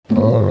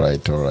All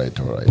right.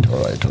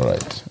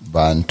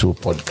 Bantu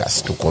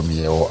podcast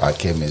tukomyeo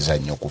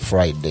akemezanyo ku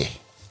Friday.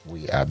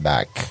 We are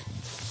back.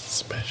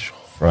 Special.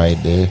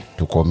 Friday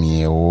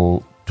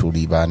tukomyeo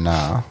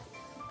tulibana.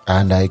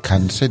 And I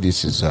can say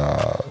this is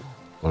a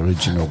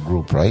original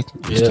group, right?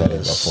 We started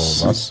the four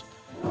of us.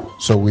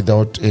 So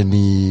without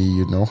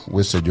any,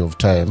 wastage of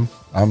time,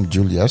 I'm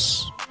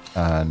Julius.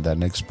 And the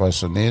next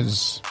person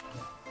is...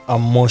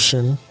 I'm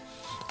Motion.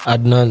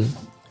 Adnan.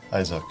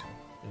 Isaac.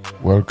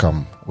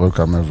 Welcome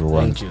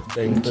everyone.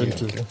 Thank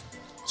you.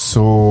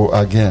 So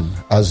again,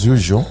 as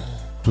usual,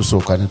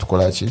 tusokane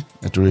tukolachi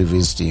to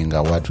revisiting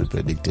what we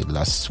predicted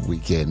last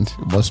weekend.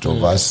 Most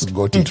of us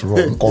got it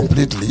wrong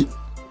completely.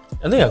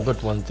 I think I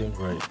got one thing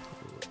right.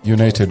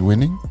 United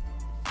winning?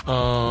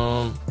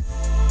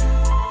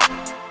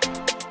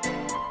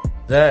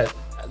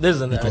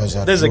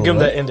 There's a game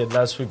that ended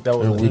last week that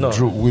was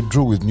we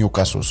drew with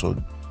Newcastle, so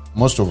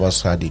most of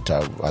us had it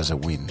as a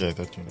win. Yeah,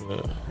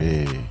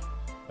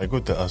 I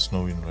got the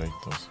Arsenal win right.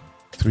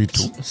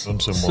 3-2.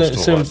 Don't say most of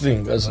us. Same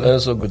thing. I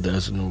also got the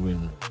Arsenal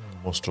win.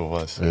 Most of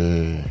us.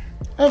 I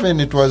mean,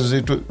 it was.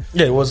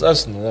 Yeah, it was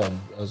Arsenal. Yeah,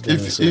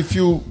 if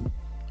you,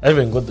 I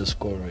even got the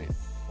score right.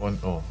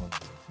 1-0.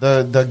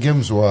 The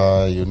games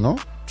were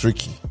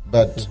tricky,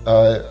 but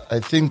I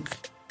think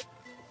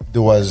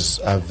there was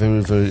a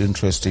very, very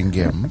interesting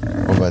game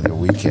over the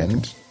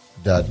weekend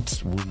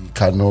that we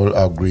can all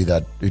agree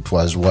that it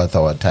was worth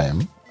our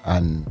time.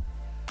 And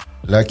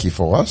lucky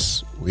for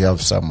us, we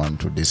have someone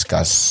to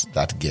discuss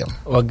that game.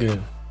 What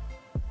game?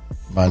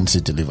 Man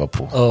City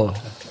Liverpool. Oh.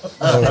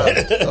 All right.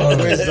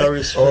 Where's the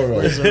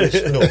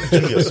respect? No,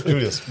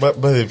 Julius. But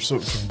so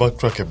to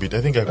backtrack a bit,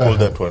 I think I called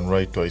that one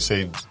right. I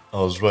said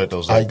I was right. I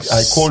was like,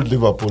 I called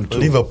Liverpool too.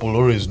 Liverpool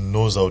always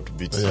knows how to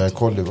beat City. Yeah, I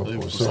called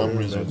Liverpool. For some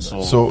reason.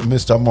 So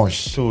Mr.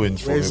 Mosh. 2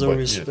 wins for Where's the me.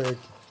 respect?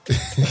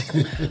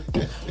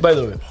 By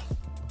the way,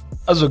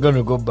 as we're going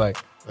to go back,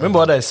 remember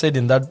what I said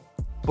in that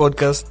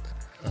podcast?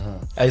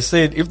 I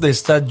said if they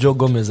start Joe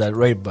Gomez at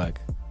right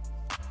back,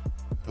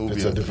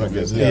 It's a different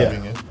game.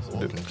 Yeah.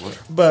 Okay.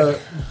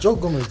 But Joe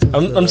Gomez.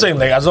 I'm saying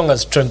like as long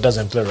as Trent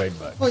doesn't play right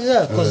back. Oh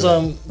yeah,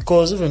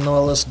 because even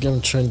our last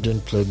game Trent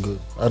didn't play good.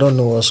 I don't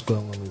know what's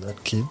going on with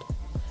that kid.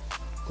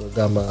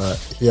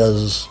 He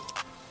has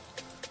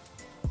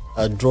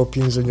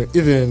droppings, and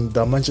even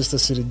the Manchester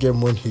City game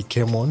when he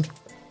came on,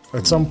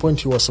 at some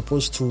point he was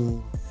supposed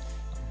to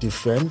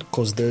defend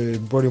because they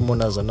brought him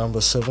on as a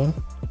number 7.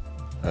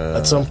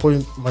 At some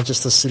point,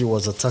 Manchester City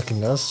was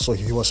attacking us, so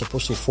he was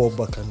supposed to fall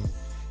back and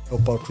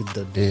help out with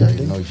the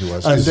defending. Yeah, he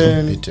was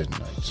easily beaten.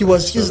 He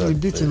was easily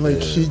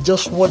beaten. He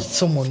just watched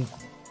someone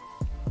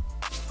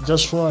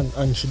just run,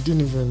 and he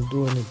didn't even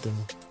do anything.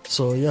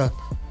 So yeah,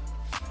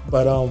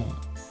 but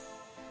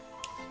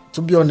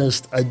to be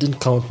honest, I didn't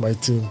count my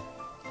team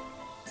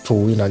to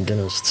win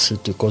against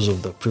City because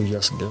of the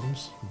previous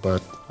games.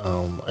 But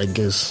I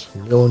guess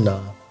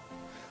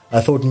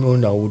I thought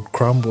Milner would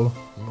crumble.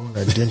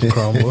 Milner didn't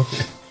crumble.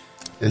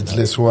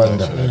 Ageless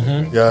wonder.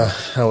 Yeah,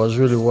 I was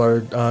really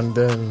worried, and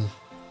then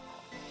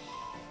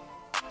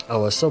I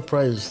was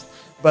surprised.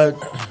 But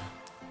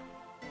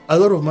a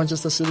lot of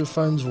Manchester City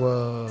fans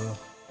were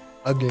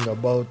arguing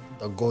about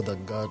the goal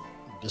that got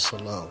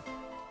disallowed.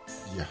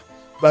 Yeah.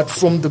 But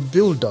from the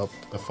build-up...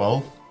 The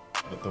foul?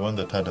 The one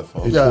that had a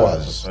foul?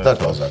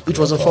 It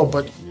was a foul.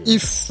 But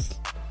if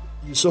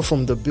you saw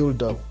from the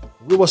build-up,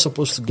 we were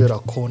supposed to get a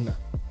corner.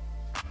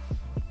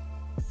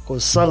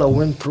 Because Salah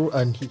went through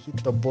and he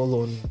hit the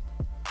ball on...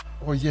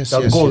 Oh, yes,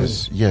 goal.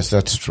 Yes,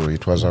 that's true.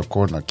 It was a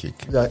corner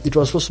kick. Yeah, it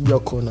was supposed to be a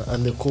corner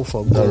and they called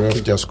for a goal. The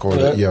ref just called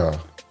it, yeah.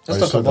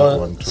 Let's talk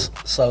about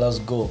Salah's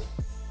goal.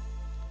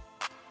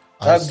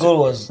 That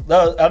goal was...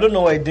 I don't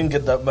know why he didn't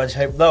get that much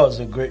hype. That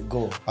was a great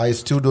goal. I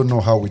still don't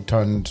know how we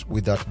turned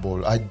with that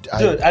ball. I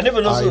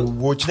never know. I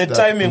watched the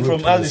timing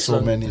from Alisson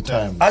so many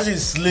times. As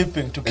he's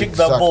sleeping to kick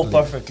that ball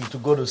perfectly to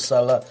go to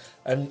Salah.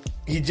 And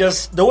he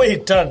just... The way he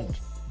turned...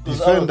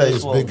 Defender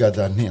is bigger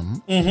than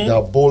him.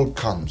 The ball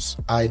comes.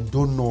 I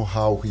don't know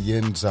how he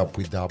ends up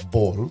with that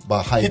ball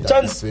behind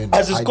the defender.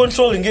 As he's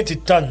controlling it, he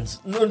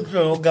turns.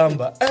 No,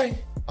 Gamba.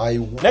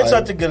 Next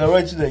article, I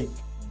write today.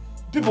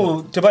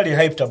 People totally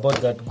hyped about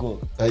that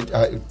goal.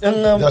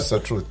 That's the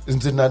truth. In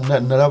the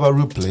Narava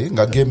replay,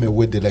 I gave me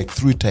away like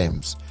 3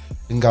 times.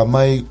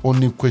 My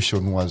only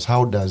question was,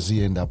 how does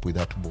he end up with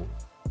that ball?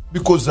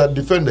 Because the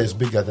defender is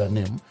bigger than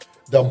him.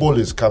 The ball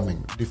is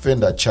coming.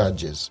 Defender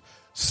charges.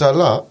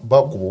 Salah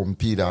bakuwa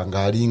mpira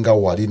ngalinga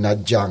wali na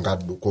janga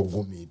duko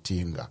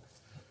gumitinga.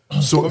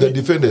 So the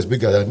defender is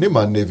bigger than him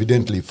and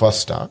evidently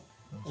faster.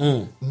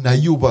 Na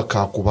yuba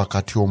kakuba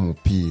katyo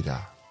mupira.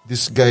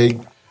 This guy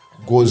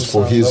goes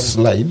for his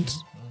slide.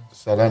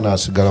 Salah na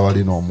sigala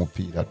wali no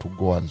mupira to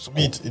go and score.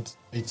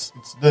 It's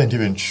not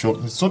even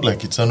short. It's not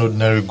like it's an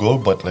ordinary goal,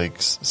 but like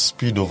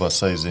speed over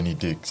size any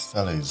takes.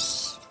 Salah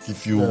is,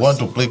 if you want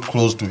to play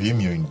close to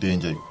him, you're in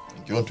danger.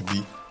 You want to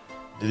be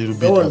a little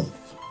bit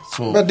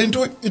but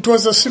it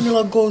was a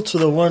similar goal to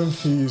the one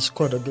he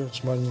scored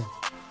against Man U.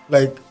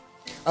 Like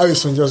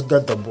Alisson just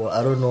got the ball.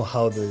 I don't know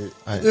how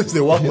if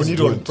they work on it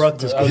on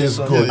practice. He's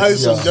good.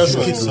 Alisson Yeah. just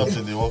It's hit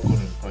something they work on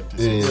in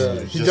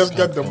practice. He just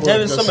got the ball. Yeah,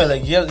 just- something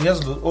like he has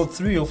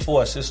 3 or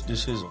 4 assists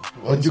this season.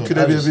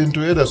 ojjukira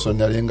ebintu Ederson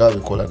yalinga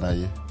abikola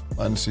naye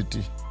Man City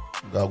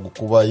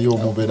ngaagukubayo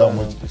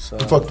omubeeramu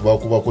infact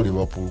baakubako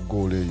Liverpool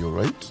goal eyo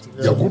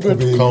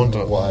right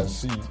counter.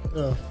 wansi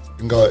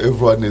nga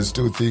everyone is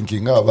still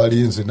thinking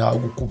abalinzi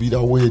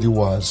n'agukubirawo eri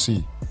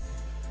wansi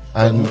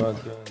and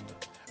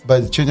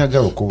but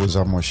kyenjagala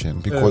okubuuza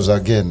motion because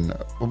again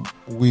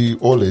we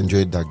all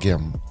enjoyed the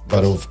game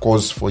but of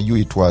course for you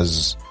it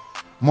was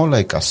more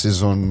like a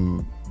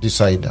season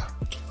decider.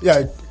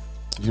 Yeah,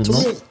 You to know?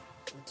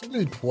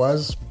 me it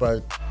was,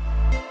 but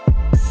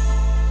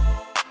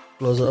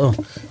closer. Oh,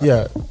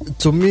 yeah,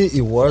 to me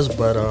it was,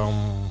 but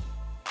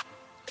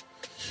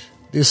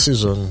this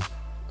season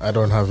I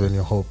don't have any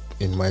hope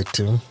in my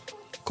team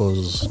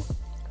because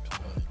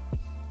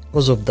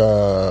of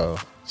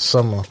the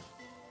summer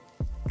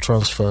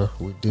transfer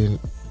we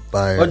didn't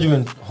buy. What do you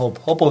mean hope?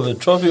 Hope of a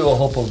trophy or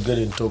hope of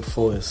getting top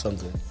 4 or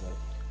something?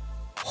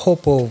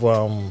 Hope of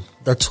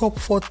the top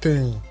 4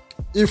 thing.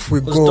 If we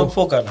Because go, top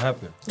 4 can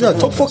happen. yeah,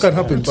 top 4 can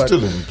happen, It's but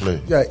still in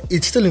play. yeah,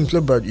 it's still in play,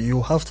 but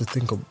you have to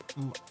think of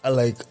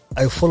like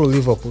I follow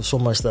Liverpool so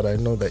much that I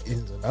know the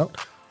ins and out.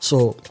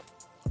 So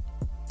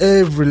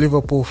every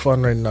Liverpool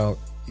fan right now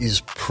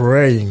is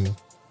praying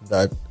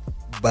that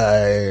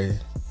by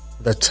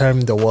the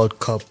time the World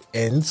Cup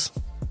ends,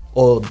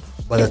 or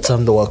by the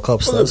time the World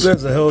Cup starts,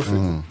 Players are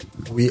healthy.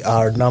 we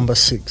are number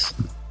 6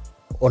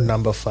 or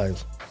number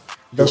 5.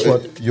 That's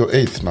what. You're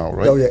 8th now,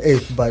 right? Yeah, we are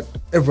 8th, but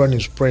everyone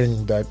is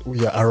praying that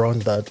we are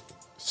around that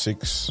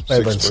Six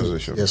 5 and 6.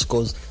 position. Yes,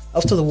 because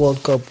after the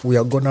World Cup, we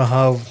are gonna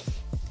have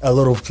a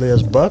lot of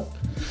players back,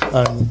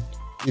 and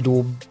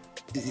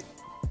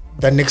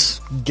the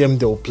next game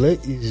they will play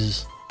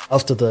is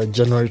after the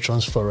January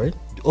transfer, right?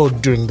 Or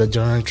during the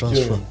January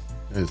transfer.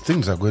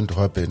 Things are going to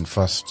happen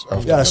fast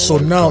after Yeah, the so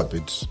World now- Cup.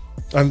 It's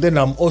And then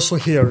I'm also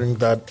hearing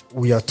that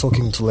we are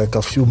talking to like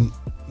a few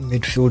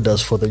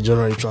midfielders for the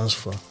January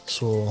transfer.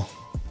 So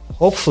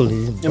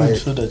hopefully,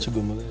 that's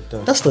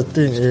the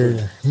thing.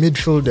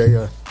 Midfielder,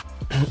 yeah.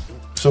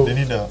 so They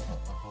need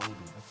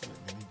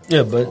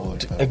Yeah,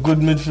 but a good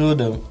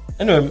midfielder.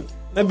 Anyway,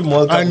 maybe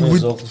more And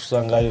with- of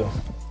Sangayo.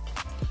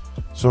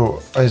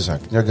 So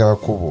Isaac, njagala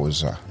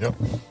kubuuza. Yep.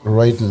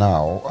 Right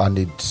now, and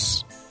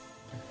it's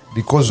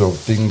because of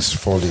things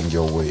falling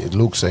your way, it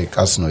looks like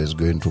Arsenal is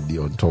going to be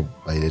on top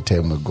by the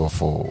time we go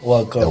for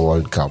World Cup. the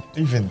World Cup.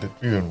 Even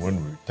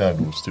when we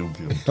return, we'll still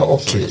be on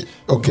top.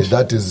 Okay,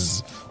 that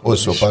is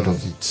also part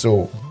of it.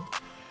 So,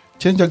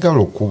 chenjagala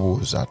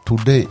okubuuza,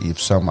 today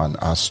if someone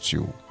asked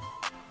you,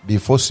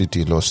 before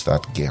City lost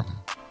that game,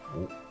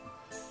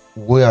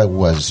 where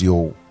was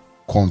your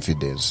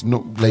confidence?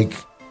 No, like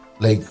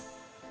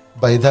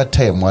by that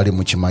time mwali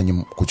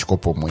mukimanyi ku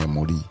kikopo mwe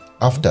muli.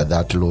 After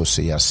that loss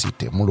ya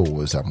City,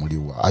 mulowooza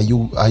muliwa. Are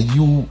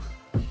you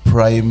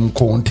prime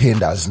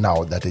contenders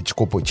now that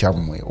ekikopo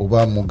kyammwe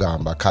oba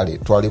mugamba kale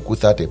twali ku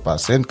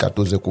 30%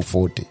 katuze ku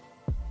 40%?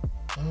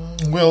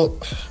 Well,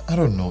 I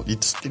don't know.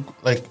 It's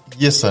like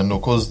yes and no.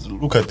 Because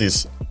look at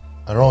this.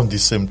 Around the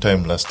same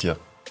time last year,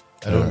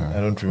 I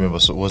don't remember.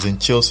 So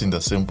wasn't Chelsea in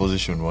the same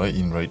position we're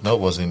in right now?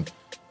 Wasn't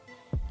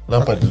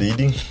Lampard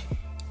leading?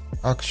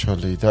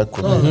 Actually, that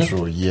could be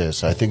true.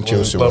 Yes, I think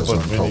Chelsea was on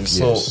top.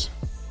 Yes.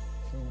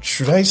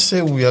 Should I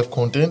say we are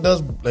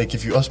contenders? Like,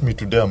 if you ask me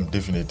today, I'm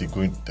definitely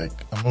going. Like,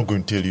 I'm not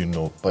going to tell you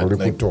no. But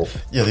like,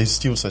 yeah, there's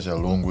still such a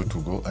long way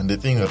to go. And the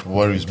thing that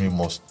worries me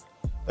most,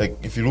 like,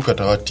 if you look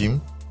at our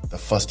team, the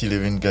first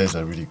 11 guys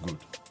are really good.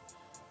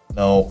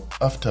 Now,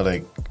 after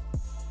like,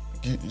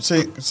 you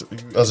say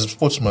as a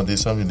sportsman,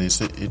 there's something they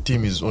say: a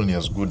team is only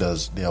as good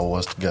as their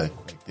worst guy,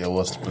 like their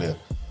worst player.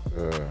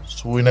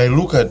 So when I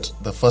look at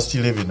the first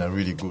 11 are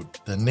really good,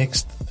 the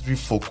next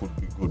 3-4 could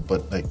be good,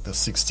 but like the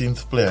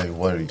 16th player I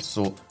worry.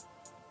 So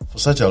for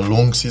such a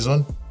long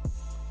season,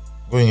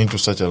 going into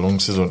such a long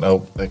season,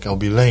 I'll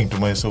be lying to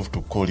myself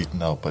to call it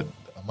now. But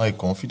am I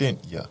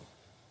confident? Yeah.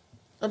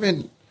 I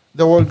mean,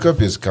 the World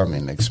Cup is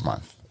coming next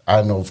month,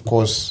 and of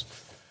course,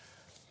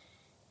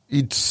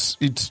 it's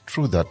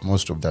true that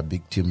most of the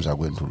big teams are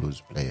going to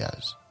lose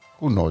players.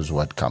 Who knows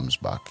what comes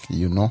back?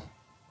 You know.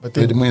 But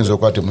muyinza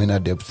okuba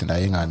temulina depth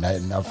naye nga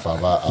naffe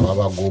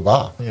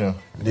ababagoba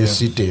ne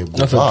City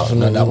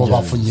egoba nabo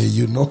bafunye,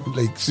 you know,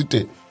 like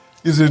City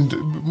isn't.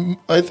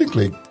 I think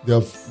like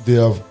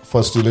their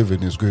first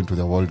 11 is going to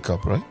the World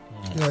Cup, right?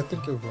 Yeah, I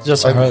think everyone.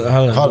 Just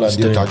Haaland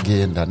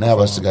yetagenda naye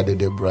abasigadde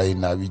De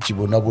Bruyne abiki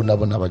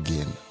bonna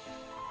bagenda.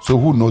 So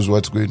who knows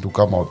what's going to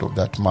come out of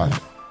that man?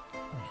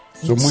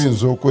 So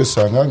muyinza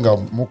okwesanga nga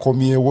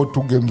mukomyewo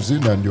 2 games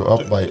in and you're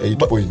up by 8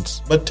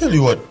 points. But tell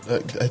you what,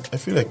 I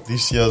feel like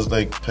this year's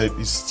like type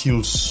is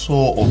still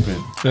so open.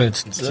 It's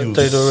still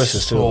title race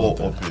is still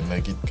so open.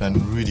 Like it can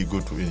really go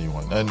to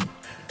anyone. And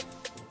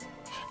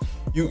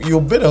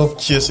you're better off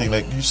chasing.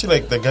 Like you see,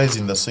 like the guys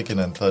in the second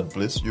and third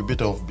place, you're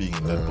better off being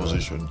in that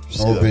position. You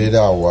see that?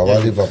 Obeerawo aba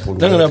Liverpool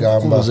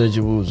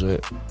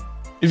bagamba.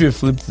 If you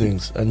flip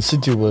things and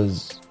City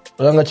was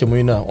Olanga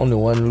Chemuina, only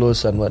 1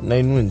 loss and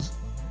 9 wins.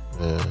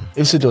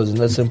 If City was in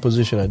that same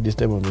position at this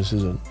time of the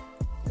season,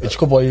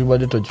 it's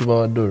everybody to achieve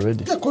our door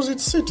already. Yeah, because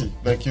it's City.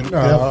 Like, you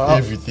have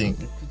everything.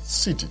 It's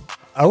City.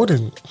 I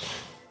wouldn't.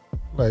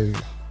 Like,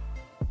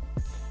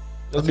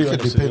 I think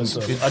it depends.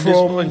 At this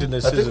point in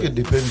the season, I think it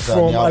depends from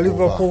on a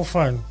Liverpool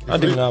fan. I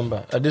think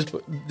number at this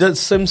that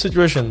same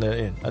situation they're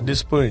in at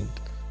this point.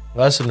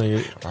 Arsenal, you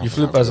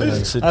flip Arsenal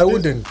and City. I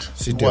wouldn't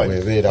City were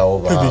very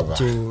over. give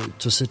it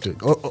to City.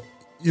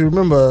 You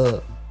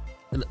remember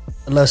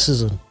last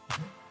season?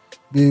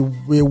 We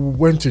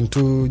went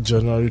into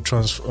January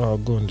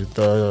going to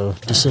the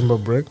December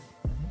break.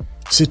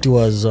 City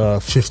was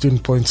 15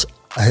 points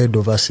ahead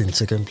of us in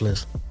second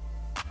place.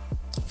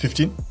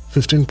 15?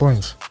 15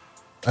 points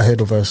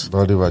ahead of us.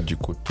 They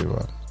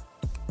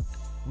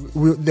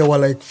were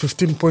like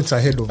 15 points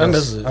ahead of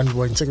us, and we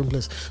were in second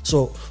place.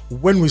 So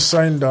when we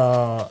signed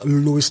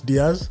Luis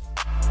Diaz,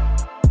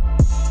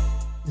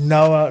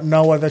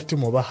 now other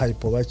team over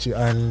hype over you,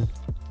 and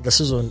the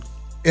season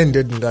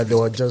ended in that they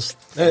were just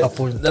a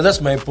point.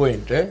 That's my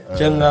point.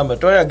 Chengamba,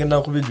 try again.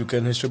 You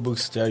can history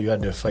books you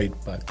had a fight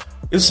back.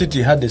 If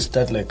City had a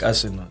start like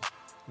Arsenal,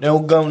 no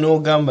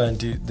gamba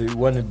until they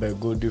won it by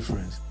goal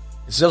difference.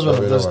 It's just one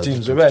of those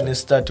teams where they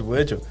start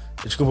with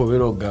it's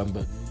called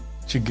gamba.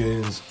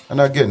 And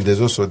again,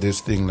 there's also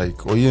this thing like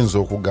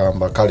Oyenzo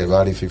Kugamba,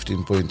 Kalevali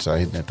 15 points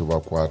ahead to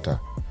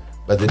quarter.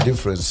 But the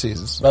difference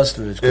is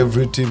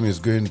every team is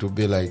going to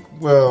be like,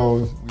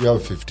 well, we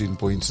have 15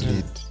 points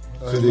lead.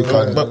 So they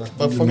can, but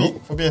for me,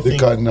 I they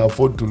can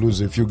afford to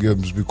lose a few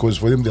games because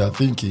for them they are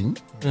thinking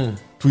to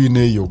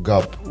your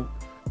gap.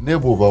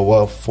 Nebo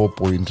bawa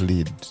 4-point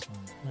lead.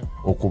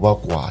 Okuba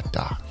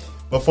quarter.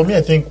 But for me,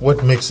 I think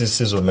what makes this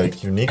season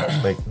like unique,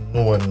 like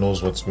no one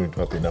knows what's going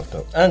to happen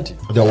after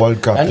the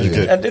World Cup. And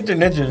the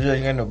nature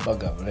kind of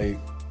bug up. Like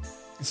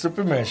it's the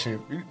Premiership.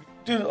 Like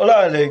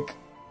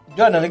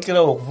you are not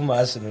killer of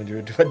Arsenal.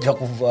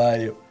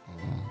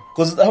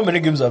 Because how many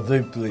games have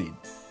they played?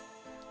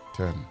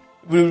 10.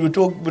 We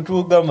talk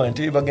government.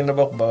 They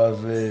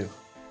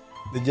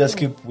just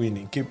keep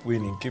winning.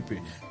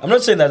 I'm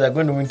not saying that they're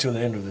going to win till the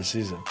end of the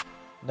season.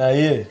 Now,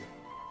 yeah.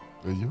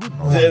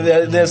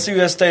 They're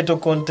serious title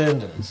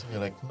contenders. Yeah,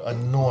 like,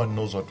 and no one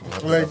knows what will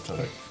happen after.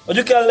 But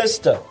you can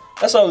Leicester.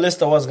 That's how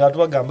Leicester was. Don't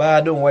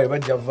worry,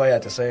 but Javai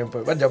at the same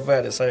point.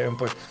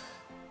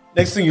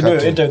 Next thing you know,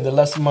 you're entering the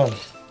last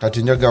month.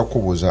 Katinjaga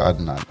Kubuza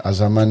Adnan,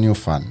 as a Man U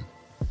fan,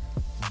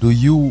 do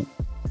you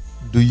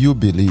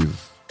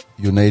believe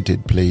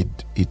United played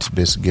its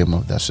best game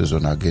of the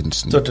season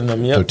against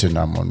Tottenham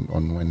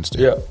on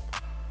Wednesday? Yeah,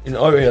 in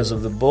all areas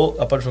of the ball,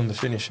 apart from the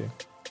finishing.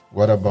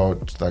 What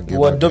about that game?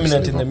 We were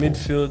dominant in the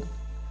midfield.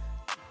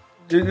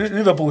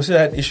 Liverpool still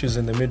had issues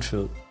in the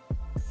midfield.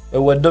 We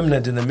were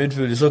dominant in the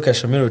midfield. You saw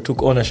Casemiro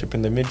took ownership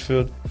in the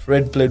midfield.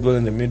 Fred played well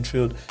in the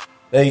midfield.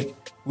 Like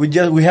we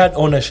had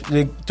ownership.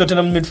 Like,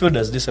 Tottenham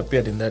midfielders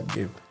disappeared in that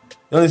game.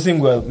 The only thing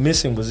we were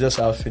missing was just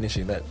our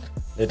finishing that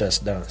let us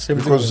down.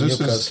 Because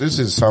this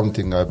is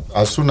something.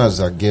 As soon as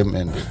the game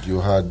ended, you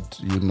had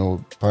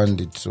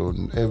pundits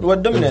on every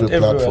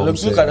platform.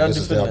 Look at our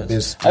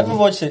defenders. Have you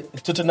watched a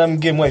Tottenham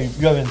game where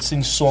you haven't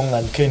seen Song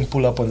and Kane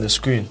pull up on the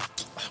screen?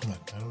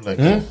 I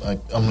don't like.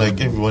 I'm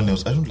like everyone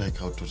else. I don't like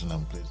how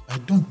Tottenham plays. I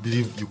don't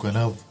believe you can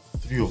have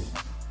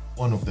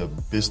one of the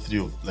best three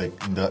of like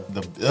in they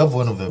have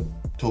one of the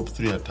top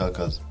 3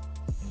 attackers.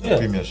 The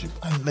Premiership.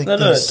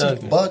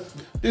 But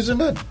isn't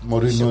that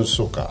Mourinho's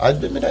soccer? I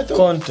thought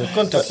Conte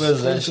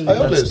plays. I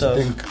always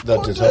think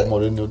that is how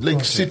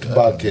Mourinho sit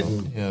back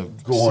and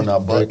go on a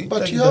break.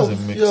 But you have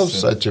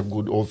such a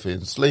good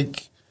offense.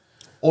 Like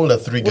all the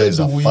 3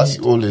 guys are fast.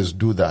 We always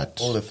do that.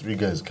 All the 3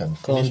 guys can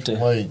finish.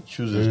 Why he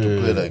chooses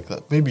to play like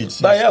that? Maybe it's.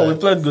 But yeah, we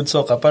played good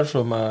soccer apart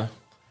from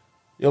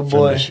your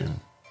boy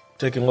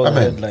taking all the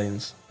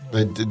headlines.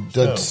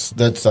 That's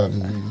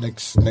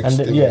next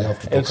thing we have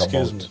to talk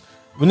about. Me.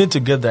 We need to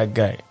get that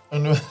guy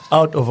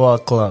out of our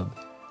club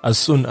as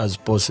soon as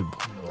possible.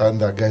 And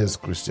that guy is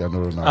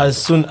Cristiano Ronaldo.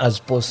 As soon as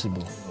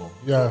possible.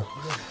 Yeah.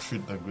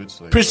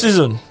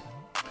 Pre-season,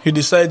 he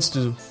decides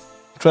to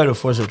try to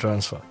force a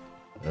transfer.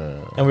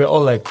 And we're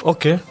all like,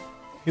 okay,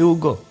 he will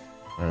go.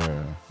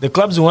 The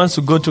clubs he wants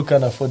to go to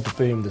can't afford to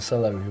pay him the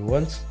salary he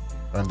wants.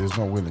 And he's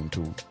not willing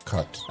to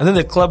cut. And then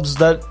the clubs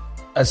that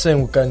are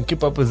saying we can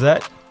keep up with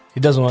that, he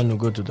doesn't want to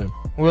go to them.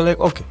 We're like,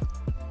 okay.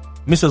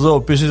 Misses all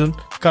pre-season,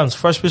 comes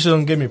first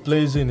pre-season game he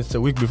plays in, it's a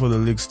week before the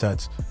league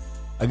starts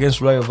against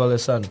Rayo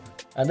Vallecano.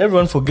 And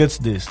everyone forgets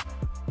this.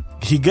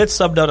 He gets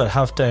subbed out at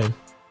halftime,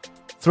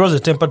 throws a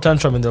temper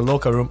tantrum in the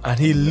locker room, and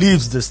he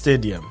leaves the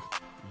stadium.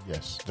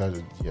 Yes, I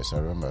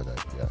remember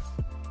that, yeah.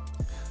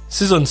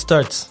 Season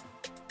starts.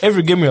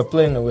 Every game we are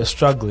playing and we're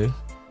struggling,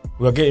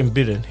 we're getting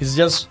beaten. He's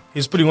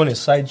putting on a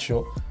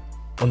sideshow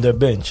on the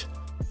bench.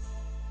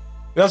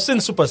 We have seen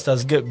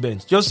superstars get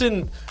benched. You've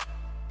seen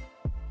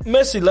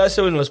Messi last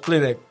year when he was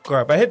playing like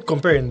crap. I hate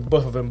comparing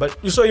both of them, but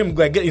you saw him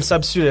like getting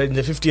substituted in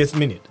the 50th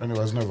minute. And it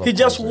was never he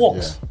just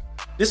walks. Yeah.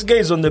 This guy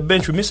is on the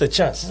bench. We miss a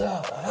chance.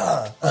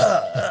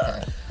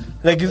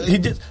 Like he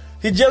just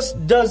He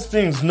just does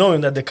things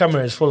knowing that the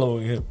camera is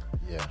following him.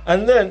 Yeah.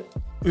 And then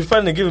we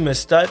finally give him a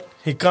start.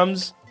 He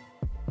comes.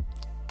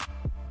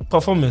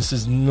 Performance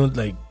is not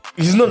like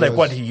he's not like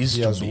what he used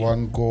to be. He has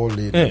one goal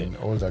in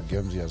all the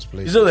games he has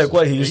played. He's not like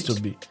what he used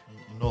to be.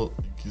 You know,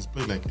 he's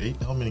played like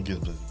 8. How many games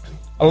does he play?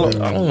 I don't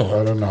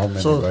know. I don't know how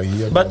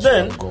many. But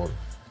then, one goal.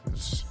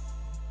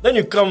 then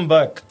you come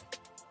back.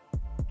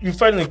 You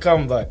finally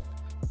come back.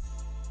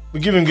 We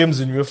give him games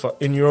in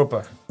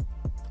Europa.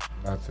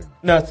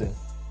 Nothing.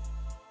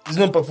 He's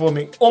not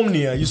performing.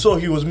 Omnia, you saw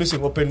he was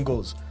missing open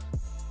goals.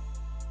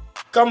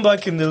 Come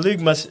back in the league.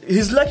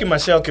 He's lucky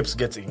Martial keeps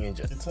getting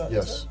injured.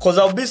 Yes. Because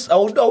I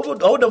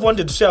would have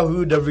wanted to see how he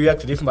would have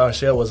reacted if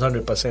Martial was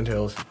 100%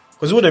 healthy.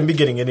 Because he wouldn't be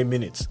getting any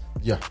minutes.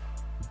 Yeah,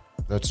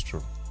 that's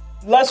true.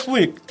 Last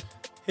week,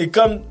 he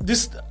come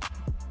this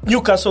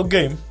Newcastle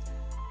game.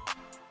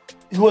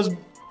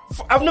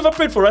 I've never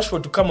prayed for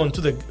Rashford to come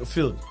onto the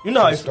field. You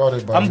know how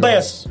I'm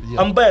biased.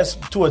 Yeah. I'm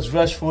biased towards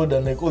Rashford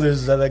and like all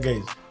these other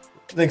guys.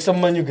 Like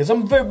some Man U guys.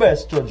 I'm very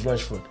biased towards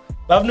Rashford.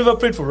 But I've never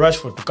prayed for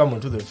Rashford to come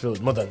onto the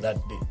field more than that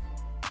day.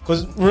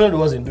 Because Ronaldo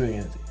wasn't doing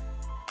anything.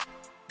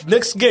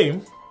 Next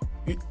game,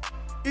 it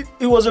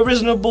was a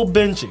reasonable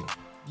benching.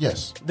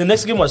 Yes. The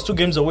next game was 2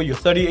 games away. You're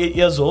 38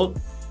 years old.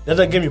 The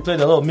other game you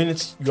played a lot of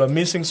minutes. You are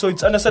missing. So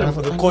it's understandable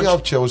for the coach. We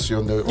have Chelsea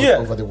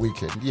over the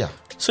weekend. Yeah.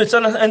 So it's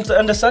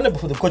understandable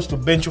for the coach to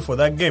bench you for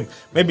that game.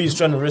 Maybe he's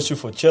trying to rest you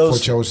for Chelsea.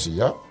 For Chelsea,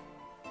 yeah.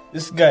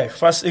 This guy,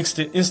 first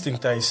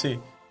instinct, I say.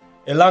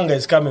 Elanga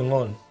is coming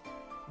on.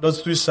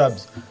 Those 3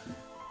 subs.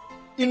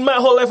 In my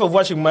whole life of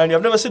watching Man U,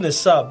 I've never seen a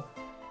sub.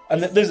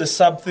 And there's a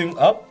sub thing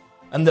up.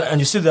 And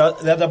you see the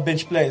other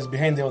bench player is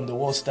behind there on the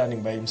wall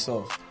standing by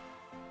himself.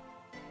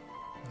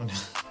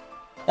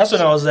 That's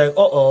when I was like,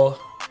 uh-oh.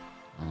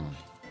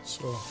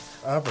 So,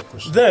 I have a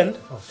question. Then,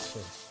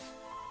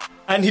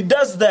 and he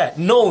does that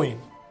knowing.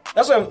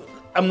 That's why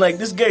I'm like,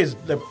 this guy is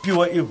the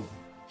pure evil.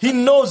 He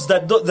knows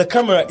that the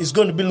camera is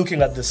going to be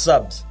looking at the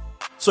subs.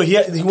 So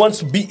he wants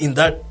to be in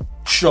that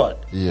shot.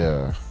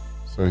 Yeah.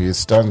 So he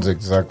stands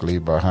exactly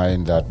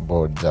behind that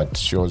board that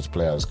shows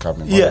players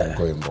coming on and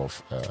going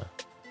off.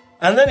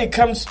 And then it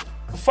comes,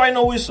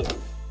 final whistle.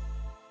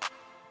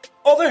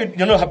 Although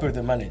you're not happy with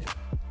the manager.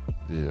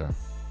 Yeah.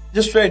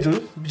 Just try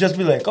to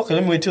be like, okay,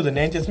 let me wait till the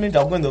 90th minute.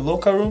 I'll go in the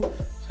locker room,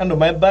 handle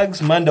my bags.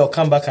 Monday I'll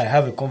come back and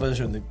have a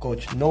conversation with the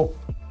coach. No.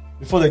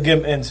 Before the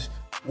game ends,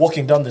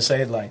 walking down the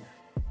sideline.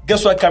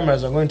 Guess what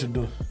cameras are going to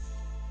do?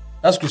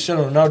 That's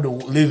Cristiano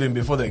Ronaldo leaving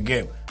before the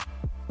game.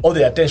 All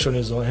the attention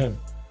is on him.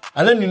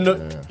 And then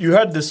you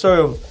heard the story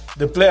of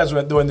the players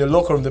when they were in the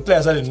locker room. The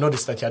players hadn't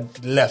noticed that he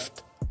had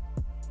left.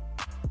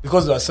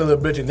 Because they were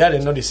celebrating, they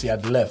hadn't noticed he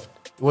had left.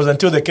 It was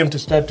until they came to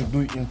start to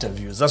do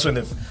interviews. That's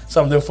when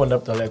some of them found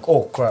out, they're like,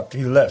 oh crap,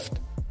 he left.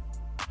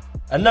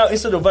 And now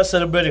instead of us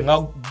celebrating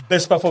our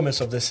best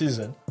performance of the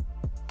season,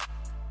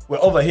 we're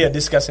over here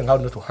discussing how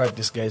not to hurt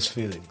this guy's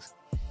feelings.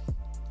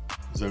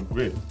 It's a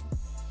great.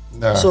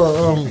 Nah.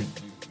 So,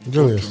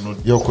 Julius,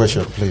 your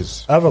question,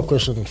 please. I have a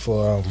question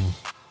for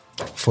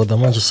the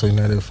Manchester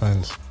United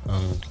fans.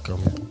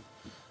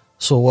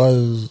 So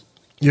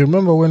you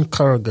remember when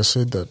Carragher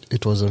said that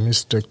it was a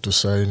mistake to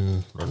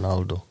sign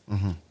Ronaldo?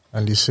 Mm-hmm.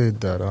 And he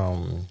said that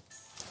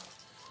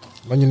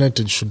Man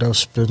United should have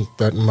spent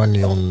that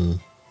money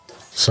on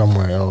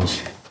somewhere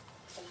else.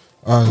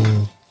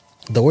 And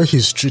the way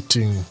he's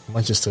treating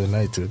Manchester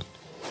United,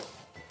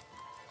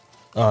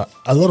 a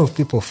lot of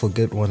people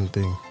forget one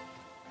thing,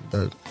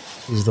 that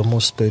he's the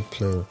most paid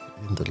player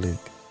in the league.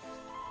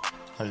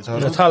 It's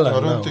Haaland. I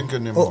don't think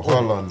anymore.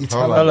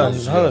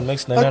 Haaland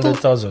makes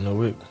 900,000 a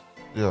week.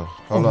 Yeah,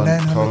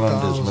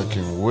 Haaland is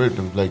making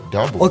weird, like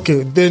double.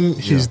 Okay, then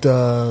he's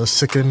the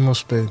second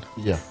most paid.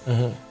 Yeah.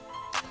 Mm-hmm.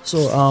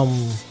 So,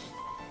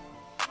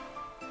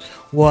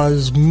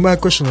 my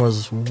question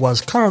was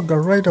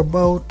Carragher right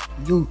about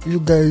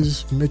you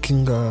guys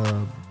making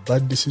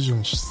bad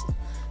decisions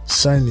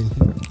signing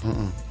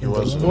him? It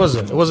wasn't. It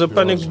wasn't. It was a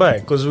panic buy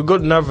because we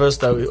got nervous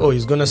that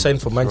he's going to sign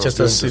for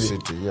Manchester City.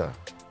 Yeah.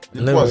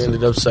 And then we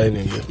ended up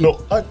signing him.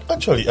 No,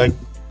 actually,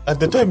 at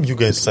the time you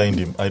guys signed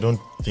him, I don't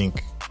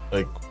think,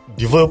 like,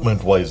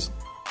 development-wise,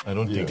 I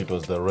don't think it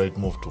was the right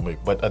move to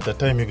make. But at the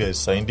time you guys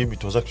signed him,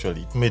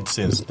 it made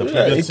sense. The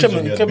previous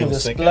season it came with a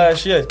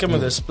splash. Yeah, it came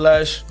with a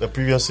splash. The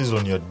previous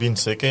season you had been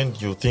second.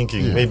 You're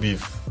thinking maybe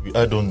if we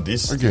add on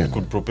this, it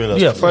could propel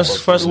us. Yeah,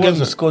 first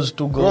game scores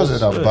 2 goals.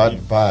 It wasn't a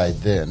bad buy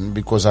then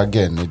because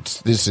again,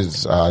 this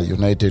is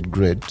United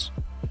great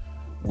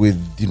with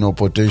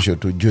potential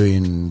to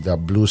join the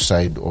blue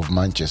side of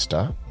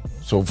Manchester.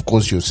 So of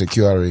course you're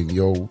securing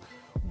your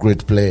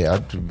great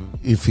player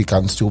if he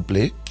can still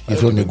play.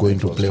 He's only going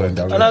to play on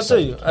the right. And I'll tell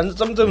you, and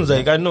sometimes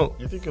I know.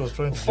 You think he was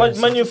trying to?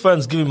 Man U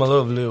fans give him a lot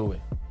of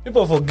leeway.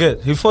 People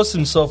forget he forced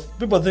himself.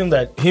 People think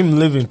that him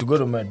leaving to go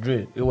to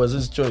Madrid, it was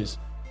his choice.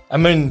 I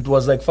mean, it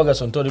was like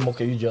Ferguson told him,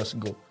 "Okay, you just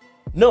go."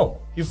 No,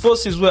 he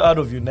forced his way out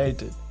of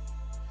United.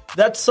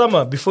 That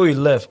summer, before he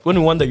left, when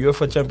he won the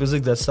UEFA Champions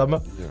League that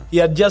summer, he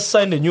had just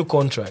signed a new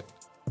contract.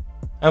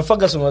 And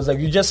Ferguson was like,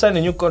 "You just signed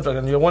a new contract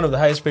and you're one of the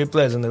highest paid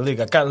players in the league.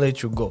 I can't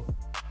let you go."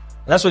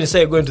 And that's when he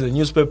started going to the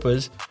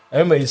newspapers. I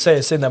remember he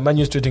started saying that Man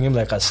U is treating him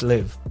like a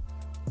slave.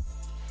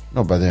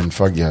 No, but then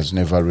Fergie has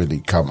never really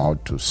come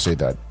out to say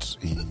that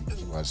he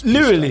was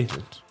Literally.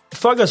 started.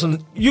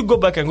 Ferguson, you go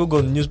back and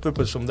Google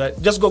newspapers from that.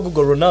 Just go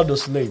Google Ronaldo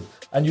slave,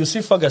 and you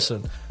see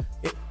Ferguson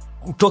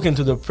talking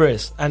to the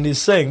press, and he's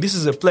saying this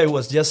is a player who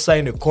was just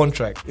signed a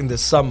contract in the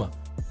summer.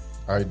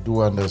 I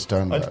do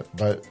understand that,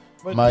 but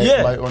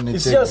yeah, my only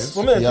it's thing just is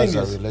for me, the he has thing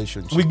a is,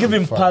 relationship. we give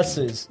him with Fergie.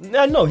 passes.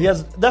 No, he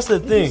has. That's the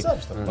thing.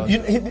 deserves the pass.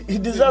 He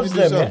deserves He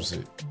them, deserves yeah.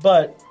 it.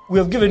 But we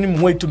have given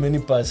him way too many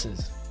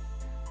passes.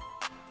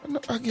 No,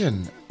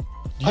 again,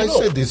 You I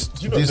know- said this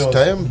you know this there was-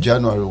 time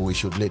January we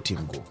should let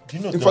him go. You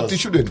know In there fact, was- he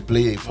shouldn't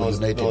play for was-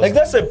 United. there was- Like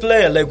that's a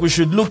player like we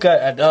should look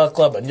at our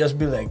club and just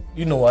be like,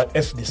 you know what,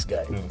 F this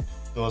guy.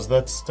 There was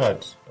that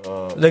stat.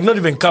 Like not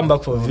even come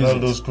back for a visit.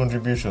 Ronaldo's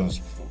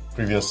contributions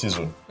previous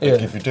season. Yeah.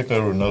 Like if you take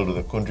out Ronaldo,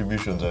 the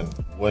contributions and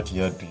what he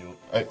had to you.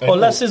 I Oh, know-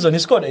 last season he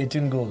scored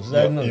 18 goals.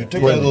 I Yeah, know. you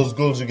take 20. out those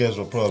goals, you guys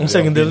were probably I'm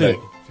saying in the like league.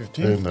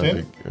 15, In the 10,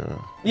 league, yeah.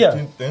 Yeah.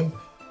 15, 10.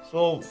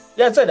 So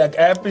Yeah, I said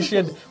I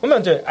appreciate. I'm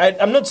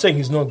not saying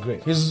he's not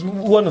great. He's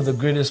one of the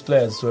greatest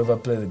players to ever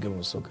play the game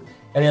of soccer,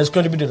 and he has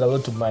contributed a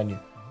lot to Man U.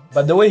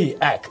 But the way he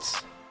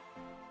acts,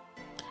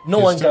 no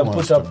He one still can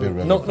wants put to up. be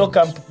With,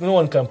 no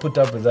one can put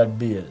up with that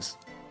BS.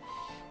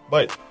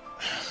 But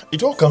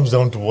it all comes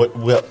down to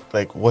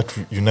what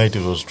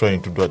United was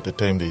trying to do at the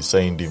time they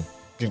signed him.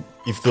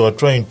 If they were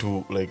trying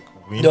to win,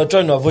 They were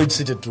trying to avoid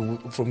City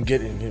from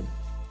getting him.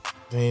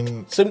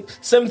 then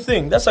Same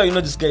thing. That's how you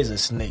know this guy is a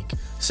snake.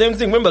 Same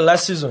thing. Remember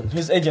last season,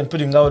 his agent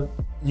putting out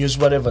news,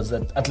 whatever,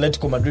 that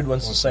Atletico Madrid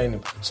wants to sign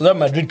him, so that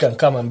Madrid can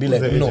come and be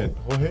like, the no, agent,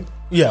 Jorge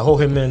yeah,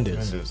 Jorge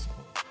Mendes. Mendes.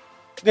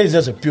 Guy is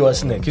just a pure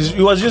snake.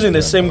 He was using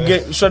the same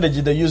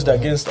strategy they used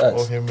against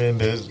us. Jorge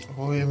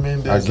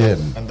Mendes,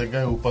 Again. and the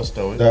guy who passed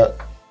away. The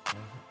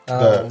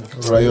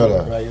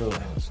Raiola.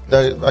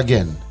 Raiola.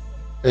 Again,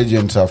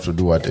 agents have to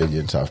do what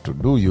agents have to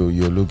do.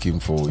 You're looking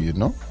for,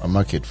 a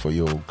market for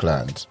your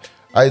clients.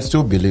 I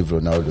still believe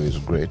Ronaldo is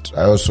great.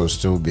 I also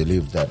still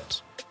believe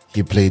that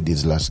he played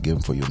his last game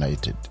for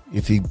United.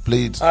 If he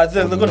played, I think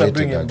they're for gonna United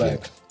bring him again,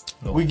 back.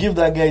 We give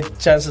that guy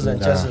chances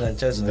and chances and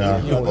chances. Nah.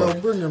 And you know They'll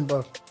what? bring him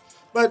back.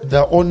 But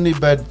The only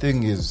bad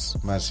thing is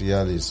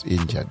Martial is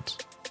injured.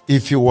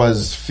 If he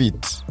was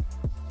fit,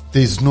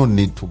 there's no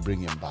need to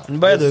bring him back. And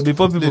by the way,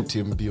 before people, Let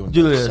him be on the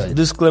Julius, side.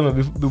 disclaimer: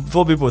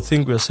 before people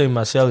think we're saying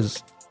Martial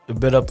is a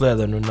better player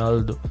than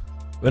Ronaldo,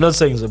 we're not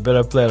saying he's a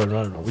better player than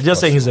Ronaldo. We're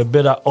just saying he's a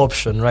better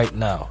option right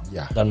now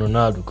than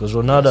Ronaldo, because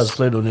Ronaldo has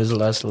played on his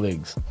last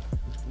legs.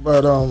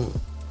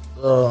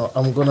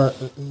 I'm gonna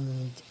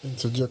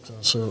interject.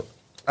 So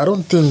I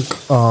don't think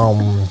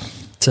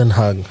Ten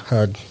Hag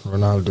had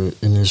Ronaldo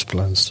in his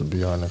plans, to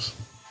be honest.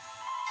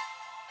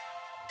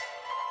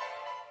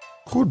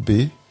 Could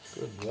be,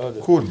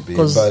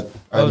 'Cause but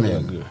I would mean,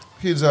 agree.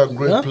 he's a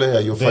great player.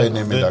 You find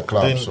him in the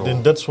club.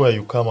 Then that's where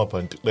you come up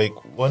and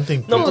one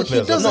thing. No, great he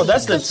players doesn't- are no,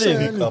 that's the speak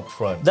thing. Up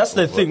front. That's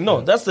the thing. No,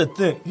 that's the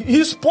thing.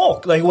 He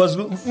spoke like he was.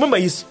 Remember,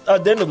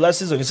 at the end of last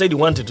season, he said he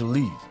wanted to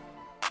leave.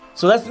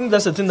 So that's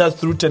the thing that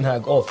threw Ten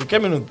Hag off. He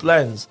came in with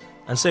plans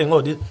and saying,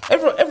 "Oh,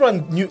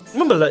 everyone knew."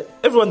 Remember, like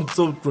everyone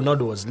thought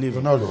Ronaldo was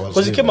leaving. Ronaldo was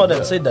because he came leaving, out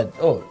and said that,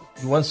 "Oh,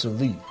 he wants to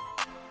leave."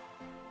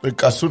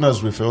 Like as soon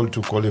as we failed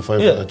to qualify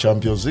Yeah. for the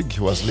Champions League,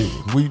 he was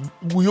leaving.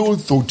 We all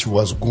thought he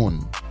was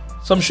gone.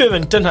 So I'm sure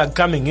even Ten Hag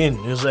coming in,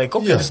 he was like,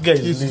 "Okay, Yeah, this guy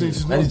is he's- leaving,"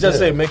 he's and not he's just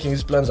there. saying making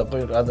his plans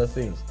according to other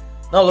things.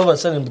 Now all of a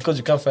sudden, because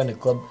you can't find a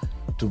club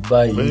to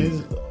buy But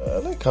you, I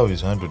like how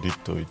he's handled it.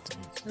 Though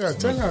Yeah,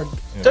 Ten Hag.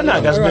 Ten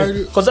Hag has Yeah,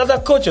 been, because other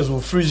coaches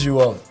will freeze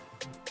you out.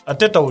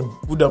 Arteta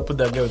would have put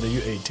that guy with the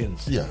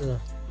U18s. Yeah,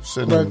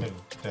 send But- him,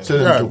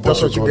 send Yeah, him to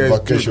that's what you Portugal guys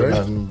on do, vacation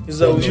right? and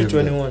He's a bench him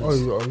there. U21s. Oh,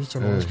 you are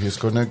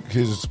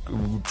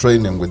He's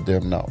training with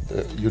them now.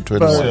 The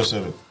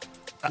U21.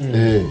 But-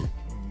 Hey.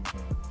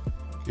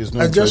 He's I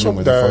not just training hope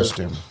with the that first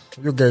team.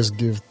 you guys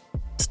give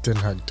Ten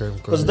Hag time,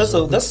 Because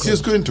that's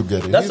He's going to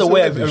get it. That's He's the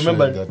way I already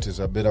remember- showing that he's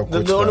a better the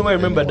coach only than way I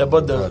remembered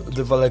anyone about we've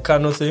the had.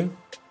 Vallecano thing,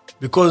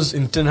 because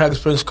in Ten Hag's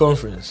press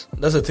conference,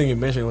 that's the thing he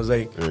mentioned. Was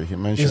like, He he's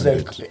mentioned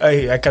like,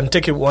 it. I can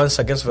take it once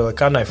against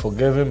Vallecano, I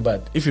forgave him,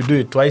 but if you do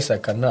it twice, I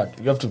cannot.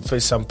 You have to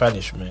face some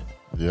punishment.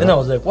 Yeah. Then I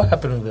was like, what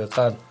happened with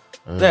Vallecano?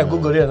 Then I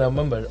googled it and I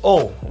remember. I we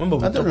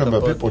don't talked remember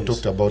about people this.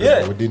 talked about Yeah.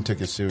 it, but we didn't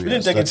take it serious. We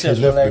didn't take it That serious,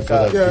 He left like, before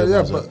that Yeah, game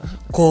yeah, was but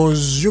up.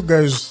 because you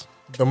guys,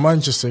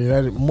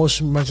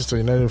 most Manchester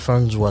United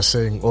fans were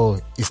saying, "Oh,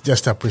 it's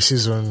just a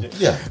preseason.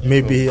 Yeah.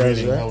 Maybe he has."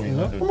 Really, right? how he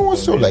handled We it.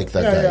 also like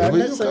that guy. Yeah, We-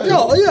 that's-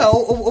 you yeah,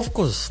 of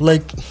course.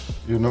 Like,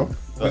 know,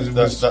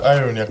 That's the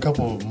irony. A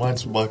couple of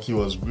months back, he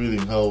was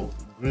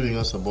grilling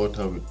us about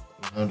how we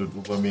handled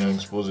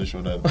Aubameyang's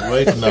position, and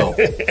right now,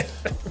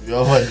 you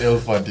have an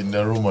elephant in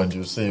the room, and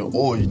you say,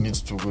 "Oh, he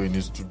needs to go. He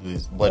needs to do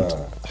this." But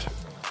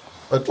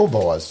But Oba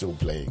was still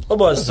playing.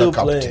 Oba was As a still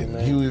captain, playing,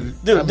 man. he will-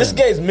 Dude, I this mean,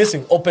 guy is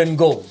missing open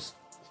goals.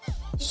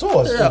 so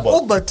was yeah, Oba.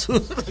 Oba too.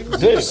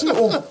 Did you see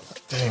Oba?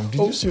 Damn, did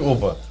you see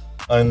Oba?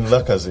 And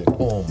Lacazette.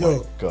 Oh my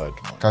Yo. God,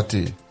 man.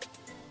 Kati,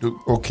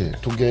 okay,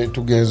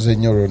 tugeze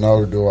nnyo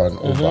Ronaldo and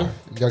Oba.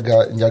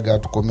 Njaga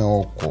tukomewo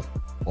okwo.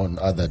 on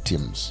other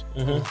teams.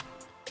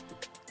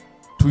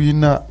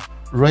 Twina,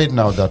 right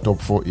now the top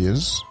 4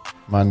 is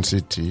Man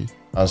City,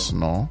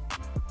 Arsenal,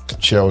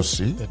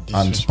 Chelsea,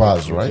 and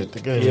Spurs, right? The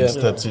guy Yeah.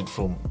 starts it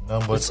from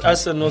number It's 2.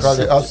 Arsenal, Kale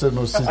City,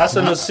 Arsenal City.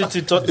 Arsenal,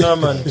 City,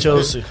 Tottenham, and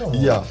Chelsea.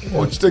 Yeah,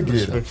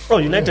 okitegeera. Oh,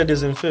 United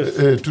is in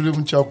 5th. Tuli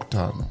mu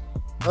kyakutaano.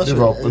 That's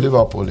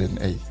Liverpool in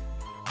 8th.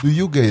 Do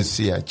you guys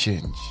see a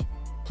change?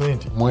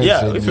 Plenty. Mwezi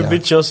Yeah, if you nya-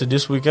 beat Chelsea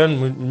this weekend,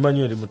 Man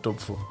U in the top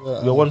 4.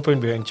 You're 1 point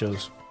behind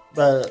Chelsea.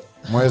 But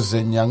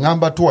mwezi nya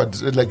ngamba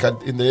towards like at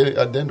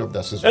the end of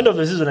the season. End of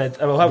the season, I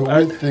Do have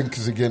we think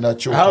zigenda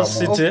choka I'll more?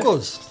 see- of City.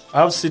 course,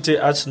 I have City,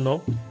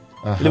 Arsenal,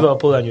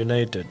 Liverpool, and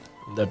United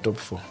in the top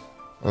 4.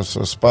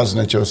 So Spurs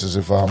and Chelsea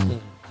if I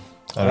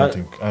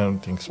don't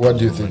think so. What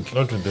do you think?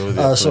 Not with the way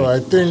they so play. I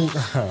think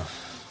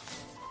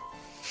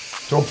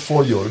top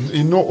 4 you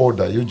in no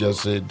order, you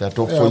just said the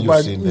top 4 you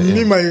but see in the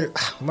me,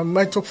 end.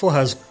 my top 4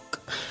 has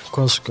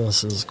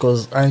consequences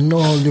because I know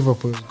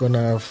Liverpool is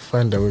gonna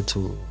find a way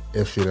to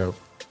F it up.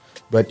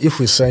 But if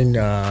we sign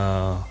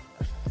a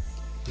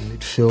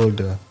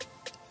midfielder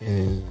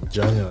in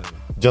January,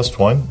 Just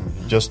one?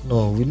 Just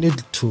no, we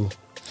need 2.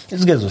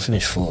 These guys will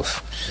finish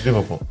 4th.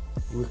 Liverpool.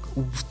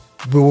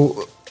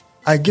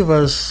 I give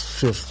us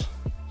 5th,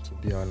 to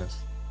be honest.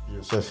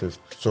 You say 5th.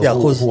 So Yeah,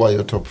 who 'cause- are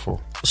your top 4?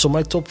 So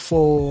my top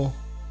 4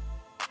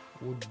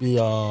 would be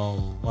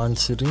Man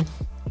City,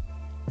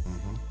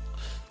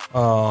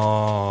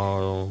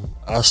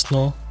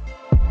 Arsenal,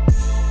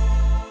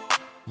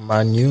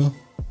 Man U,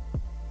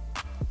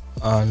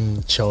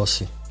 and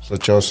Chelsea. So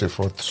Chelsea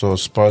 4th. So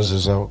Spurs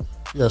is out.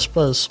 Yeah,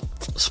 Spurs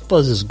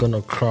is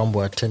gonna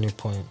crumble at any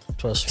point.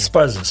 Trust me.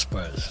 Spurs is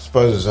Spurs.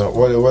 Spurs is out.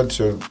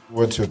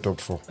 What's your top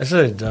 4? I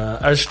said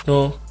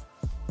Arsenal.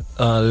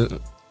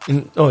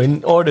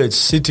 In order, it's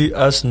City,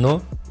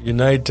 Arsenal,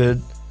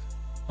 United,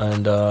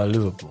 and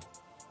Liverpool.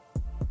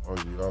 Oh,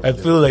 you have I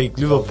feel like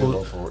you have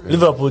Liverpool, yeah.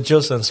 Liverpool,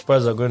 Chelsea, and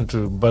Spurs are going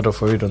to battle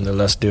for it on the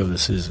last day of the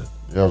season.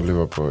 You have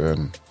Liverpool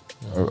and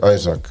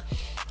Isaac.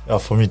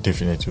 For me,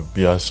 definitely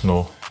be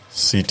Arsenal,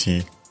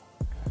 City.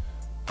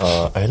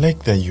 I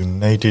like the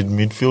United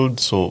midfield.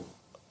 So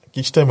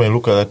each time I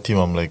look at that team,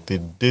 I'm like, the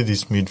day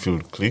this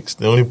midfield clicks.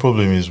 The only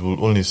problem is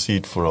we'll only see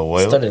it for a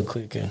while. Started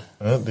clicking.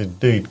 The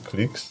day it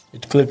clicks,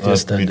 It clicked that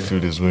yesterday.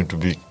 midfield is going to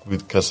be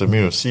with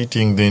Casemiro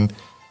sitting, then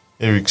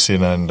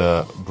Eriksen and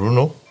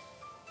Bruno.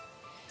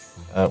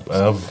 I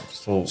have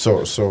So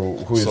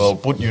who is So I'll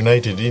put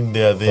United in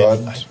there.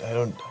 Then But- I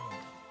don't.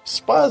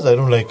 Spurs, I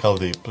don't like how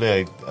they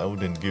play. I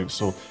wouldn't give.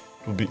 So it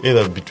will be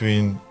either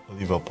between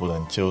Liverpool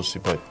and Chelsea,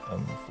 but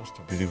I'm forced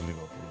to believe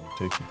Liverpool will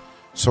take it.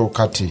 so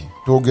kati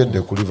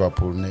twogedde ku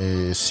Liverpool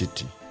ne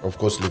City. Of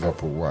course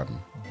Liverpool won.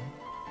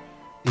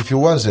 If it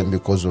wasn't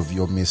because of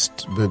your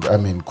missed,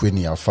 Queen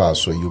Yafa,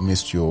 so you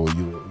missed your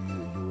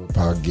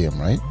Europa game,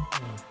 right?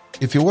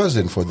 If it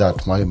wasn't for that,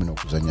 mwalimu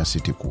nokuzanya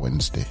City ku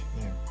Wednesday.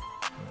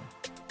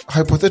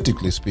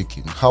 Hypothetically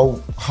speaking,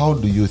 how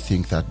do you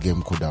think that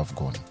game could have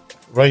gone?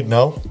 Right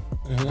now,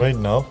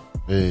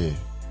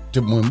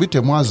 Mwembi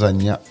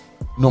temwazanya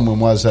no mwe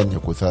mwazanya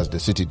ku Thursday.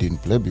 City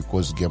didn't play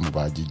because game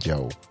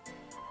bagijawo.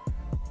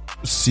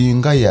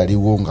 Singa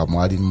yaliwo nga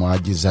mwali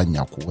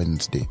mwagizanya ku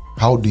Wednesday,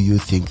 how do you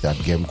think that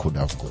game could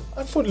have gone?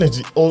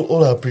 unfortunately,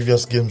 all our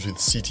previous games with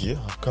City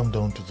have come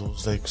down to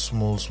those like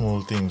small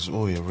things.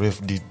 Oh, a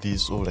ref did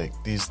this, or like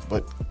this.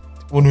 But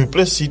when we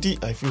play City,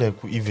 I feel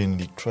like we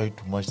evenly try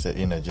to match their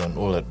energy and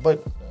all that.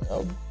 But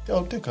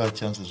I'll take our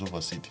chances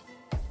over City.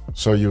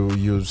 So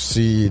you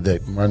see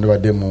that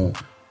Mandwa Demo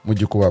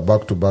mujikuwa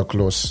back-to-back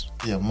loss.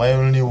 Yeah, my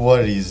only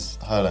worry is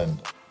Haaland.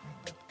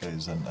 That guy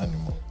is an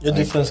animal. Your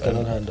defense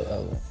cannot handle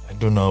Allen. I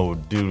don't know how to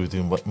deal with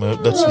him, but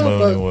that's my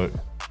only worry.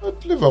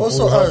 But Liverpool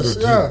Also us,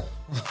 handled yeah.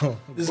 him.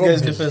 This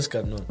guy's defense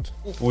cannot.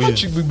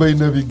 Actually, by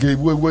every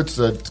game, what's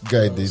that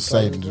guy they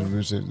signed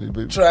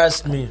recently?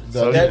 Trust me.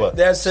 Saliba.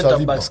 Their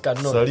centre backs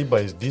cannot.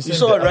 Saliba is decent. You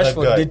saw what The other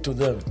Rashford guy- did to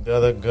them. The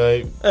other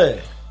guy,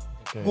 Hey,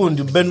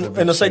 good. Ben,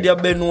 and the side,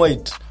 Ben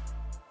White.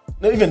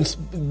 Not even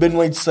Ben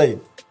White's side.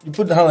 You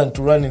put Haaland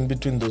to run in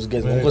between those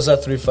guys. Because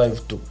that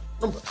 3-5-2.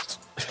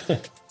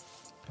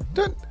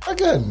 Then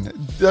again,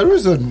 the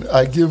reason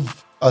I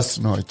give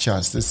Arsenal a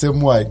chance, the same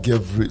way I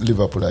gave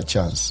Liverpool a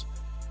chance,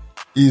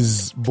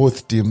 is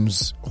both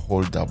teams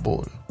hold the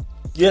ball.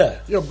 Yeah.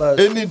 Yeah, but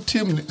Any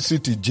team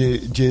City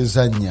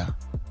Zanya,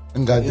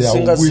 nga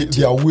Single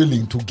City. they are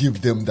willing to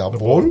give them the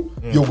ball,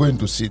 you're going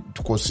to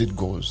concede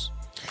goals.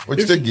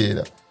 Which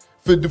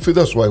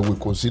that's why we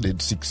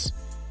conceded 6.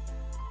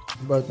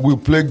 but We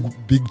play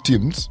big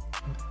teams.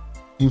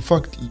 In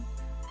fact,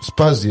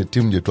 Spurs ye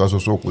team gye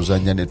twasoose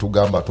okuzanya ne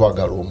tugamba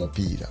twagala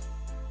omupiira.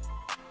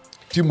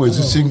 Timu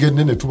ezisinga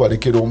ennene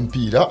tubalekera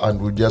omupiira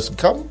and we just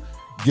come,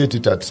 get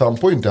it at some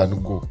point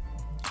and go.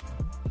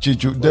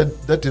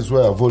 That is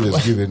why I've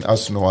always given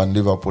Arsenal and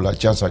Liverpool a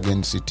chance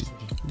against City.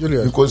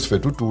 Julius, Because fe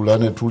tutuula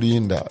ne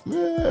tulinda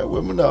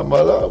we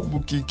munaamala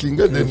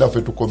bukikinga then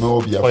naffe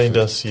tukomewo find byaffe.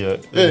 us here.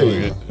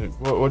 Hey.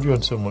 What do you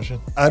want to say, Motion?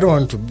 I don't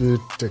want to be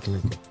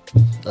technical.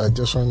 I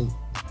just want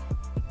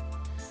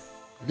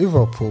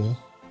Liverpool,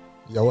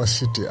 Yawa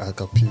City,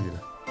 Akapira.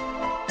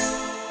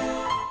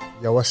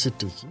 yawa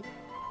City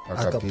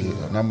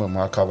akapiira namwe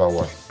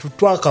mwakabawa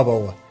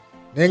twakabawa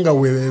naye nga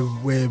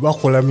we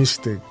bakola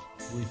mistake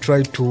we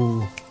try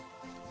to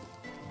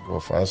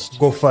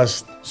go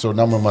fast so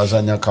namwe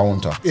mwazanya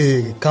counter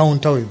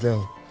with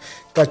them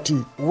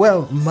kati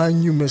well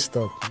Man U messed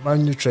up.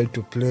 Man U tried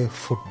to play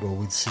football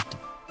with City.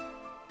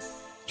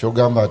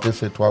 Chogamba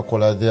tefe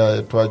twakikola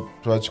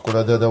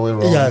the other way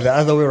around. Yeah, the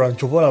other way around.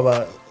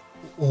 Chobola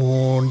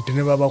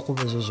never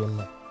bakubezo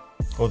zonna.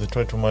 Oh, they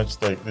try to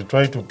match, like they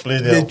try to play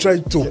their. They try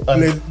to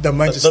play the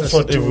Manchester City. That's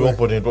what every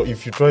opponent.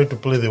 If you try to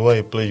play the way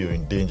I play, you're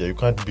in danger. You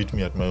can't beat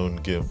me at my own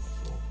game.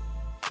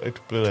 Try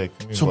to play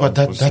like me. So, but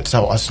that's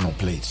how Arsenal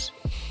plays.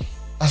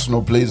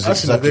 Arsenal plays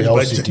exactly how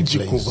City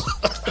plays.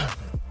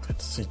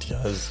 City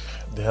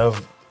they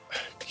have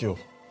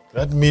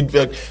that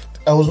midfield.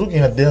 I was looking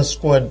at their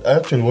squad. I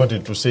actually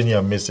wanted to send you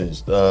a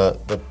message.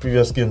 The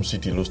previous game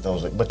City lost. I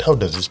was like, but how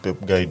does this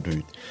Pep guy do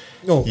it?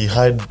 No, he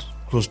had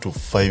close to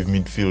 5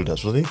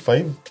 midfielders. Were they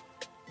 5?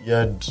 He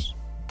had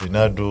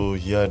Bernardo.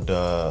 He had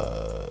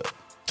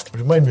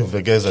remind me of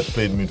the guys that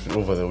played midfield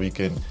over the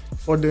weekend.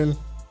 Foden.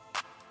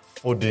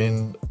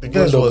 The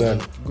guys was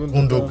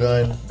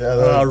Gundogan. The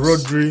other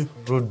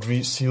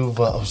Rodri,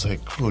 Silva. I was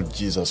like, oh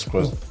Jesus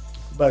Christ!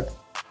 But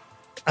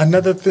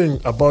another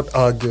thing about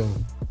our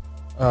game,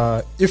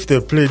 if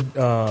they played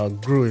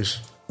Gruish,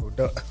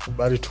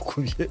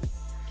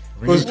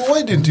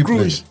 why didn't he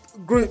play?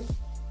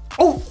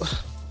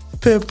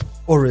 Pep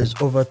always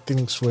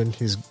overthinks when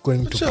he's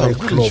going to play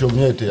Klopp.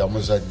 And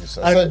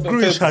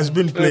Gruish has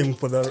been playing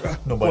for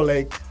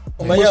like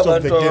most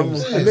of the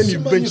games. And then he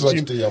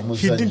benched him.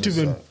 He didn't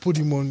even put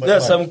him on. There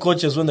are some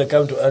coaches, when they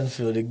come to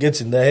Anfield, it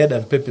gets in their head,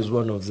 and Pep is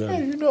one of them. Yeah,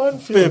 you know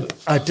Anfield. Pep,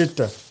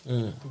 Arteta.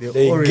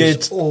 They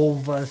get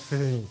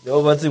overthink. They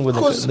overthink with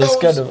the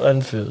scared of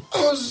Anfield.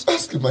 I was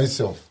asking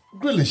myself,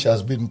 Grealish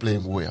has been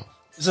playing well.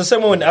 It's the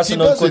same when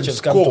Arsenal coaches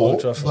come to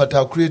Old Trafford. But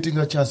are creating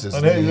a chances. No,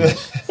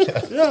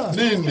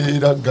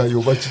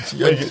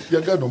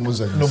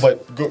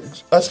 but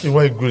asking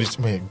why Grealish,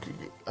 man,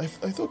 I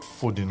thought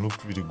Foden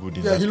looked really good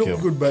in that game. Yeah, he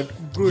looked good, but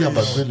Grealish. Yeah,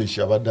 but Grealish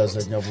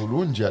abadazanya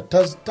bulungi. I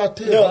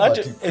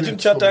think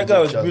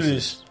Chataga with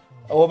Grealish.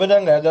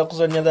 Wabedanga yaga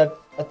kuzanya that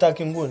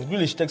attacking goal.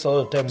 Grealish takes a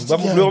lot of time. He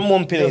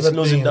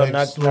slows it down. He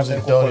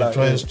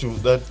tries to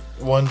that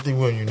one thing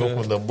when you knock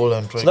on the ball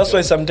and try. So that's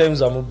why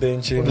sometimes I'm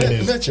benching.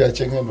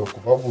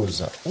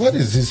 What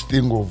is this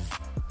thing of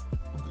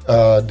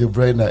De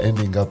Bruyne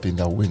ending up in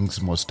the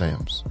wings most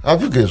times?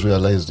 Have you guys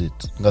realized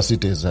it? I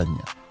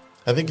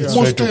think it's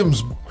most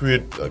times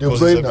create De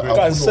Bruyne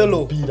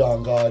Cancelo.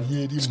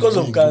 It's because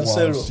of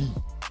Cancelo.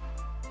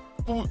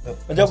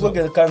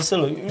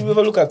 Cancelo. You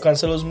ever look at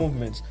Cancelo's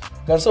movements?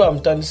 Cancelo, I'm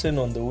dancing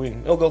on the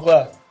wing.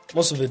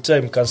 Most of the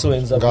time, Cancelo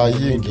ends up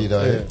in the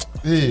middle.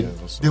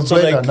 So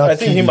like, I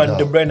think him and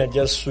De Bruyne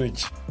just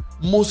switch.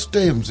 Most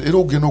times, game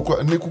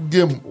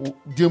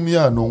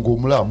yano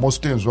ngomula.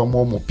 Most times,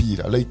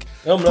 like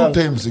 2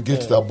 times he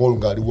gets the ball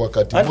ngari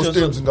wakati. Most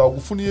times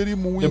ngakufuni eri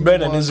mu wing. De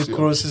Bruyne is the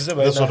crosses.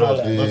 That's what I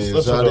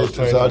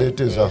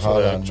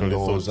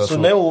was So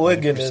now we're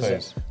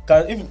getting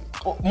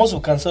most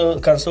of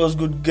Cancelo's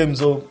good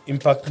games or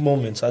impact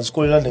moments as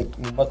calling like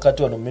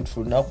Makati on the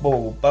midfield now.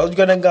 But you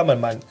can go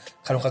man.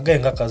 Can you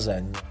get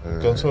Kazan?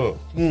 Cancelo.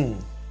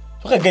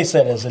 Look at guy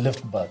said as a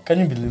left back. Can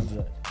you believe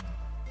that?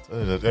 I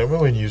remember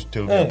when you used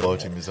to tell me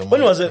about him. When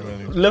he was a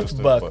left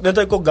back, then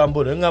I call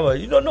Gambo.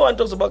 You don't know one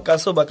talks about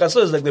Cancelo, but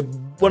Cancelo is like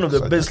one of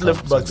the best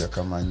left backs.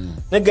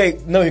 That guy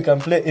now he can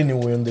play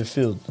anywhere in the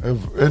field.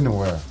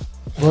 Anywhere.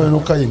 I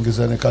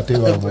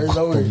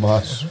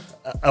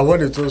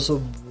wanted to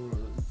also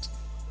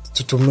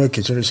to make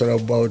a generation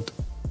about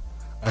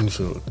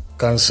Anfield.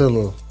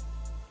 Cancelo,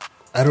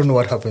 I don't know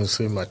what happens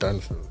to him at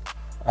Anfield.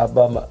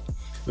 Abama.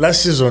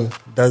 Last season,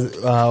 that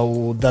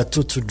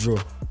 2-2 draw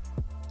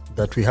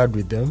that we had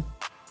with them,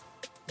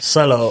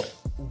 Salah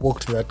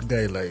walked that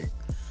guy like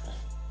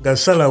that.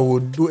 Salah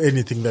would do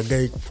anything. The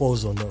guy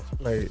falls on off.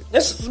 Like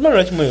yes, man,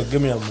 right me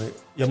give me a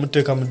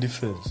take him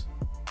defense.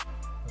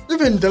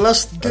 Even the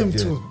last game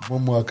too.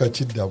 Momo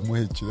akachida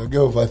mwechi. The guy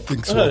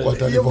overthinks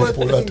what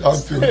Liverpool at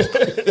Anfield.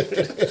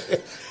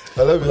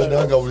 I love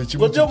you.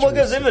 But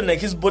even like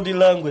his body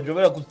language, we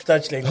could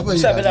touch like the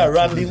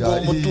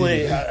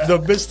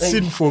best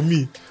scene for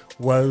me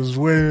was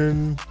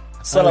when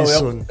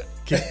Alisson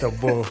kicked the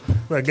ball.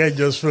 The guy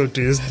just fell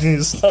to his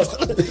knees.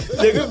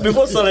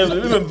 Before Salah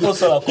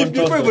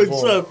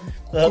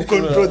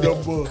control the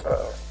ball.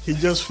 He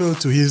just fell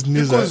to his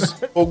knees. Because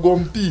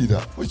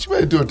Ogompira, which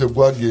way don't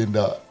go again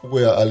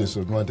where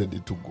Alisson wanted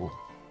it to go.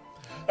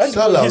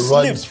 Salah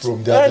runs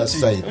from the other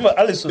side.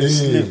 Alisson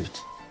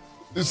slipped.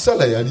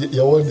 Salah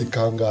yawani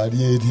kanga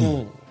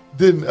alieri.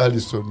 Then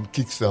Alisson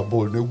kicks the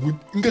ball.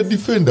 Nga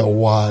defender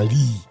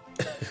wali.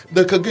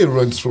 The guy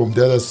runs from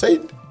the other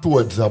side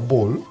towards the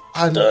ball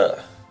and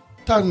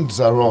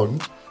turns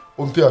around.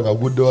 Umpianga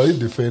good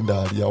defender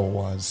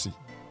aliyawansi.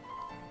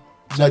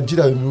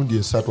 Nigeria imiundi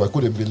esatu. I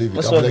couldn't believe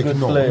it. I'm like,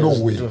 no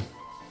way.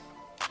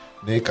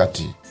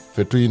 Nekati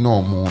fetuino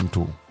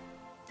omuntu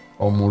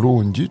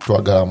omulungi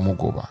twagala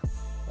mugoba.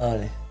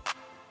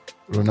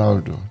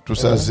 Ronaldo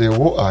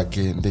tusazeewo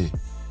agende.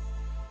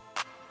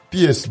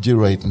 PSG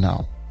right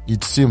now,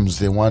 it seems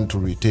they want to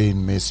retain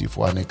Messi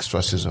for an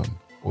extra season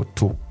or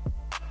two.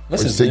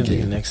 Messi's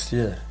leaving next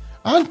year.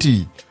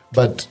 Auntie,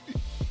 but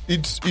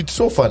it's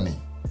so funny.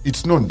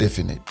 It's not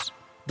definite.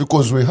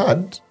 Because we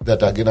heard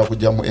that agenda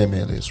kujamu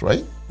MLS,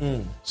 right?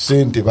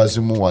 Sente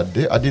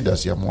bazimuwadde,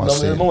 Adidas yamuwa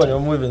sente. No, they're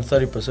moving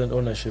 30%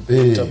 ownership.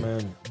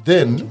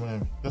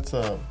 Then That's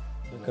a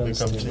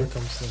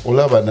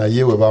olaba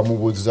naye we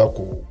bamubuuziza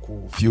ku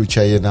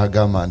future ye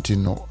n'agamba nti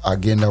no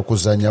agenda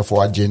kuzanya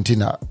for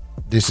Argentina.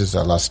 This is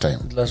the last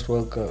time. Last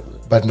World Cup.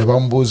 But ne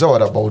bamubuuza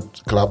what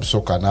about club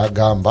soccer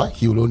n'agamba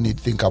he will only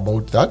think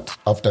about that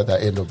after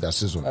the end of the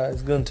season.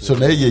 It's going to. So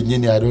naye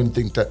yennyini I don't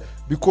think that,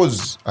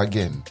 because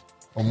again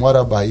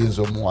Omwarabu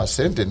ayinza omuwa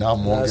sente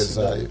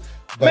n'amwongezaayo.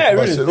 But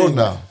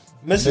Barcelona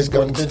Messi's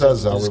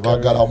gangsters we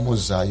baagala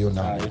muzaayo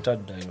nabo.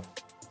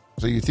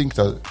 So you think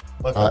that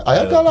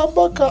ayagala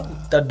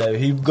Baka?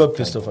 He got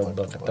pissed off at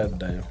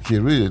Baka. He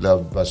really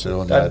loved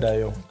Barcelona.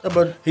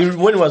 But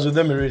When he was with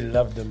them, he really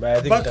loved them. But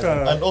I think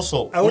Baka, and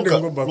also I wouldn't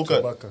go back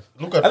to Baka.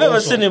 Look at I've never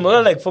also, seen him. A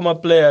lot like former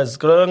players.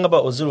 Because I remember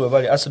Ozil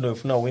were Arsenal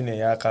if not winning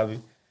Yakavi.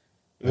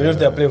 Even if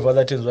they're playing for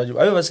other teams, I've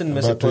never seen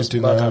Messi post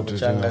Baka.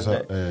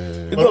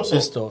 He got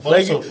pissed off.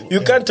 Like you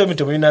can't tell me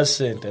to win a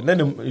cent, and then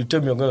you tell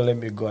me you're going to let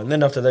me go, and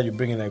then after that you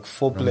bring in like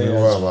 4 players.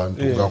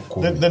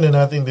 then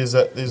another thing there's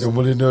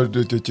omulina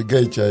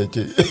ekigayi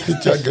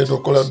kyagenda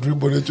okola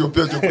dribble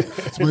ekyopya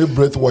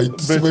breath white.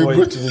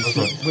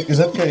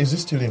 is he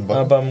still in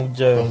back?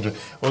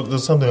 Well,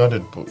 there's something I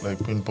wanted to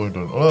like pinpoint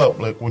on.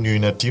 Like when you're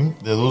in a team,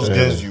 there are those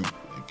guys you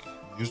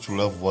used to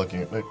love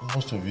working. Like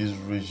most of his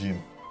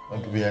regime,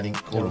 and wearing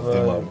all of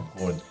them are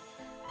gone.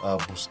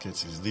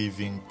 Busquets is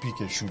leaving.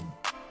 Piqué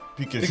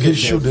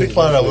should be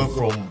far away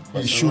from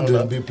Barcelona. He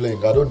shouldn't be playing.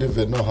 I don't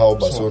even know how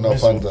Barcelona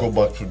fans go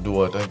back to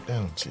do it. I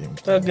don't see him.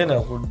 Again,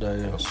 I could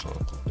die.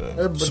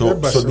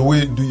 So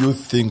do you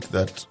think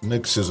that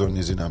next season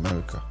is in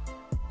America?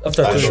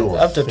 After Sure.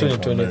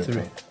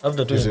 2023.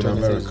 After 2023 He's in is in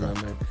America.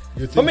 America.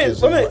 You For think me,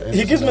 there's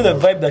he gives me the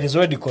vibe that he's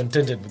already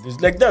contented with this.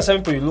 Like there are some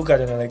people you look at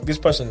and like this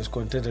person is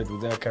contented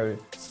with their career.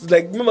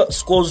 Like remember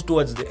scores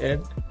towards the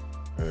end.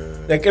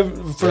 Like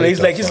he's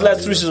like his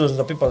last 3 seasons,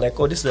 the people are like,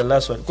 oh, this is the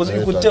last one, because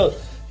you could tell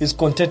he's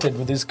contented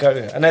with his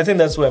career, and I think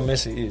that's where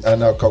Messi is.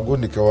 And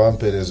Kagunika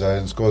Wampereza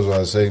and Scores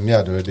was saying, me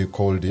had already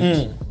called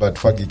it, but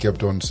Fagi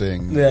kept on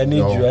saying, I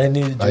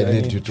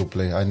need you to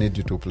play. I need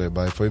you to play.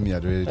 But for him, he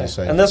had already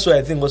decided. And that's why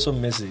I think also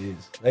Messi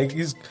is like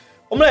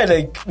I'm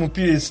like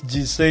PSG.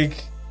 It's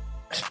like,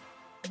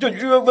 dude,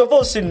 we've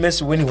all seen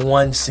Messi when he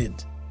wants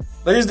it,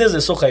 but these days the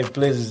soccer he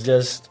plays is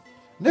just.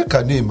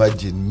 Can you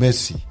imagine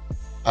Messi?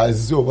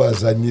 Azze oba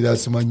azanyira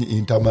simanyi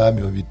Inter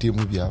Miami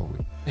obitiimu byabwe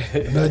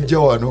najja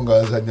wano nga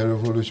azanya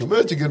Revolution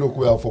mwe kigenda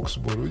okubeera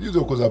Foxball oyiza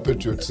okuza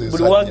Patriots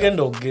buli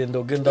wagenda ogenda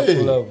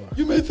kulaba.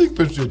 You may think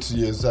Patriots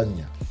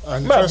yezanya.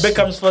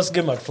 Beckham's first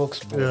game at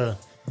Foxball. Yeah.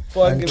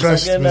 And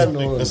trust me.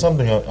 There's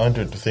something I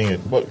wanted to think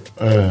it, but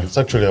it's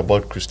actually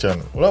about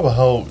Cristiano. What about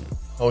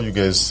how you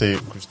guys say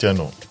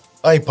Cristiano?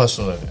 I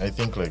personally, I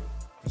think like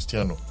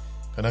Cristiano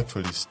can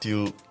actually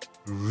still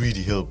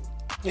really help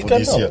for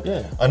this year.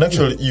 Yeah. And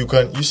actually, you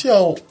see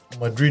how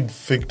Madrid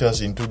faked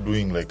us into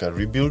doing like a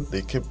rebuild.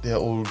 They kept their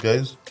old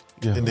guys,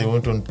 then they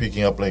went on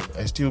picking up. Like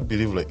I still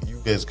believe like you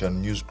guys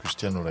can use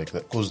Cristiano like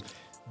that, because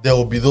there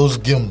will be those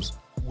games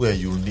where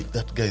you need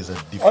that guy is a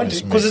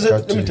difference maker. Because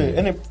let me tell you,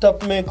 any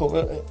top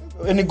maker,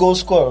 any goal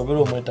scorer, we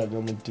don't matter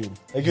on the team.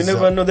 Like you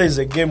never know there is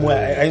a game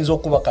where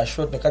Ainzo Kubaka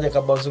shot,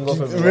 the bouncing off.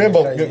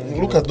 Remember,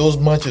 look at those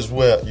matches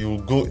where you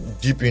go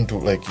deep into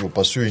like you're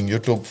pursuing your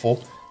top 4.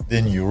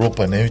 Then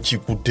Europa and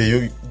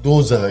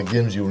those are the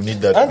games you'll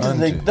need that. And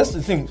like, that's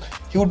the thing.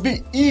 He would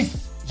be if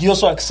he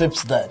also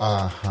accepts that.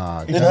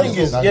 The thing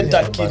is,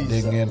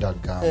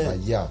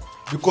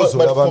 because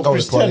olabanga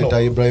wetwaleta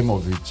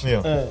Ibrahimovic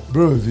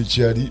Ibrahimovic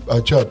yali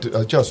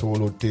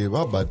akyasobola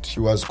oteeba, but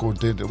he was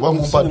contented.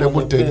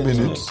 Wamumpaddemu 10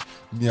 minutes.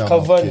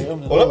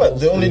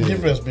 The only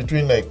difference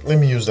between like, let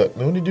me use that.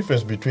 The only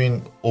difference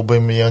between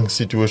Aubameyang's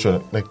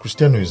situation, like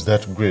Cristiano is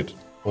that great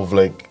of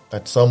like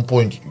at some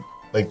point,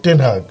 like Ten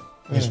Hag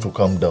needs to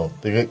come down.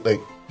 Like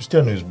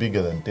Cristiano is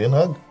bigger than Ten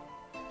Hag,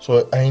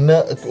 so I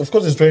know. Of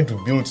course, he's trying to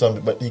build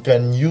something, but he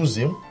can use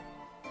him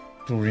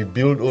to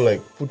rebuild or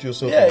like put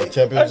yourself in the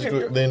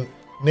championship. Then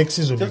next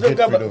season you get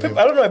rid of him.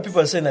 I don't know why people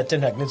are saying that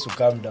Ten Hag needs to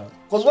calm down,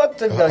 because what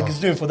Ten Hag is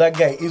doing for that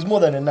guy is more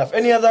than enough.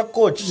 Any other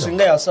coach,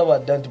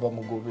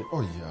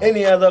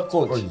 any other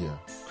coach,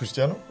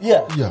 Cristiano,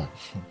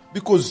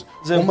 because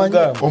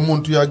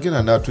omuntu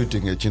yagenda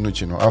n'atweeting ekintu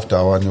kino after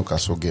our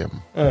Newcastle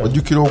game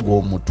ojjukira ogwo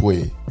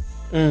omutwe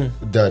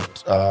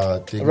that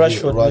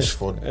Rashford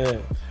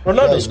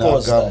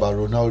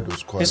Ronaldo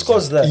scores. He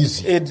scores that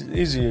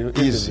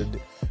easy.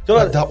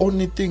 But the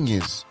only thing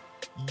is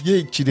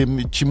ye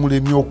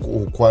kimulemi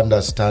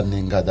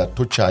oku-understanding that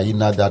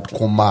tokyayina that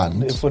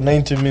command for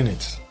 90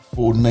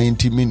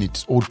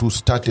 minutes or to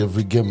start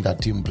every game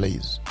that team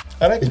plays.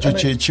 And I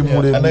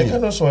Chimuremia.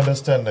 can also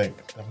understand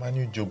like the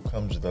manual job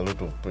comes with a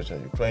lot of pressure.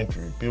 You're trying to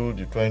rebuild,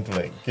 you're trying to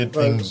like get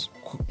things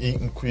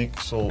in quick.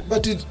 So,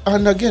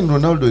 and again,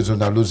 Ronaldo is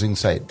on a losing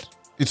side.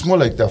 It's more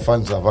like the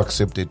fans have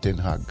accepted Ten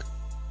Hag.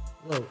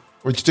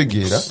 Which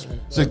together,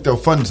 it's like the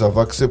fans have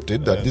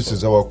accepted that this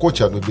is our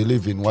coach and we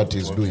believe in what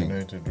he's doing.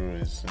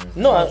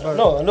 No,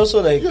 and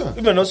also like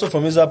even also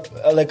from his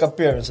like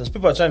appearances,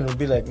 people are trying to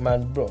be like,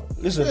 man, bro,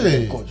 listen to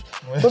the coach.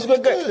 Because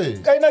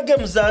kind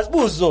games are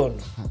who's on.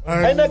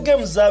 Kind of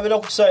games are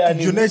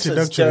United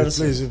actually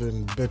plays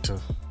even better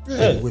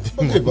with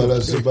him. Like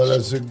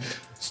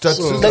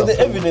the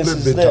evidence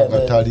is there.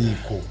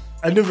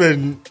 And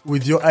even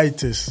with your eye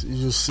test,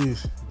 you see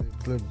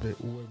they play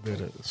way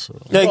better. So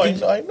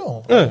I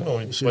know.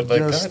 But like,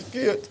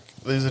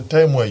 there's a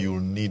time where you'll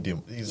need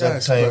him. There's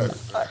that time.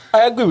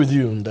 I agree with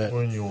you on that.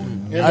 When you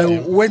need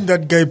him. When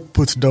that guy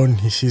puts down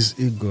his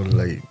ego,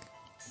 like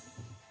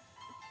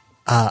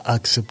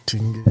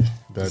accepting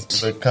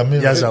that like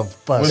Camilo, yes,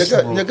 I've passed.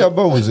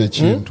 Nyagaba was a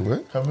chintu,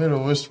 eh?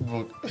 Camilo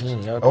Westbrook.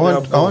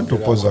 I want to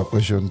pose a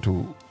question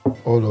to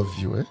all of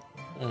you, eh?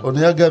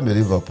 Onyagambe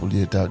Liverpool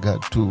yetaga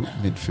two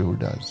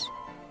midfielders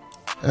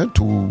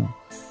to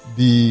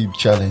be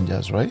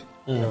challengers, right?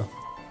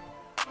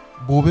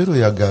 Bobero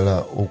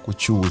yagala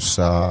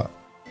okukyusa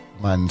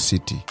Man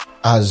City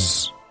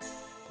as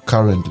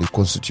currently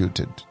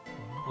constituted,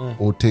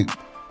 or take,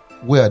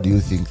 where do you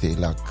think they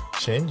lack?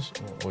 Change?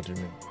 What do you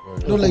mean?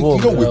 No, like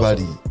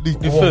everybody.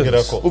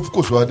 Of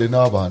course, we are the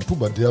Bantu,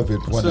 but they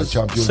haven't won a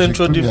Champions League.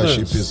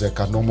 Premiership is like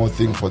a normal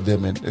thing for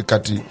them. And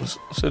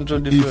Central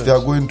defense. If they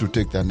are going to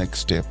take the next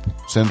step,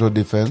 central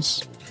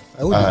defense.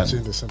 I wouldn't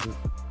change the central.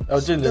 I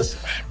would change this,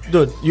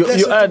 dude. You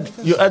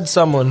add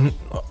someone.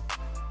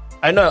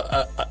 I know.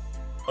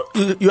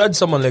 You add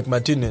someone like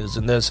Martinez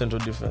in their central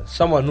defense.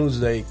 Someone who's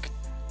like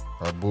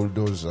a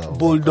bulldozer.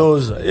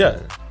 Bulldozer,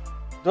 yeah.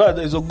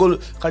 There's a goal.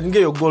 Can you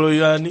get your goal?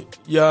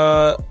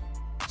 Ya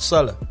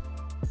Salah.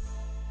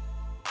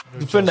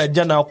 Defender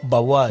Jana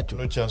Bawato.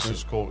 No chance to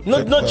score.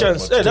 No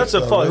chance. Hey, that's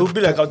a foul. He'll be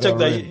like, I'll take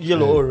the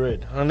yellow or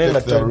red. And then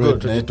like the red,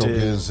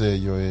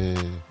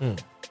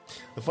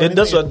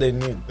 that's what they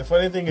need. The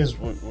funny thing is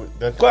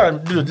that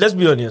dude, let's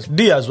be honest.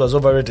 Diaz was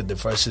overrated the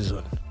first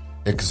season.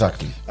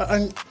 Exactly.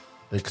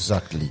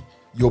 Exactly.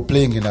 You're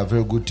playing in a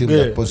very good team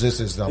that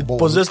possesses the ball.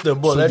 Possess the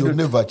ball. So you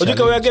never challenge.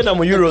 We again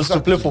Euros to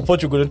play for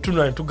Portugal and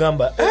 2-9 to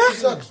Gamba.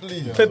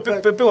 Exactly.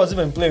 Pepe was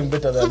even playing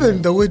better than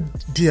even the way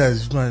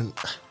Diaz, man.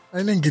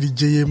 I didn't get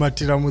J.A.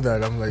 Matiramu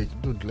that. I'm like,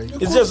 dude, like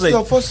it's just like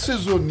the first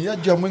season.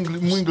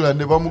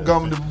 England, the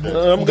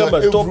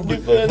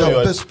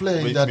best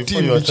player in that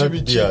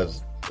team.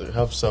 Diaz, they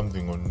have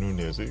something on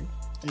Nunes.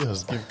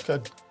 Diaz,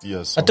 cut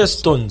Diaz. I test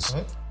Stones.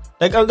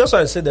 Like that's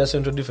why I said they're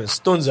central defense.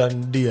 Stones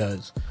and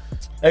Diaz.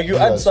 Like you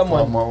add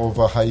someone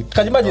overhyped.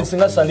 Can you imagine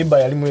Singa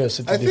Saliba Alimuya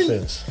City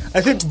defense? I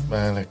think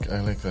I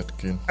like that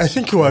game. I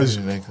think he was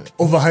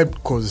overhyped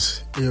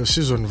because your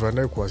season Van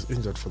Dijk was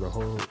injured for the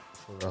whole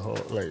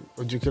like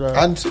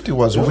and City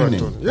was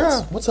winning.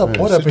 Yeah. What's up?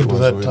 What happened to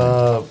that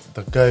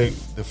the guy,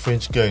 the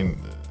French guy in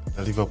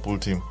the Liverpool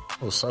team?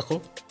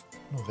 Osako?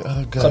 No, the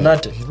other guy.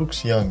 Konate. He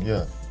looks young,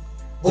 yeah.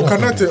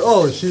 Konate,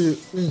 he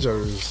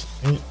injuries.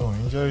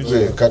 Injuries.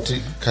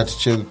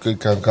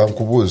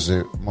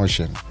 Kankubuze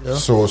motion. Yeah.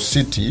 So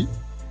City,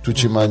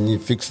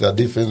 Tuchimanyi fix the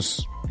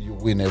defense, you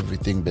win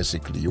everything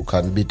basically. You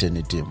can beat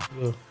any team.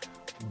 Yeah.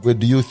 But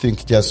do you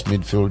think just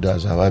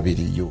midfielders have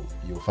ability you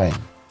find?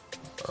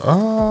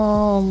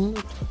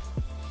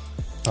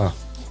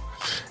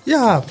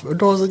 Yeah,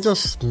 those are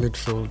just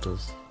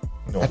midfielders.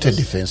 No, at a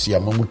defense, yeah,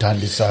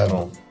 Mamutandi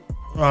Sano.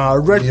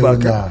 Red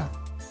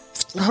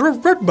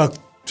back.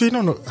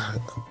 No.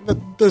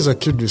 There's a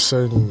kid who's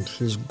saying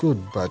he's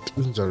good, but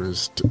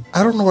injuries.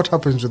 I don't know what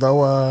happens with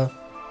our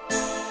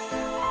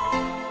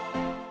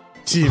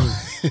team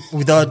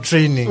without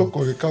training.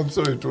 I'm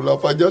sorry to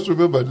laugh. I just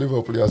remember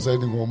Liverpool are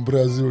signing on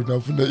Brazil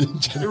and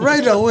injury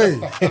right away.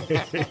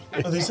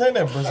 They signed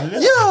a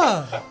Brazilian?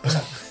 Yeah.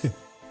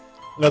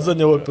 That's on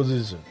your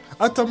position.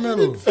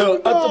 Atamelo.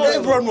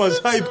 Everyone was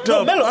hyped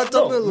up. Melo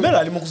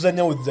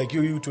alimukuzanya with like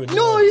U20.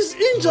 No, he's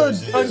injured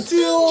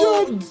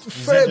until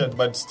Feb.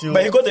 But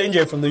he got the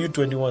injury from the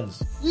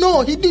U21s.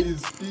 No, he did.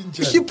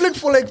 He played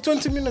for like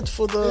 20 minutes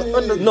for the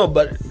under. No,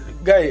 but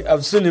guy,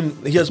 I've seen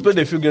him. He has played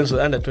a few games with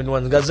under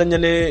 21s.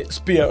 Gazanyane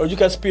spear or you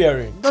can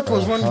spearing. That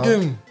was one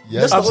game.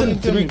 Yes, I've seen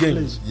 3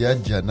 games.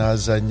 Yaja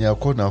Nazanya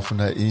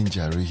Konafuna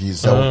injury.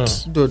 He's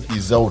out. Dude.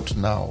 He's out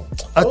now.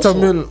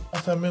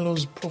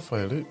 Atamelo's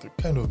profile, the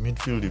kind of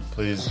midfield he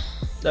plays.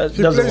 That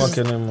doesn't work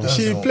anymore.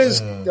 He plays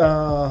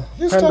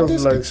his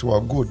statistics were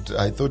good.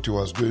 I thought he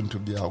was going to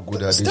be a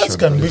good addition. Stats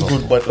can be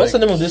good, but what's the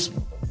name of this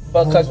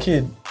Baka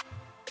kid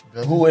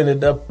who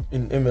ended up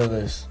in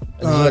MLS?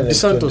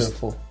 DeSantos.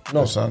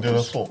 No,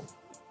 DeSantos.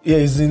 Yeah,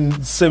 he's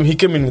in same. He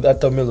came in with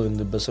Atamelo in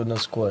the Barcelona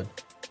squad.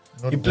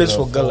 He plays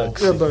for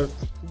Galaxy. Yeah, but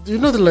you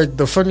know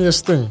the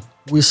funniest thing?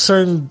 We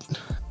signed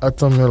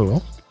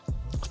Atamelo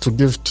to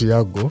give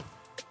Thiago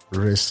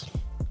rest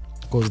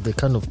because they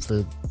kind of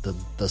played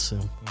the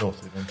same. No,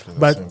 they don't play the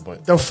But same.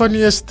 But the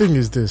funniest thing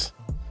is this: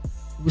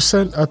 we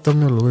signed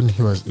Atamelo when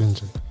he was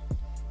injured.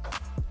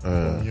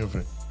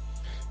 Juve.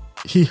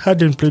 He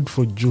hadn't played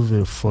for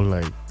Juve for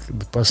like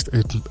the past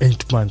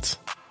 8 months.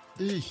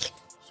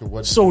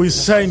 So we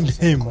signed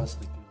him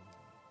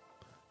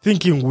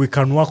thinking we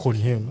can work on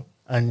him,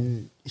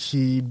 and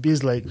he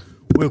is like,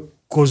 well,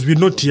 because we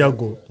know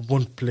Thiago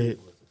won't play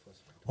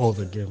all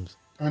the games.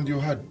 And you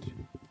had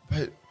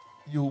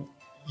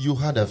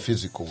a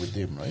physical with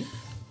him, right?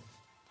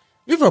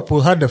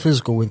 Liverpool had a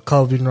physical with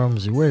Calvin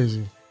Ramsey. Where is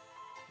he?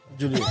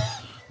 Julian,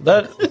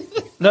 that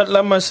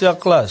La Masia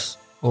class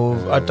of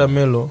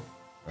Atamelo,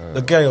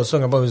 the guy I was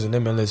talking about is in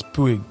MLS,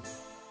 Puig.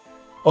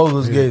 All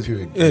those guys.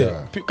 Puig,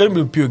 yeah. Can you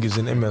believe Puig is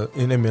in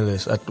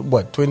MLS at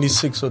what,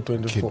 26 or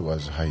 24? Kid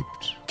was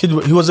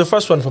hyped. He was the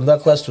first one from that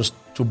class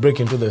to break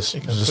into the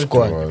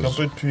squad. You can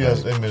play 2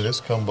 years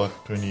MLS, come back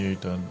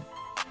 28 and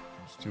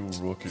still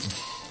rocking.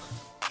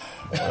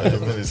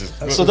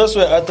 So that's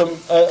where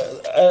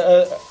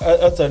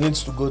Atta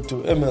needs to go to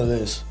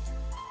MLS.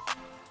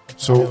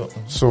 So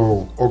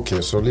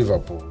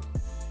Liverpool.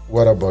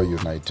 What about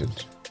United?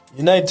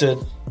 United.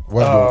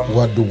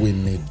 What do we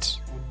need?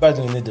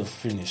 Badly need a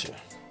finisher.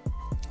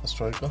 A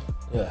striker?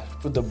 Yeah,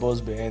 put the balls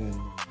behind.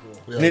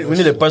 We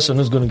need a person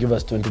who's going to give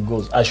us 20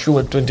 goals.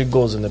 Assure 20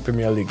 goals in the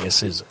Premier League a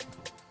season,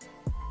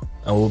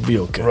 and we'll be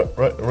okay.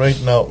 Right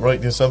now,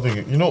 there's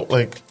something.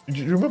 Like,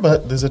 you remember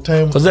there's a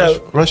time. Because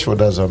Rashford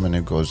has how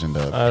many goals in the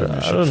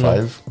Premiership? I don't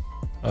know. 5?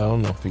 I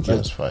don't know. I think he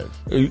has 5.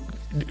 Are you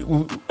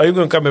going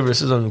to come every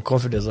season with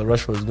confidence that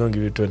Rashford is going to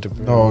give you 20?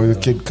 No, the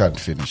kid can't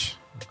finish.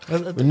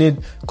 We need,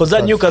 because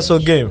that Newcastle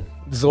game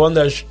is the one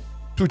that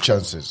 2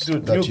 chances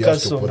Dude, that you have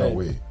to Newcastle, put man.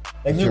 away. like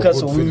If you're a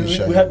Newcastle, good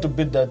finisher, we had to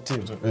beat that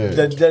team. Yeah.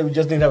 That we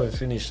just didn't have a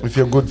finisher. If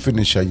you're a good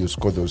finisher, you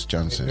score those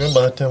chances.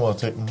 Remember that time I was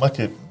saying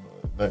market,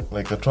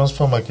 like the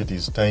transfer market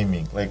is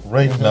timing. Like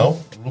right now,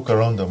 look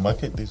around the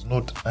market. There's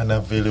not an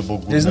available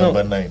good There's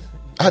number 9.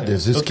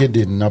 There's this kid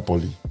in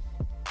Napoli.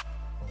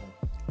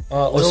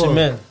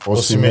 Osimhen.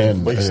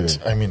 Osimhen.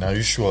 But are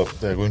you sure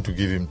they're going to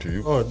give him to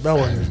you? Oh, that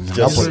one.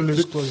 Just-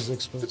 Really score is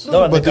expensive. That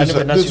one But they can't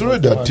even ask there's you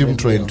already for a team 200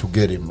 trying million. to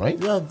get him, right?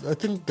 Yeah, I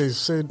think they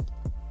said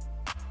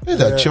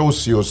Either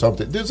Chelsea or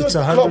something. There's It's a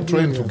 100 club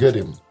trying to million. get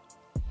him.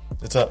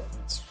 It's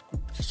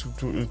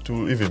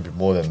to even be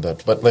more than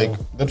that. But like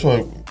that's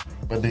why.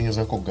 But then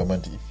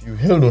Gamanti, if you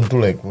held on to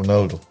like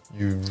Ronaldo,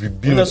 you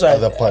rebuild That's why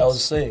other I was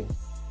parts. saying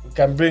we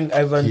can bring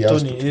Ivan He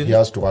has Toney to- in he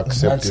has to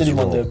accept and sit his him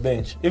on role. the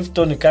bench. If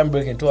Tony can't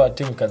break into our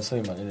team, we can sell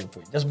him at any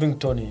point. Just bring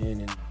Tony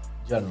in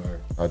January.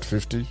 At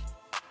 50?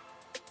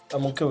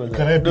 I'm okay with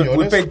Can that. I be Dude, we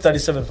honest? paid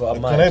 37 for a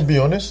Can I match. be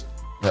honest?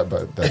 Yeah,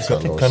 but that's a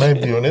loss. Can I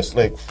be honest?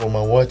 Like from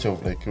a watch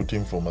of like your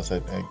team from a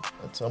side, like,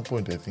 at some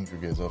point I think you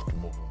guys have to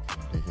move on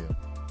from here.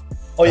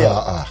 Oh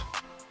yeah,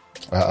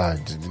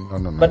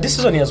 No. but this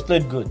season he has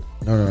played good.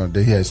 No.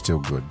 The hair is still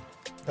good.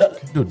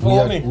 Dude,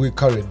 For me, we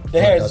carried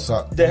The hair is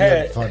Van the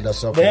hair. der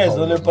Sar The hair is for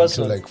the only how long?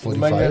 person Until like in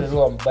Man United 45.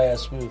 who I'm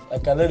biased with. I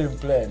can let him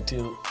play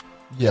until.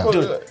 Yeah.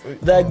 Dude,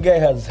 that guy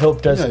has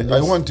helped us. in I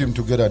this- want him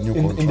to get a new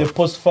in contract. the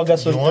post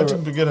Ferguson. You want era.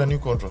 him to get a new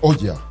contract? Oh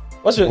yeah.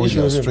 What's your Oh, issue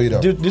yeah, with straight him?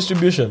 up.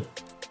 Distribution.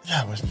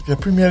 Yeah, but the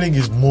Premier League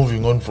is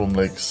moving on from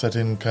like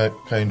certain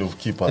kind of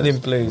keepers. Let him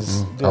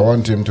plays. I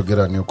want him to get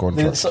a new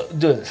contract.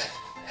 Dude,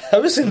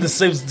 have you seen the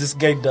saves this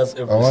guy does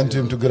every I want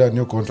season? him to get a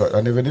new contract,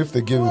 and even if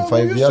they give him Well,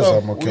 5 we used years, to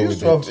have- I'm okay we with used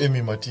to have it.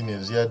 Emi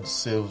Martinez. He had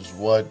saves.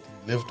 What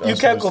left? You us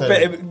can't with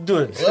compare, Salah.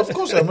 dude. Of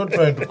course, I'm not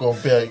trying to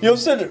compare. You've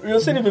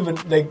seen him even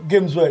like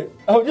games where.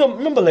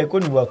 Remember, like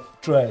when we were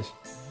trash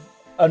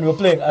and we were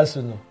playing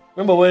Arsenal.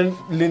 Remember when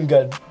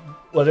Lingard,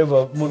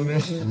 whatever,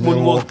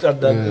 moonwalked at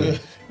that. Yeah.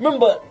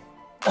 Remember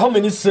how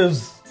many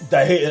saves De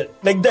Gea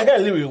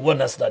literally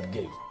won us that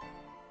game.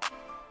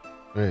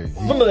 Hey,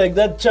 Remember like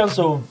that chance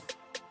of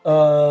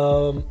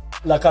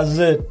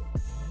Lacazette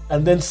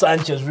and then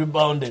Sanchez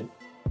rebounded,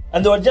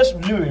 and they were just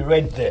literally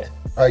right there.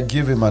 I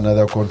give him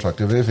another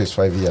contract, even if it's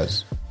 5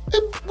 years.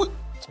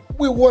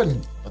 We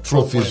won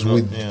trophies point,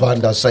 with yeah. Van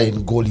der Sar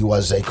in goal. He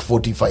was like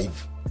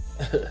 45.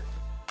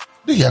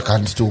 The guy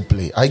can still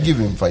play. I give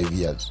him 5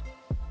 years.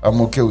 I'm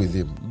okay with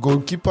him.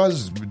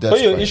 Goalkeepers, that's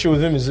But your fine. issue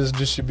with him is his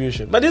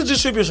distribution. But his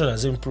distribution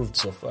has improved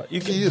so far. He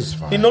is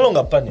fine. He no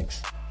longer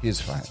panics. He's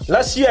fine.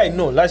 Last year I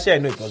know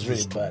it was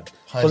really bad.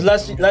 Because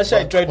last year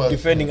I tried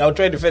defending. I'll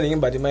try defending him,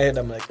 but in my head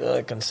I'm like, oh,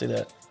 I can see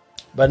that.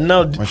 But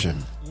now, Moshe,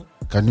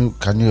 can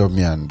you help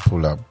me and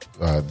pull up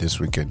this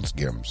weekend's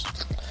games?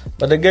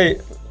 but the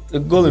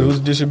goalie whose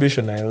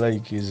distribution I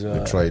like is. We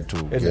try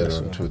to get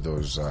Ederson. onto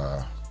those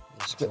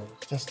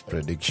Just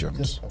predictions.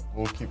 Just a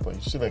goalkeeper.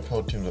 You see, like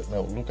how teams like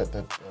now look at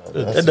that.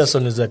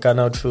 Ederson is like an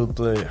outfield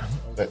player.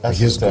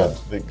 He's good.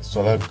 Like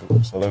Salah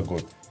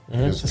good.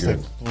 He's Just good.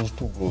 like those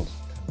 2 goals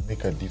can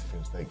make a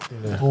difference. Like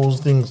those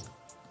things.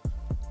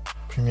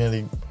 Premier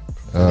League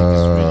is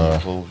really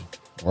evolving.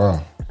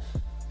 Wow.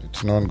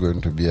 It's not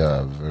going to be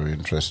a very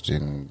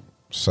interesting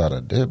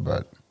Saturday,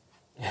 but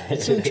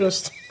it's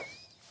interesting.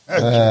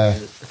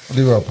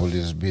 Liverpool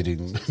is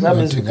beating That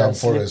means we Nottingham can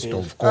sleep Forest, in.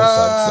 of course.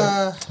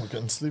 I'd We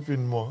can sleep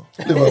in more.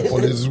 say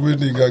Liverpool is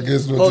winning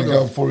against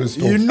Nottingham Forest,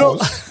 You of know,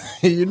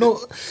 course. you know,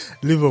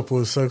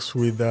 Liverpool sucks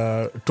with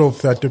top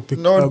 30 pick.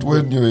 Not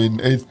when you're in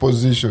 8th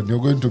position. You're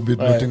going to beat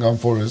Right. Nottingham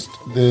Forest.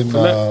 Then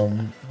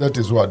that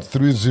is what?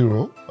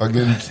 3-0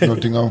 against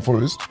Nottingham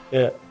Forest.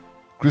 Yeah.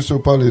 Crystal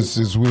Palace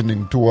is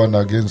winning 2-1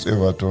 against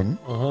Everton.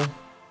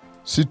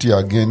 City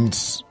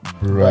against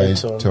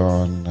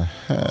Brighton.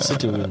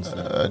 City wins.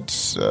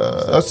 That's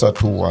a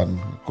 2-1.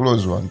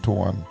 Close one,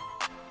 2-1.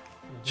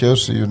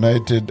 Chelsea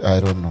United,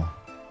 I don't know.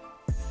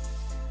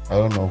 I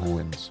don't know who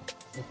wins.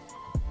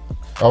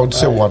 I would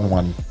say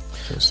 1-1.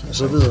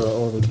 So these are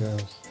all the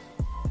games.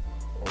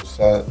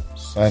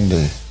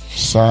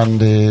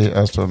 Sunday,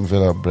 Aston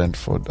Villa,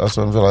 Brentford.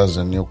 Aston Villa has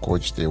a new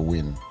coach, they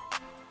win.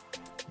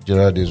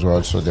 Gerrard is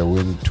well, so they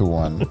win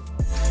 2-1.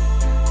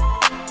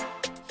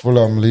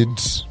 Fulham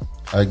Leeds,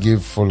 I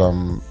give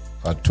Fulham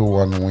a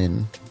 2-1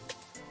 win.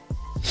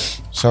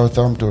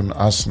 Southampton,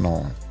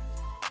 Arsenal,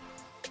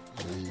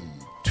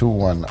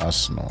 2-1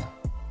 Arsenal.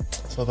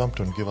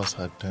 Southampton gave us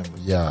hard time.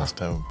 Yeah. Last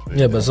time we played.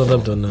 Yeah, but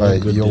Southampton are But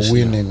good you're this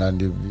year. winning,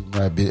 and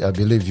I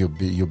believe you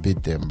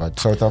beat them. But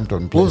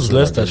Southampton plays Wolves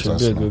well Leicester against should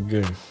be a Arsenal. good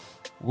game.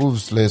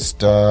 Wolves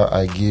Leicester,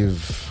 I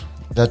give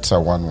that's a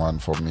 1-1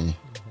 for me.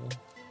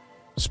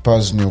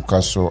 Spurs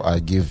Newcastle, I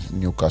give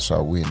Newcastle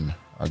a win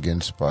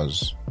against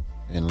Spurs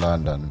in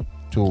London.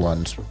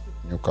 2-1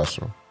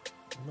 Newcastle.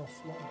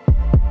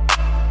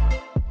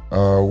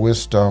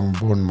 West Ham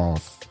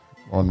Bournemouth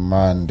on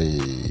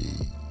Monday.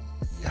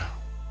 Yeah.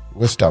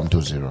 West Ham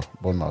 2-0.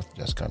 Bournemouth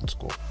just can't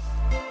score.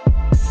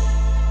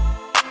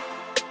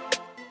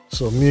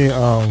 So me,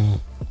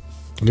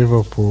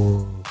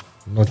 Liverpool,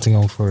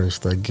 Nottingham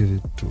Forest, I give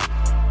it to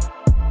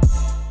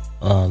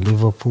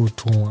Liverpool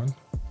 2-1.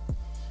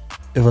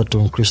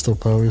 Everton, Crystal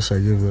Palace, I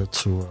give that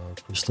to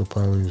Crystal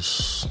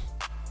Palace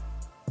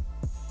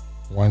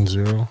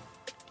 1-0.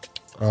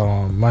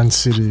 Man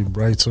City,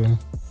 Brighton.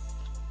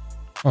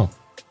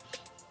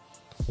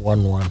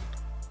 1-1.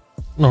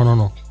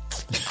 No.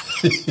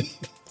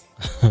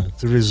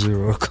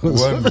 3-0.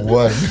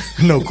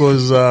 1-1. No,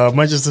 because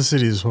Manchester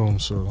City is home,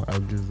 so I'll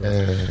give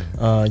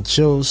that.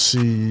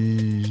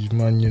 Chelsea,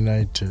 Man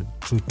United,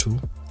 2-2.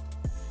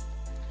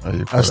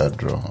 You call that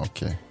draw.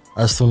 Okay.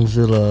 Aston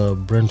Villa,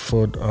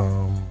 Brentford,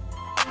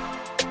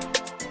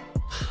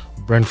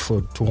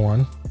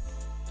 2-1.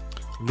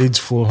 Leeds,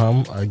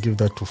 Fulham, I give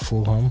that to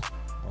Fulham.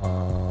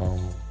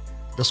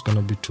 That's going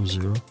to be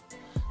 2-0.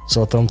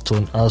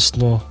 Southampton,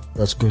 Arsenal,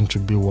 that's going to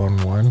be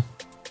 1-1.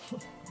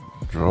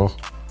 Draw.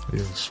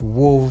 Yes.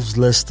 Wolves,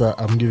 Leicester,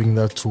 I'm giving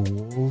that to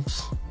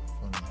Wolves.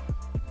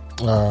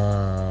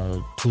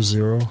 2-0.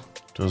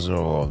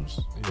 2-0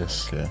 Wolves.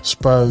 Yes. Okay.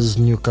 Spurs,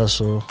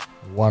 Newcastle,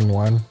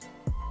 1-1.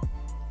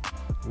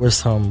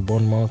 West Ham,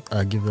 Bournemouth,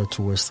 I give that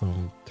to West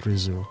Ham,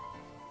 3-0.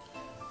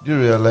 Do you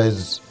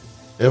realize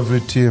every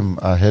team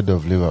ahead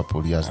of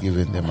Liverpool, he has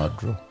given them a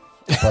draw?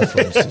 Apart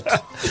from City.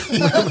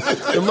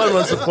 The man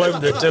wants to climb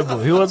the table.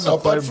 He wants to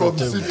climb Apart from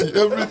the table. City,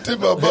 every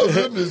team above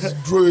him is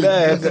drawing.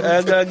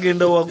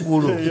 Agagenda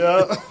Waguru.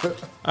 Yeah.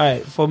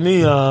 Alright, for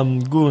me,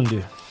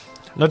 Gundi.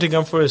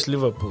 Nottingham Forest,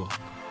 Liverpool.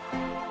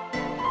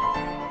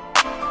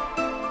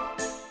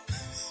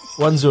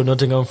 1-0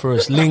 Nottingham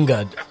Forest.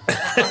 Lingard.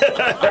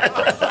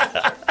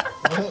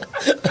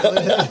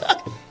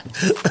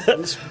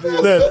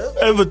 Then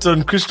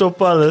Everton, Crystal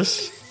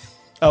Palace.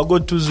 I'll go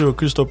 2-0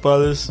 Crystal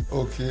Palace.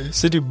 Okay.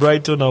 City,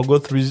 Brighton. I'll go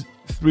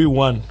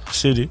 3-1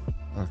 City.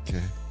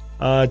 Okay.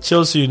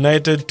 Chelsea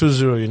United,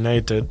 2-0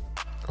 United.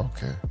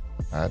 Okay.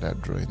 I had a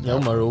draw in Yeah,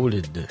 that. I'm roll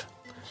it there.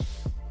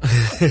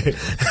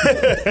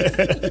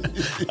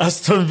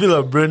 Aston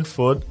Villa,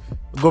 Brentford.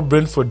 I'll go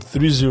Brentford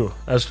 3-0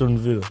 Aston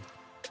Villa.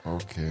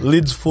 Okay.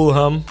 Leeds,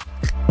 Fulham.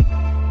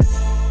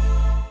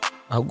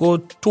 I'll go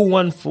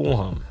 2-1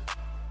 Fulham.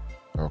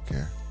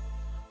 Okay.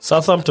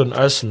 Southampton,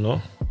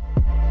 Arsenal.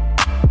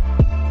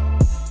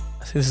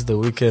 I think this is the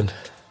weekend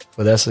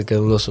for that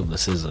second loss of the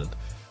season.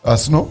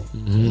 Arsenal?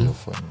 You're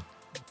funny.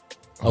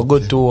 I'll go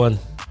 2-1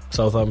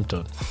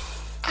 Southampton.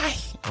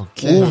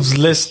 Okay. Wolves,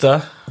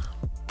 Leicester.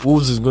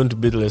 Wolves is going to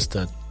beat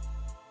Leicester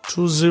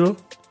 2-0.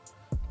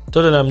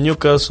 Tottenham,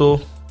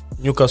 Newcastle.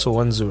 Newcastle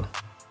 1-0.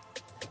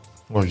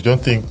 Well, you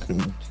don't think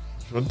you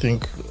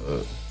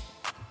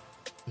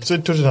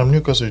said Tottenham,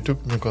 Newcastle, you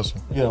took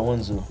Newcastle. Yeah,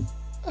 1-0.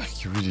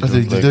 You really I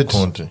think don't like that's-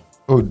 Conte.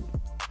 Oh,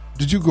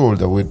 did you go all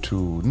the way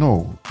to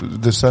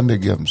the Sunday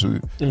games? We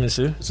Let me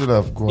see. still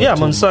have gone. Yeah,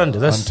 I'm on Sunday.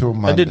 until I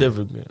Monday. did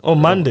every game. Oh,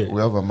 Monday. We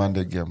have a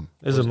Monday game.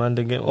 There's a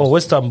Monday game. Oh,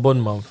 West Ham,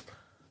 Bournemouth.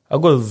 I'll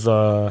go with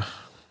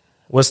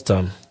West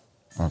Ham.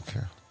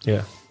 Okay.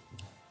 Yeah.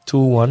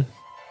 2-1.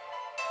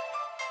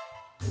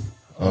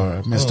 All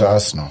right, Mr.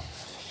 Arsenal.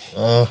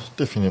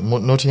 Definitely.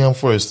 Nottingham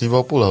Forest,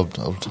 Liverpool. I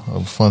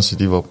would fancy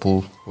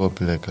Liverpool.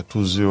 Probably like a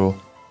 2-0.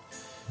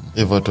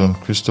 Everton,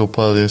 Crystal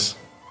Palace.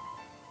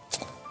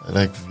 I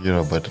like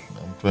Vieira, but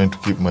I'm trying to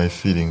keep my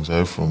feelings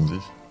away from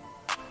this.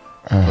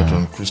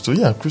 Everton,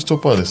 Crystal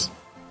Palace.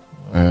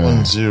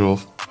 1-0,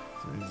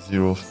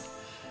 3-0.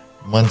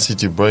 Man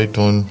City,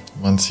 Brighton.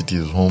 Man City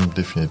is home,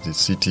 definitely.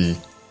 City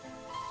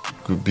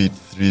could beat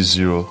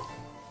 3-0.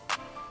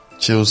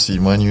 Chelsea,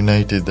 Man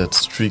United,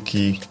 that's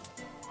tricky.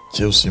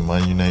 Chelsea,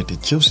 Man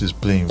United. Chelsea is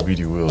playing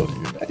really well.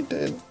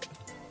 United,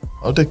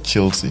 I'll take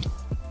Chelsea.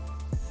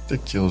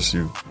 Take Chelsea.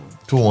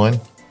 2-1.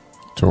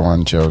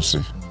 2-1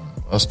 Chelsea.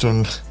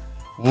 Aston,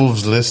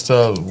 Wolves,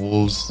 Leicester,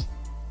 Wolves.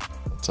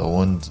 It's a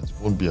one. It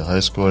won't be a high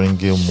scoring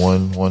game.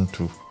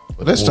 1-2.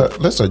 But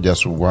Leicester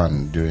just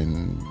won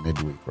during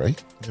midweek,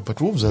 right? Yeah,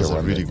 but Wolves has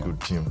a really good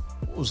team.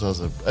 Wolves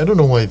has I don't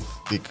know why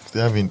they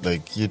haven't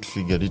like yet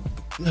figured it.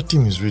 Their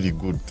team is really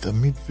good. The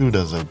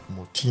midfielders are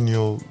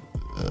Moutinho,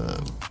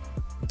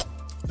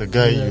 the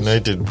guy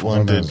United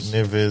wanted,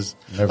 Neves.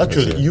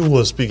 Actually, you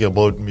were speaking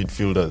about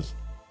midfielders.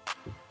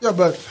 Yeah,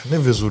 but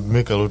Neves would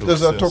make a lot of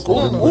There's a sense. talk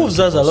of Wolves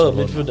has a lot of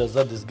midfielders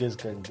that these guys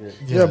can get.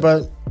 yeah,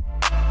 but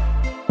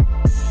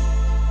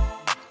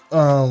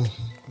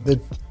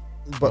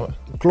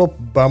Klopp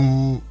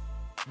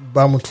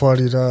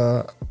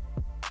bamutwalira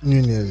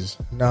Nunez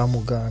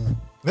namugana.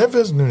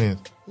 Neves,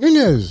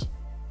 Nunez,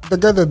 the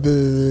guy that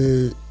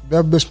they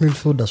have best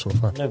midfielder so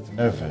far.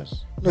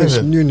 Neves. No, it's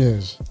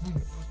Nunez.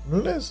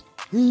 Nunez.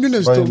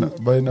 Nunez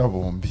told By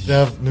Nabombi. They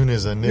have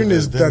Nunes and Neves.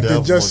 Neves then that they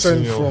have just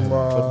sent Moutinho. from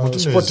But Moutinho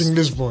Sporting is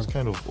Lisbon.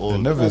 kind of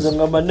old. Neves is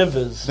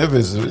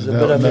a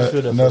better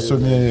midfielder.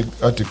 Nasomye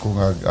article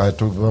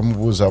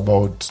bamubuuza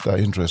about the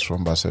interest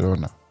from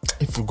Barcelona.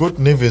 If we got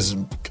Neves,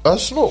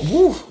 Arsenal,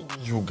 woo,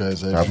 you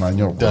guys are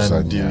Amanyo done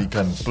Kusanya. deal. He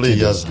can play. He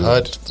has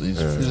heart. He's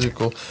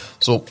physical.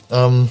 So,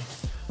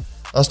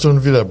 Aston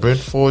Villa,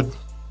 Brentford.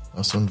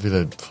 Aston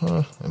Villa.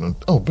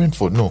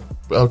 Brentford. No,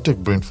 I'll take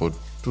Brentford.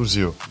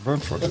 2-0.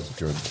 Brentford is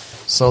good.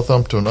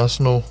 Southampton,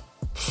 Arsenal.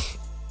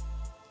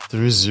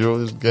 3-0.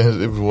 These guys,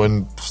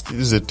 everyone. This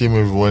is a team.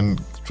 Everyone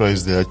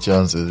tries their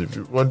chances. If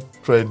you want to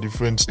try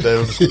different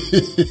styles.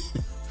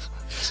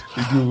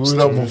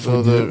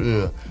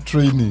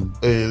 Training.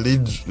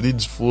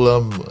 Leeds,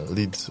 Fulham,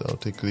 Leeds. I'll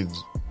take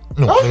Leeds.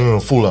 No,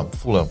 Fulham.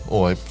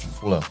 Oh,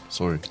 Fulham.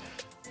 Sorry.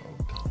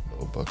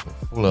 I'll back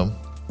off. Fulham.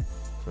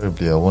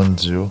 Probably a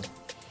 1-0.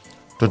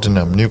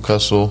 Tottenham,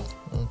 Newcastle.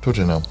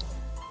 Tottenham.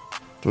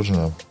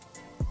 Will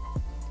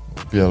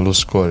be a low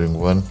scoring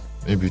one.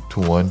 Maybe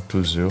 2-1,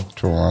 2-0.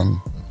 2-1.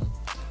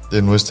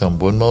 Then West Ham,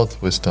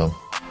 Bournemouth, West Ham.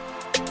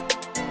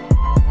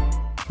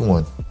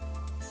 2-1.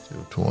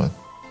 0-2-1.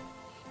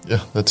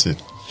 Yeah, that's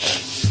it.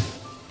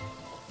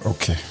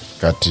 Okay.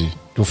 Kati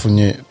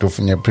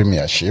tufunye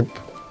premiership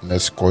ne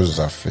scores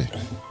zaffe.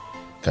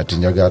 Kati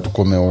njagala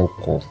tukomewo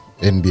ko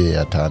NBA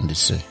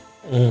yatandise.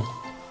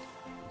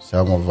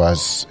 Some of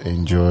us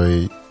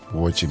enjoy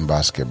watching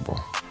basketball.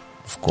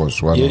 Of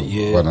course, one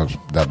of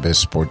the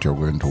best sport you're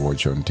going to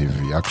watch on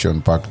TV.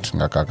 Action packed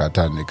nga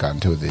kakatandika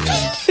until the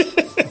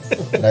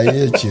end.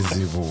 Naye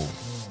ekizibu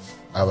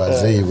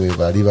abazeeyi bwe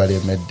bali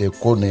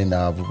balemeddeko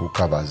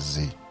n'abavubuka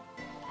bazze.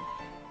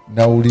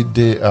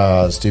 Nawulidde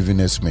Stephen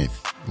A. Smith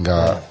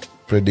nga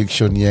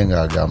prediction ye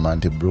ng'agamba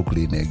nti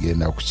Brooklyn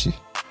egenda ku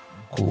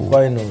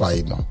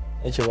final.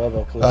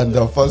 And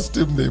the first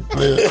team they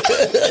play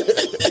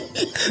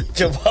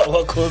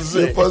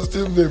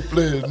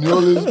New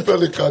Orleans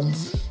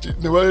Pelicans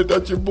ne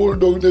baleeta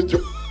Bulldog ne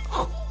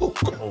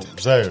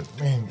Zion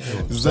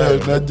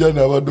najja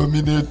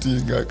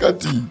n'abadominatinga.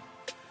 Kati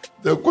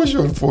the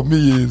question for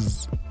me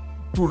is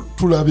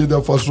tulabye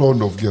the first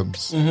round of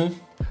games.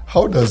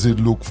 How does it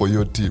look for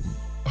your team?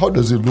 How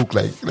does it look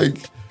like?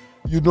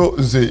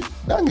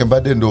 Nange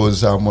mbadde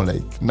ndowoozamu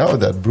like now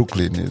that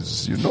Brooklyn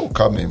is,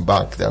 coming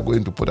back, they are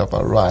going to put up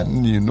a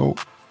run,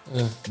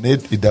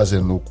 it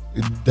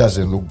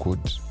doesn't look good.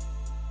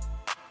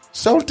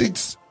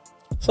 Celtics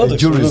the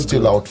jury is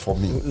still out for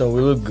me. No,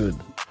 we look good.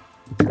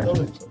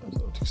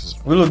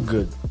 We look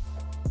good.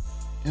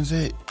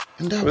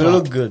 We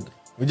look good.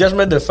 We just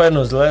made the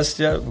finals last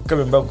year. We're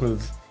coming back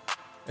with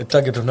a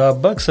target on our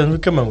backs, and we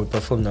came and we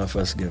performed our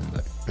first game.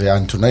 Yeah,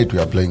 and tonight we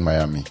are playing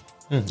Miami.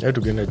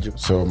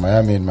 So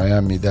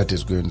Miami, that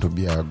is going to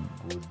be a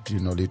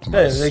good,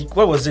 litmus. Yeah,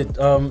 what was it?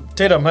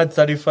 Tatum had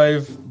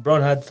 35,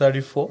 Brown had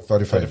 34.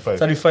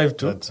 35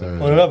 too.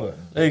 Whatever.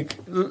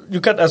 You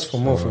can't ask for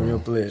more from your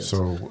players.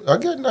 So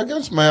again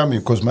against Miami,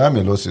 because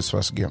Miami lost his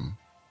first game.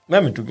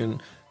 Miami took in.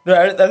 No,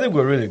 I think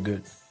we're really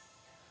good.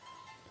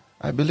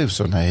 I believe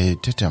so.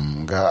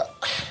 Tatum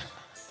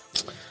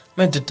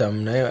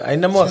Tatum I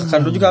know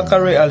I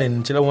carry Allen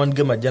until one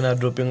game ajana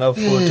dropping out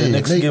 40.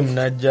 Next game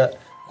naja.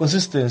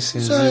 Consistency.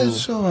 So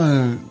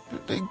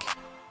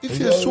if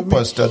you're a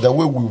superstar, the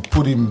way we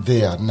put him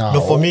there now.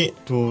 No, for me,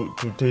 to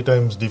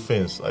Tatum's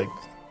defense, like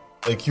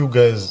you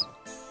guys,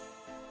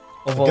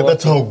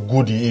 that's how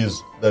good he is.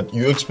 That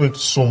you expect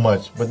so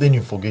much, but then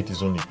you forget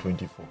he's only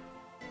 24.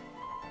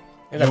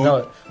 I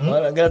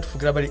got to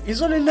forget about it.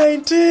 He's only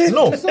 19.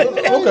 No,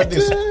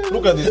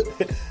 look at this.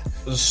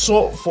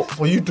 So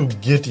for you to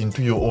get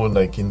into your own,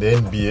 like in the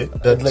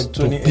NBA, that like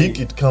to peak,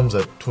 it comes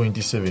at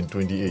 27,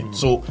 28.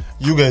 So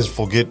you guys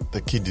forget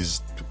the kid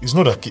he's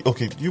not a kid.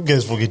 Okay, you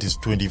guys forget he's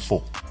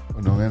 24.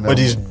 But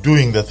he's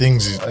doing the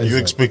things you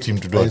expect him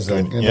to do at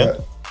 20. Yeah?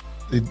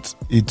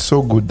 it's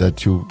so good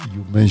that you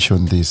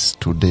mentioned this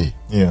today.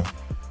 Yeah.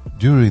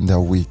 During the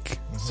week,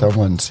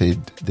 someone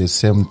said the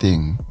same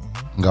thing.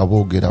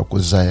 Ngabogera ku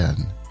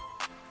Zion.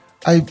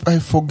 I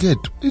forget.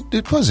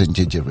 It wasn't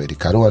JJ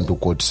Redick. I don't want to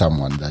quote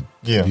someone that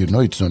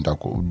it's not a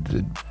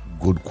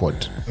good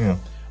quote. Yeah.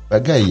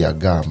 But guy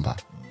Yagamba,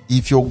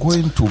 if you're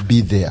going to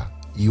be there,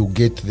 you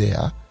get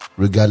there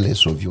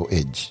regardless of your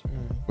age.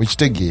 Which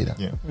together,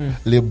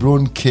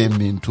 LeBron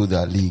came into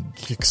the league.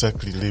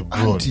 Exactly,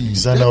 LeBron.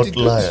 He's an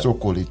outlier.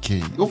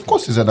 Of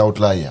course, he's an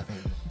outlier.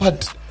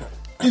 But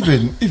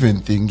even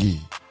thingy,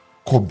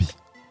 Kobe,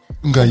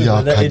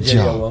 Ngaya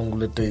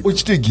Kaja,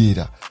 which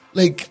together,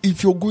 like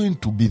if you're going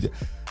to be there,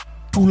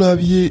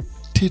 Tulavie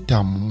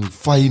Tatum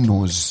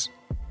finals,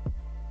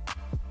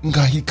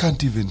 Nga he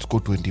can't even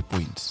score 20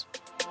 points.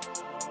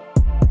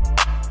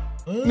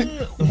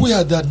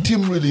 Where the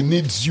team really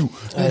needs you.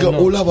 You're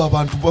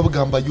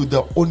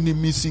the only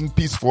missing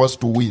piece for us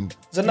to win.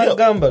 It's a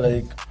Gamba,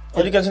 like,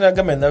 you can see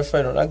Nagamba in that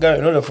final.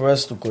 In order for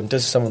us to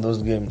contest some of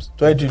those games,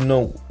 try to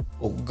know,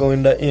 go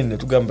in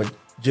to Gamba,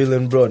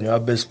 Jalen Brown, you're our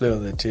best player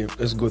on the team.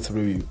 Let's go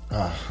through you.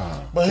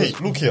 But hey,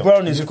 look here.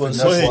 Brown is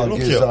consistent.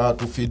 Look here.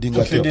 To feeding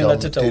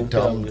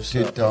Tatum.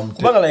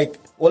 Like,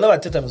 whatever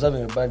Tatum is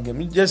having a bad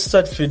game, you just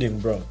start feeding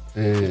Brown.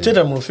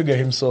 Tatum will figure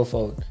himself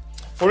out.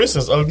 For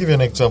instance, I'll give you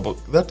an example.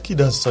 That kid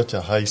has such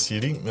a high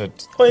ceiling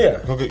that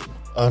okay,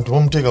 and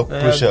home take up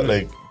pressure,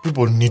 like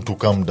people need to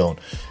calm down.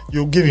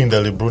 You're giving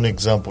the LeBron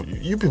example.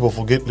 You people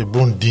forget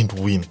LeBron didn't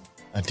win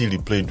until he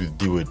played with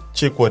D-Wade.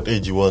 Check what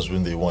age he was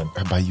when they won.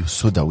 But you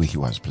saw the way he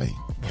was playing.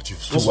 But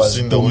you've he was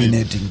seen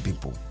dominating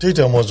people.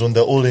 Tatum was on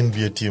the All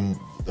NBA team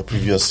the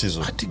previous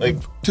season. Like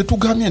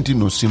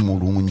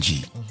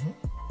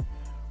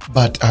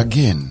but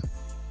again,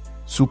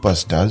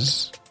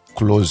 superstars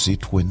close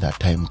it when that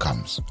time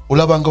comes.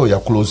 Olabanga we are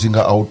closing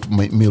out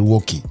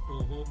Milwaukee.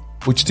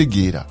 Which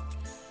together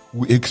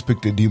we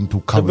expected him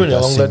to come with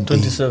the same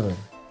 27. thing.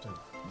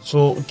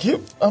 So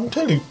I'm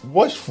telling you,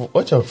 watch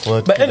out for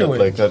that. But anyway,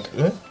 like that.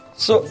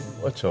 So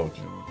watch out.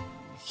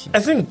 I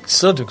think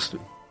Celtics to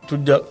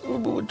Do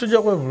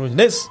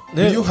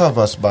you have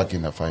us back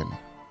in the final?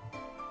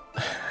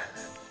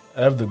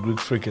 I have the Greek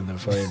freak in the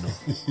final.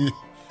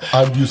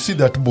 And you see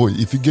that boy,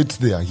 if he gets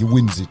there, he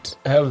wins it.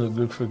 I have the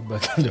Greek freak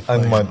back in the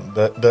final. And man,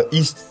 the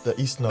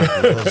East now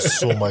has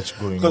so much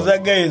going on. Because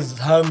that guy is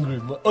hungry.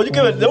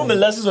 The moment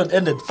last season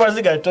ended, first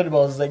thing I told him, I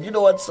was like, you know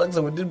what sucks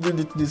that we didn't win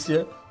it this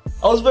year?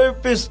 I was very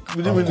pissed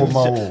we didn't win it this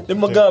year. The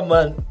Maga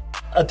man,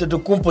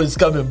 Antetokounmpo is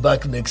coming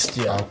back next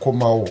year.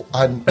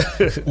 And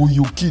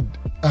you kid.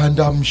 And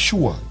I'm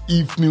sure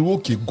if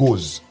Milwaukee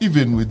goes,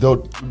 even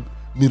without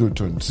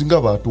Middleton,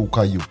 Singaba to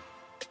Ukayo,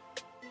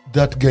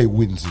 that guy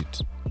wins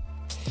it.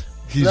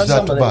 He's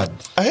that bad.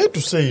 I hate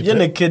to say it. I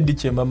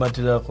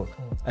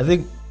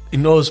think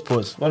in all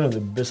sports, one of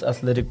the best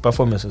athletic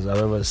performances I've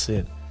ever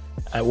seen,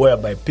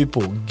 whereby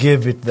people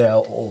gave it their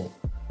all,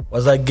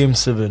 was that Game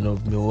 7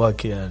 of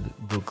Milwaukee and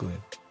Brooklyn.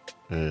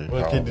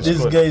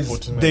 These guys,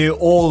 they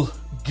all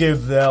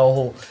gave their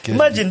all.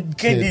 Imagine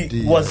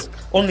KD was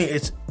only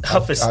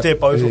half a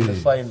step away from the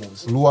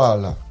finals.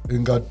 Luala,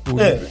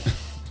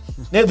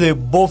 Now they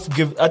both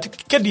give. I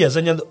think KD has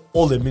ended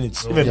all the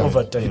minutes, even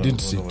overtime. He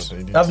didn't sit.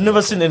 I've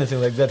never seen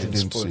anything like that in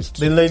sports.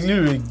 They like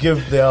literally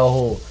give their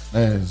whole.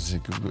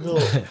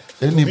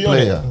 Any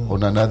player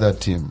on another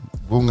team,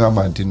 Bunga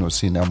Mantino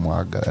Sina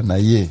Mwaga, na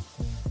ye,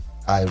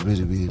 I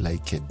really, really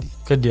like KD.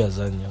 KD has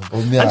ended.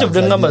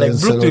 The number like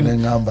Brooklyn.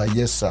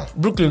 Yes, sir.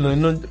 Brooklyn,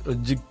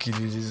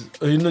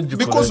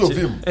 because of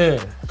him.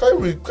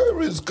 Kyrie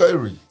is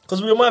Kyrie.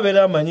 Because we might be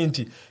that man,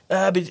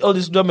 all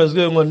this drama is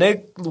going on.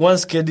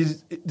 Once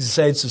KD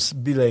decides to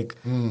be like,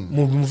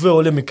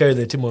 let me carry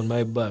the team on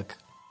my back.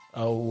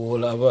 I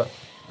will have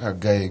a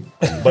guy.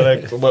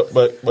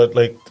 But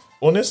like,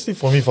 honestly,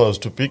 for me, if I was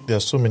to pick, there are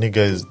so many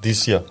guys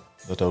this year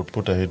that I would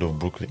put ahead of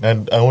Brooklyn.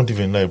 And I won't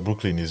even lie,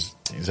 Brooklyn is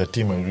a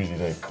team I really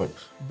like. But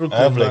Brooklyn,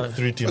 I have like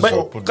 3 teams I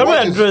would put. Can we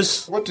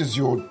address what is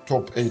your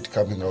top 8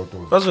 coming out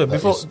of? That's right,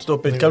 before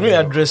top 8, can we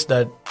address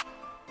that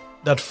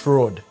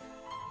fraud?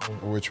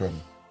 Which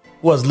one?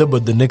 Who was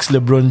labeled the next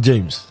LeBron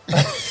James?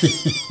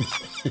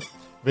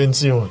 Ben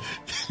Simmons.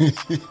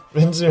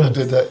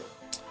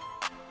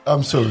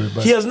 I'm sorry,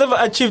 but he has never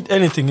achieved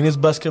anything in his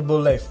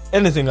basketball life,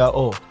 anything at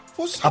all,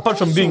 apart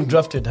from being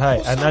drafted high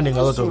and earning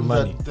a lot of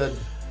money.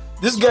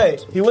 This guy,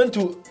 he went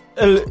to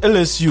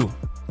LSU,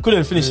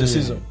 couldn't finish the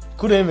season,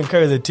 couldn't even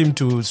carry the team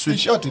to Sweet. He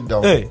shut it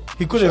down. Hey,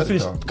 he couldn't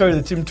carry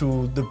the team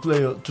to the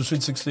play to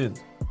Sweet 16.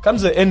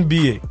 Comes the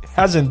NBA,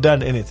 hasn't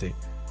done anything,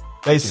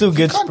 but he still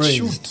gets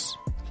praised.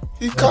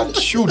 He can't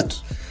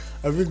shoot.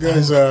 Have you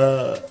guys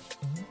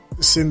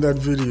seen that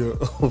video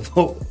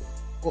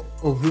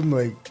of him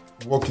like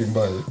walking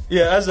by?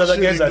 Yeah, as the other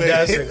guys are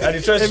dancing, and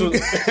he tries to.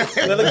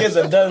 The other guys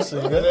are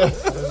dancing.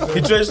 He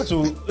tries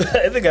to.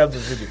 I think I have the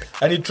video,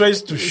 and he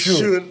tries to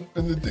shoot.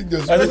 And the thing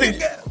is, air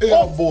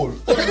ball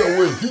all the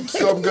way hit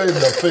some guy in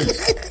the face.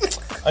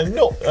 And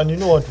you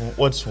know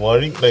what's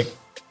worrying? Like,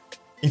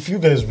 if you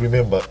guys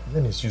remember,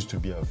 Dennis used to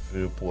be a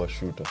very poor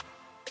shooter.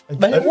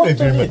 But I don't know if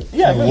you remember.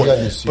 Yeah,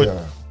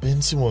 But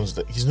Ben Simmons,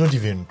 he's not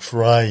even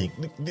trying.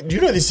 Do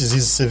you know this is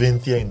his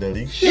 7th year in the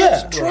league? He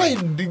has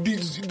tried.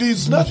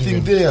 There's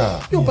nothing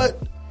there. Yo, but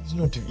He's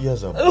not. He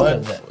has a Look bad.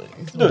 at that.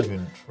 He's not Dude,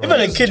 even even trying. a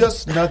There's kid,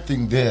 just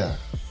nothing there.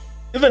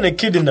 even a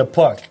kid in the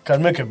park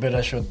can make a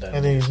better shot than.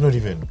 And then he's not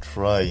even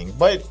trying.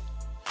 But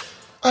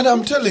And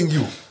I'm telling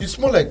you, it's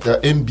more like the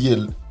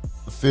NBA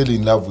fell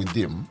in love with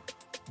him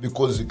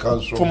because he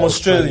comes from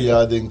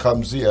Australia, then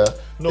comes here.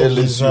 no,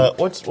 he's, LSU.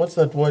 what's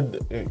that word?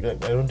 I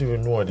don't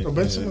even know what it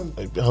Ben is.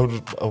 Simmons. How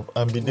to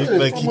Yeah,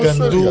 like from he can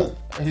Australia.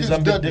 do. He's His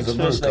dad is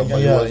ambidextrous, American, like but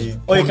a- Yeah, was he-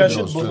 Oh, he born can in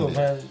shoot both of Australia.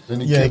 hands.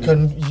 Then Yeah, he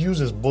came can use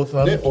his both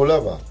Then hands.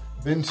 Olava,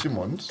 Ben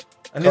Simmons.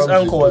 And his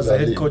comes uncle into was the the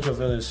head league. coach of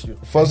LSU.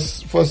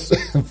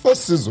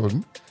 First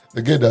season,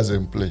 the guy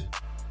doesn't play.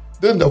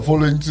 Then the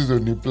following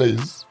season he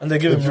plays. And they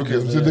give a him few rookie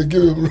of games. the So they year.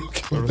 give him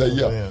rookie of the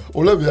year.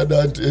 Olava had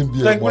that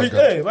NBA. Like, what marker.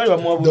 hey, why you are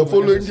more The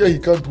following year he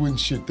can't win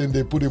shit. Then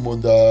they put him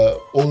on the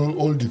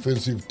all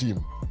defensive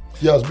team.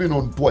 He has been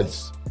on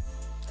twice.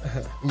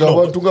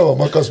 Ngabantu ngaba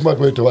Marcus Smart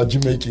wait wa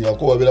Jamaican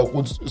akobabela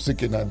ku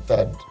second and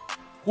third.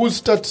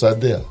 Whose stats are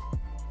there?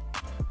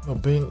 No,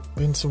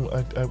 Ben Simmons.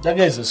 That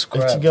guy is a I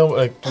scrap. think I'm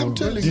I'm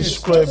telling you, it's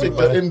describe just it.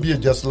 like the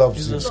NBA just loves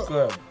He's him. a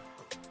scrap.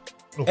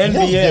 No,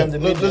 NBA yeah, and the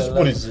let's media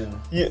put loves it.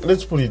 him. Yeah,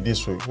 let's put it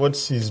this way.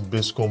 What's his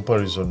best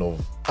comparison of?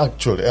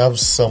 Actually, I have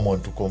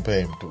someone to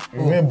compare him to.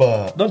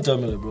 Remember? Don't tell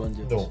me LeBron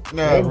James. No,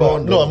 Nah, remember,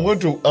 Rondo. no.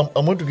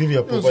 I'm going to give you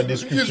a proper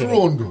He's description.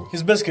 Rondo.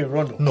 His best kid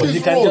Rondo. No. He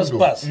He's can just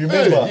Rondo. pass. You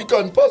remember? Hey, he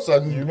can pass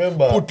and You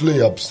remember? put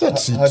layups.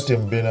 That's it.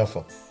 Hatem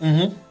Benafa.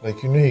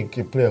 Like, you know,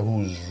 a player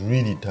who's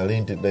really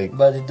talented. Like,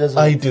 But it doesn't.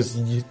 height is,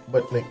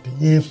 but like the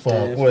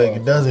Yefa, like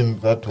it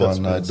doesn't. That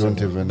one I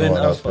don't even know Ben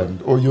what Alpha.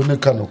 happened. Oh,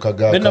 Yonekano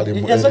Kaga Ben-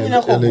 Karimu, yes, I mean,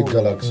 LA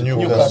Galaxy.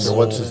 Newcastle.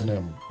 What's his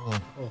name?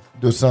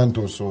 Dos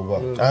Santos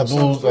over. Those,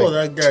 oh,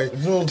 like, that guy.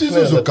 those This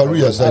players is a that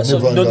career are- I So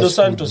never Dos understood,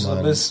 Santos is the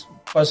man. best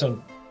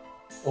person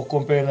or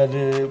comparing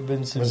to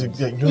Ben Simmons. Like,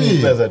 you know, those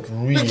players that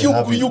really Like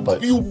have it,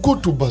 but you go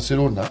to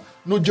Barcelona,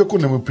 no jako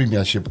ne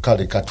premiership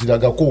kale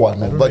katiraga ko wano I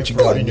don't know but if you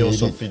Robinho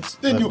also fits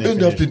then that you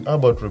end up definition. in How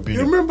about You Robinho?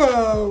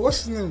 remember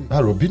what's his name?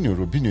 Robinho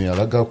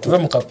yalaga Tuve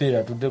ko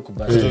mukapira today ku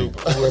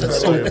Barcelona.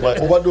 Sorry, but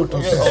obado to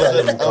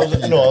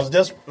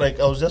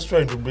I was just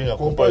trying to bring a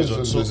comparison.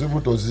 comparison So,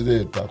 zibuto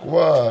zileta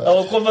kuba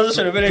Our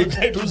conversation is very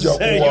tight to tujja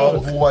say yo.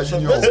 kuwavuwa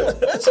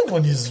nnyo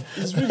someone is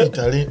really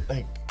talented.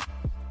 Like,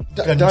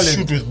 can talent.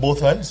 shoot with both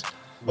hands,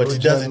 but he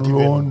doesn't even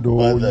Rondo,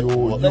 bother to yo,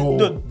 work.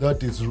 Dude,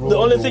 that is Rondo. The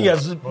only thing he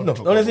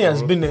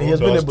has been he has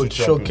been able to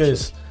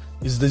showcase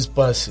is this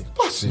passing.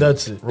 Passing.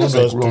 That's it. Rondo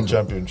like has two Rondo.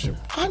 championship.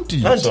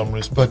 Auntie, Some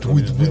respect but for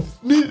with his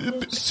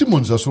with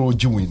Simmons asobola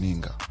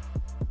ogiwininga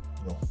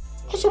No.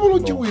 asobola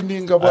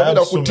ogiwininga I bwabera have,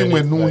 ku so timu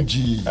many,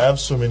 enungi like, I have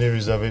so many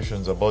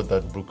reservations about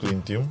that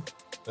Brooklyn team.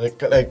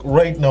 Like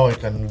right now, I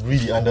can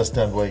really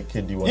understand why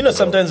KD wants. You know, to go.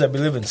 sometimes I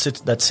believe in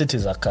that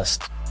cities are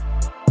cursed.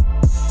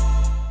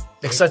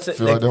 Like such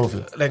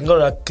Philadelphia. like not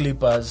like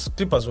Clippers.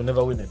 Clippers will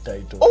never win a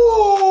title.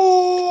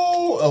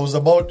 Oh, I was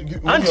about.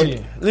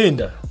 Auntie,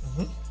 Linda.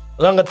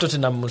 Olanga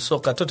Tottenham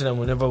soccer. Tottenham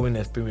will never win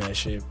a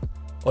premiership.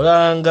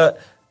 Olanga,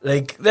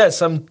 like there are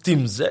some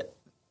teams.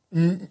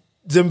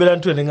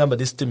 Zembelantu and Ngamba,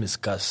 this team is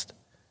cursed,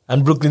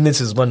 and Brooklyn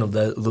Nets is one of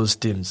those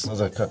teams.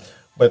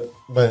 But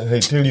I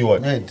tell you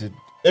what, I did.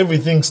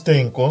 everything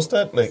staying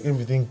constant, like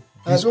everything.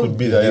 This could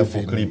be the year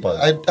for Clippers.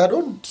 I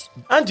don't.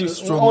 Auntie,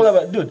 all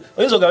about dude.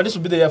 This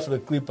will be the year for the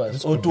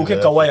Clippers. Or to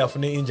take a wire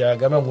from the injury. I'm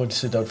going to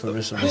sit out for the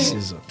rest of the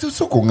season.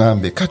 Soko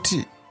ngambe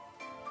kati.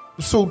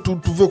 So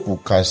tuve ku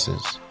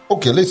curses.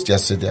 Okay, let's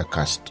just say they are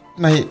cursed.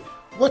 Now,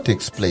 what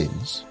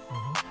explains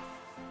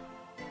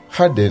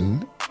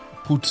Harden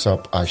puts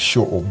up a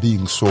show of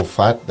being so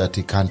fat that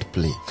he can't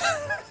play?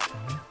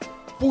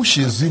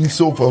 Pushes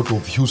himself out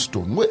of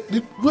Houston.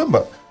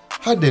 Remember,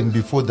 Harden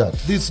before that,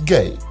 this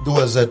guy, there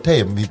was a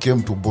time he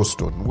came to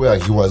Boston where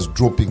he was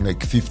dropping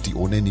like 50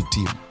 on any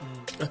team.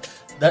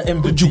 That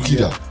MVP.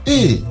 Jukira.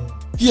 Hey,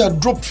 he had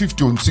dropped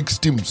 50 on 6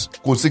 teams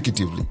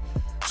consecutively.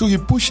 So he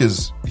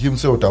pushes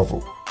himself out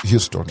of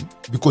Houston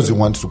because he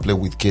wants to play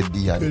with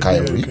KD and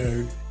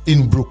Kyrie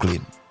in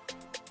Brooklyn.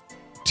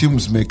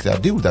 Teams make their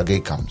deal, the guy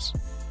comes.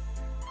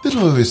 Then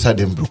all of a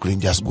sudden Brooklyn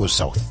just goes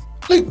south.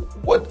 Like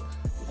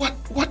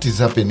what is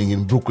happening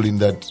in Brooklyn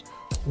that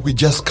we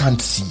just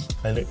can't see?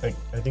 I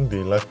think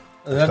they lack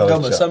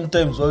Culture.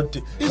 Sometimes what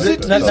Is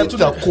it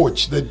the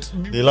coach that?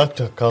 They lacked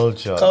a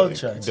culture.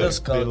 Culture, it's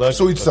just culture.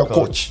 So it's a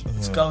coach.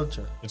 It's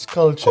culture. It's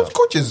culture.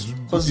 Coaches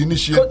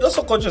initiate.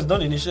 Also, coaches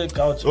don't initiate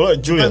culture. All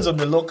right, Julian. Depends on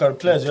the local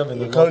players you have in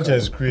the Culture local.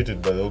 is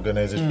created by the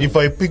organization. If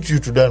I picked you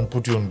today and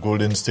put you on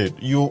Golden State,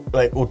 you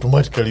like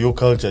automatically your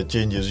culture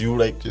changes. You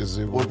like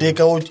will take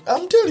out.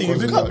 I'm telling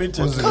you,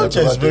 culture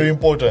is very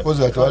important.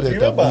 Because I told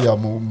Remember-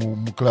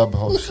 mu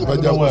clubhouse.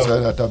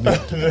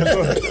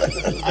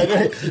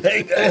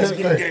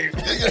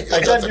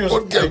 I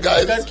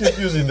can't keep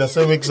using the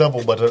same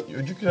example, but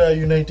Ujukira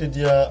United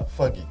ya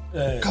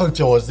Fagi.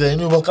 Culture was there. You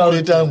know,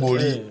 Culture,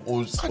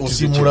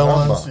 Osimura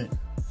wansi.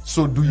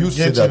 So do you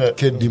say Getting that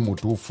KD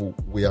Mutufu,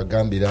 we are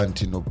gambling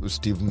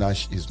Steve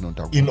Nash is not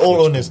a good In all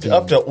coach to honesty, be?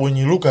 after when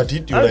you look at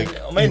it, you you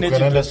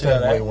can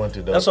understand why he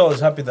wanted that. That's why I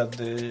was happy that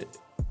the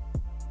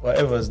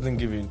whatever's didn't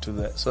give in to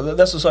that. So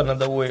that's also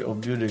another way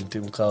of building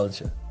team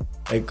culture.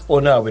 Like,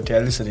 now we're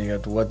listening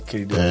to what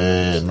KD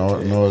does.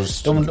 No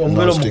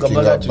sticking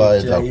up by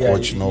the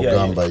coach, no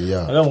gamba,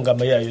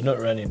 you're not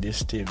running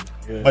this team.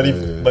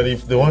 But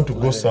if they want to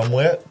go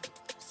somewhere,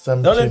 the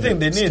only thing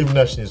they need, Steve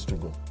Nash needs to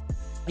go.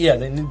 Yeah,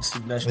 they need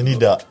Steve Nash. They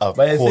need a but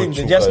I think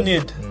they just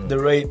need the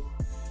right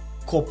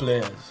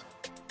co-players.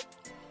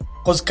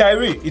 Because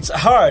Kyrie, it's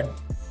hard.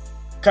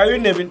 Kyrie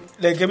never,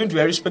 even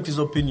to respect his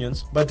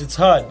opinions, but it's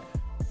hard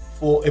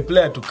for a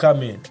player to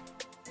come in.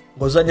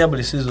 Because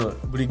every season,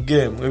 every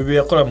game, we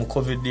are calling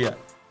COVID year.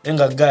 Then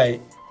a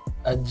guy,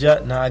 a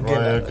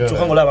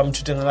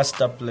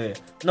star player.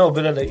 No,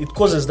 but it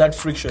causes that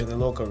friction in the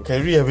locker room.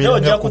 Kyrie,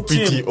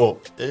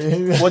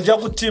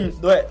 team.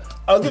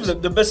 I'll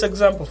give the best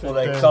example for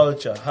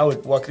culture, how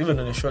it works, even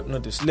on a short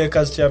notice.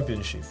 Lakers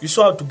championship. You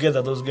saw how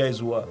together those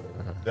guys were.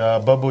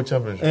 The bubble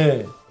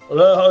championship.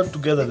 How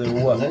together they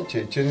were.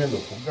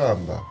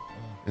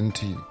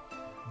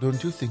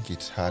 Don't you think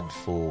it's hard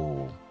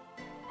for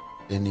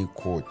any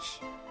coach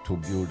to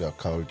build a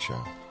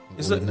culture?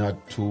 It's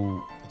not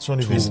to. It's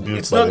only built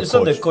it's by not. the It's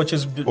coach. not the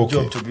coach's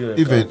job to build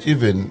a culture.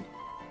 Even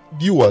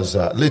you as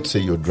let's say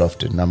you're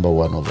drafted number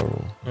 1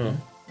 overall.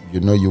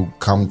 You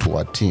come to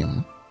a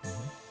team.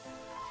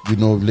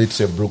 Let's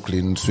say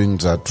Brooklyn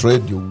swings a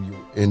trade. You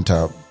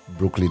enter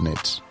Brooklyn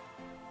Nets,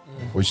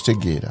 which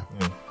together.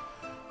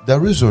 The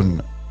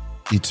reason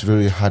it's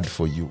very hard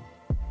for you,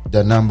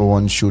 the number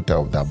 1 shooter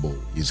of the ball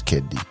is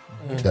KD.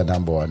 The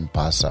number 1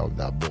 passer of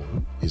the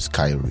ball is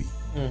Kyrie.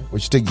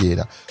 Which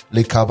together,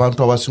 like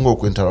abantu abasinga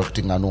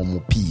okuinteracting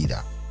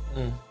n'omupiira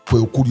kwe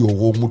okuli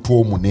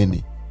ow'omutu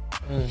omunene.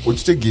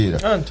 Which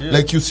together,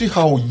 like you see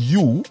how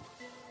you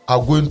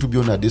are going to be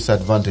on a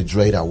disadvantage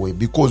right away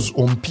because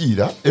on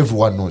Pira,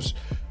 everyone knows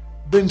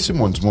Ben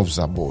Simmons moves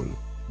the ball.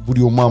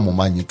 Buli omu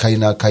amumanyi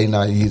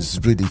kaina is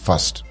really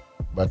fast,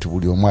 but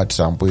buli omu at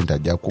some point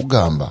ajja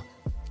kugamba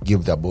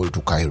give the ball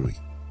to Kyrie.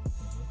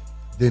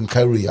 Then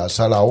Kyrie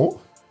asalawo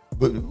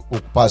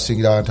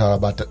okupassing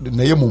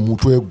naye mu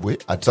mutwe gwe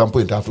at some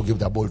point have to give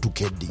the ball to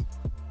KD.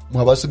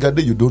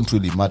 Mwabasigadde you don't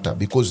really matter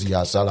because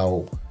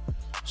yasalawo.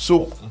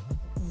 So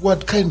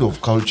what kind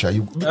of culture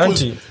you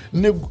because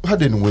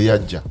Harden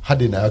weyajja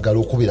Harden ayagala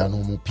okubira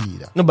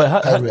n'omupiira. No, but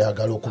Harden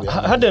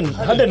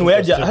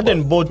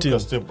bought him.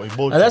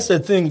 And that's the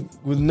thing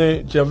with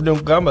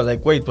Gamba,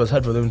 like why it was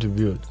hard for them to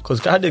build. Because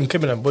Harden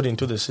came in and bought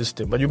into the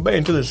system. But you buy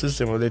into the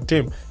system of the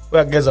team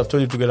where guys have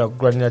told you to get a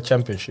granular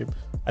championship.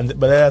 But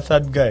the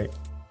third guy,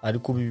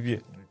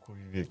 Adikubi.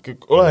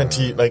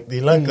 Like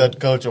they like that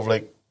culture of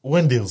like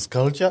when there's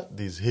culture,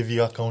 there's heavy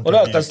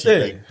accountability.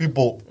 Like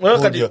people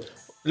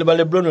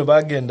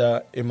LeBron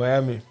agenda in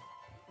Miami.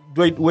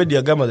 Wade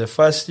Yagama the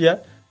first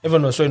year,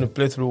 everyone was trying to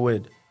play through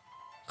Wade.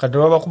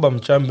 Kadawaba Kubam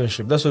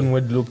championship. That's when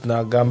Wade looked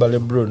na Gamba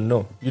LeBron.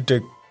 No, you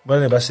take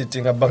one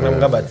sitting a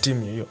Gamba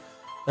team you.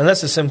 And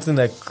that's the same thing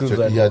like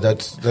Cleveland. Yeah,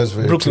 that's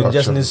very Brooklyn true,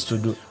 just actually. needs to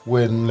do.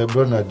 When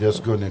LeBron had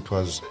just gone, it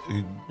was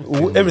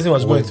everything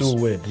was going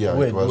through Wade. Yeah,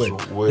 Wade. it was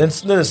Wade. Then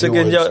the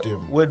second year,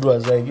 team. Wade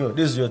was like, "Yo,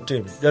 this is your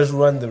team. Just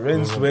run the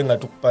reins." Wenger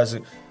took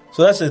passing.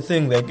 So that's the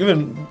thing. Like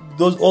even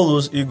all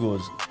those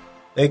egos,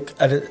 like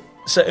at a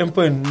certain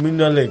point,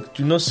 like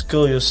do not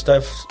scale your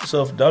self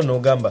down. No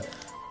gamba.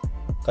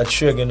 Oh,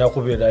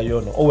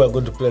 we're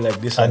going to play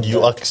like this, and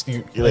you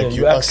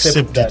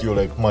accept it. You're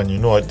like, man, you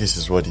know what? This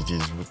is what it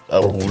is.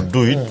 We'll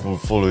do it. We'll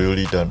follow your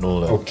lead and all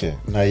that. Okay.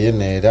 Na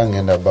yene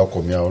ngenda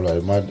bakomya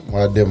ola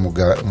mwade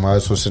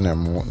mwasose ne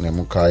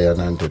mukaya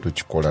nante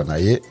tukikola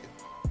naye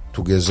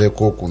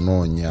tugezeeko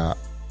okunoonya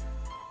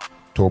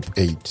top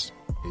 8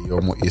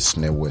 eyomu East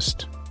ne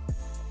West.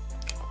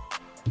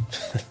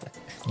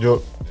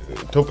 Your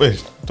top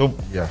 8,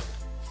 yeah.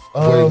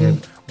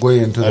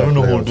 Going into I don't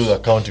know who will playoffs. do the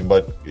counting,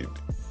 but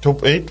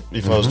top 8,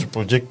 if I was to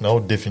project now,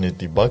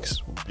 definitely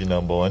Bucks would be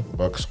number 1.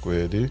 Bucks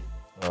squaredy.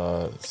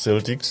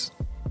 Celtics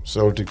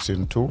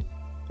in 2.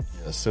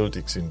 Yeah,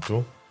 Celtics in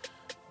 2.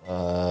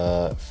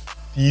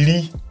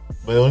 Philly,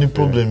 but the only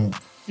problem,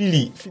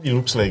 Philly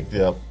looks like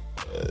they are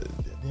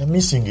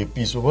missing a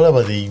piece or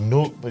whatever they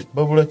know, but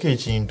Babula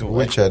Kechi into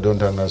Which I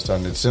don't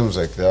understand. It seems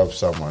like they have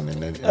someone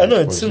in it. I know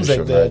it seems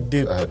like they are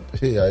deep. I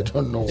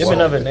don't know. They even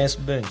have a nice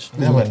bench.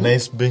 They have a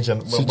nice bench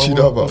and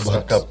Babula looks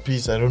like a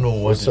piece. I don't know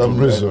what. For some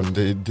reason,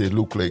 they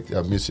look like they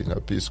are missing a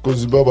piece.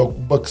 Because Baba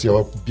Bucks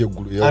and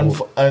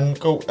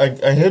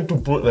I had to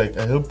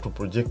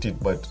project it,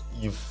 but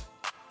if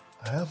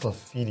I have a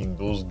feeling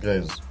those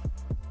guys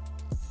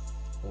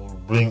will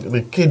bring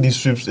the KD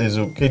sweeps as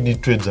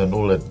KD trades and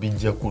all that be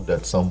could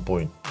at some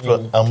point.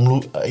 So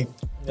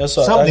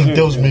something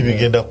tells me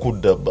Vigenda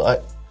could that,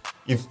 but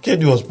if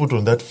KD was put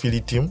on that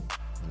Philly team,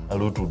 a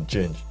lot would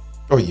change.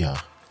 Oh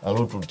yeah, a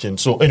lot would change.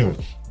 So anyway,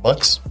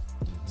 Bucks,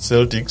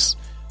 Celtics,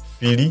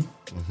 Philly,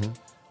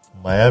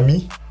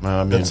 Miami.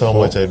 That's how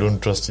much I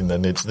don't trust in the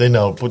Nets. Then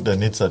I'll put the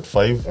Nets at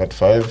 5. At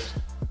 5.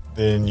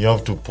 Then you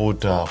have to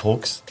put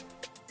Hawks.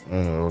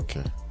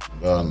 Okay.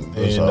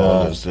 Those Then, are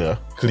always there.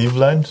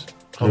 Cleveland.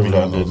 How many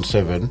Cleveland are in those?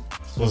 7.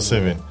 So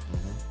 7.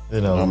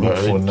 Then I'll Number look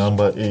for 8.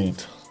 number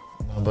 8.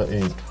 Number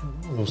 8.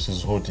 Who else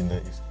is hot in the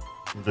East?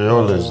 They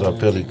always are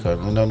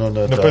Pelican. No.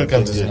 The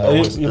Pelicans is thingy. now.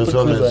 You There's put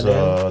always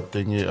Cleveland,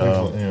 thingy.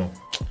 Yeah.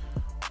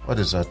 What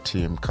is that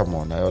team? Come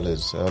on, I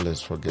always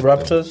forget.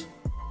 Raptors.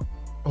 Them.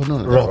 Oh no,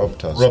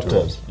 Raptors.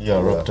 Raptors. Too. Yeah,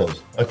 Raptors.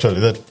 Actually,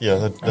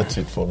 that's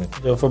it for me.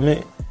 Yeah, for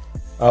me,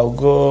 I'll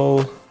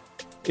go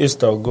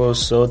East. I'll go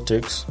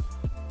Celtics.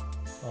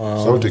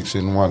 Celtics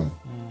in 1.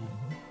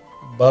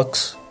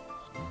 Bucks.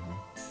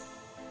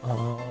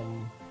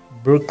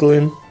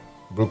 Brooklyn.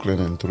 Brooklyn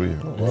in 3.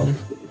 Oh, wow.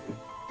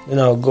 Then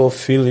I'll go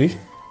Philly.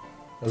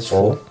 That's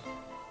 4.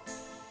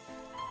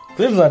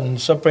 Cleveland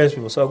surprised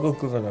people, so I'll go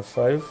Cleveland at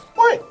 5.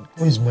 What?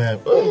 Where's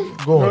Miami? Go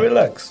No, on.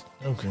 relax.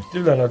 Okay.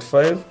 Cleveland at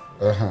 5.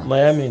 Uh-huh.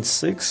 Miami at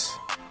 6.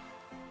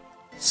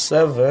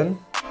 7.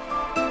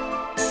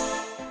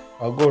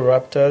 I'll go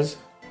Raptors.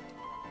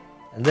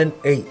 And then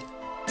 8.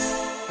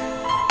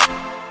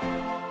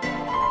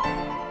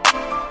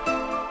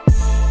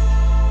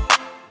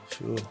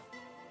 Sure.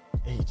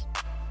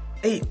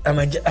 8. I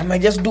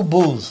might just do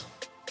Bulls.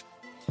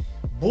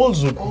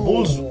 Bulls is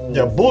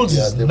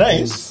the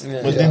nice,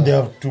 Bulls. but then they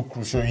have 2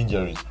 crucial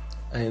injuries.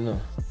 I know.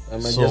 I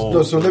might So- just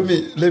No, so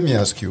let me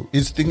ask you: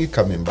 is Thingy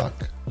coming back?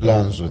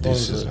 Lonzo this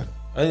Lonzo. season?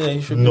 I think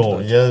you should No,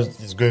 be back. yeah,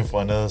 he's going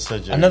for another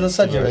surgery. Another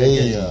surgery.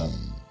 Hey. Yeah.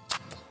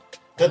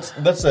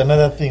 That's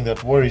another thing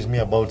that worries me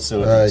about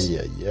Celtics.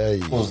 Ay.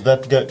 Because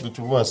that guy, the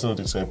Chuvua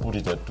Celtics, I put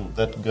it at 2.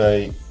 That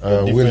guy,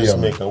 the difference Williams.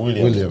 maker,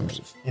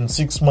 Williams. in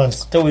 6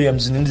 months, Tell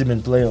Williams in the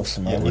playoffs,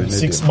 yeah, man. in need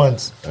 6 him.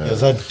 months, he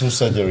has had 2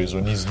 surgeries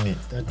on his knee.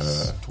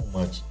 That's too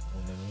much.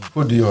 On the knee.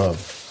 Who do you have?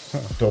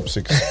 Top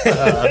 6. Top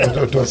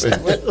 8.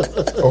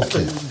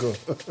 Okay. Go.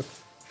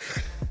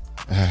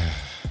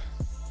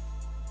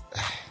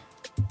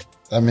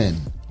 I mean,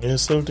 Yeah,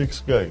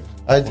 Celtics guy.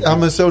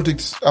 I'm a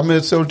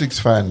Celtics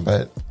fan,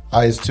 but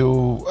I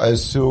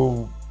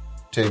still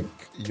take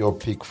your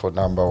pick for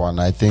number 1.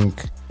 I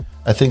think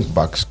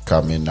Bucks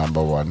come in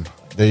number 1.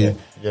 They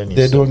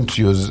don't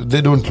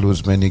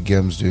lose many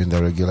games during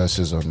the regular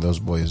season. Those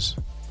boys.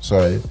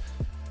 So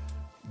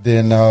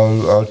then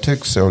I'll take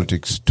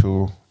Celtics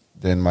 2.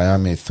 Then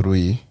Miami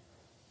 3.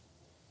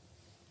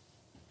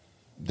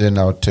 Then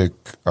I'll take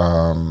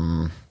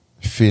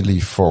Philly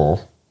 4,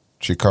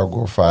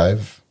 Chicago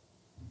 5,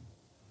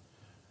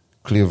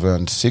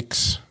 Cleveland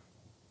 6,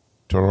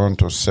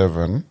 Toronto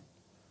 7.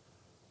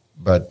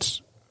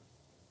 But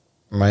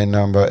my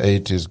number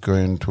 8 is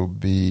going to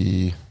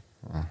be...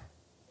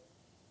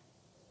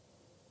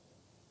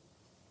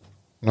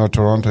 No,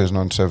 Toronto is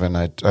not 7.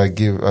 I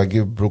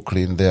give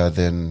Brooklyn there.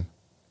 Then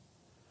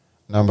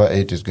number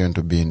 8 is going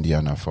to be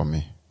Indiana for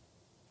me.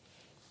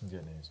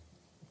 Indiana is,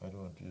 I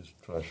don't want to use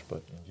trash,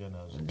 but Indiana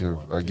is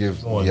I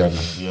give no one Indiana.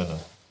 is Indiana.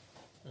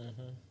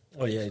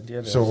 Oh yeah,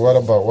 Indiana. So what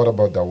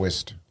about the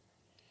West?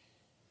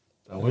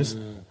 The West?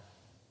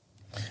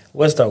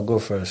 West, I'll go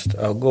first.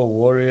 I'll go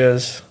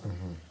Warriors,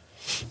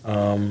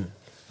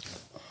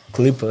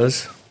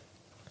 Clippers,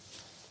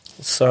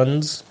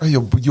 Suns. Oh,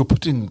 you're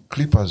putting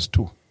Clippers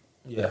too.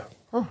 Yeah.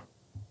 Huh.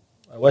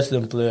 I watched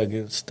them play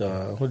against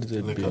who did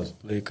they Lakers.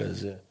 beat?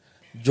 Lakers. Yeah.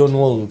 John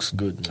Wall looks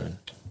good, man.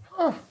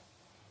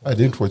 I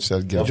didn't watch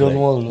that game. John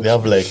Wall looks They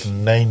have good. like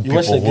 9 You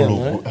watched people the who game,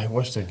 look right? good. I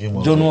watched the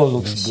game. John Wall of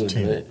looks this good,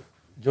 team. right?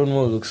 John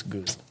Wall looks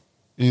good.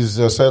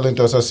 Is Silent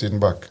Assassin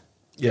back?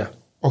 Yeah.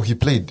 Oh, he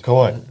played.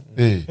 Kawhi.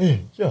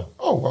 Hey. Yeah.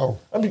 Oh, wow.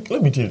 I mean,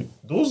 let me tell you,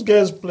 those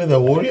guys play the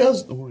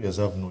Warriors. The Warriors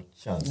have no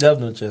chance. They have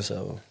no chance at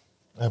all.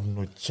 Have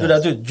no chance. So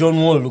that's it. John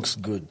Wall looks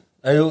good.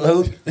 He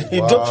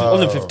dropped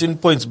only 15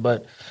 points,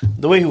 but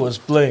the way he was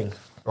playing.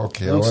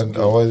 Okay, Looks I want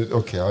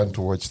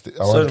to watch.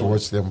 I want to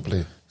watch them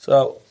play.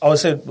 So I would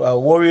say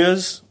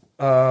Warriors,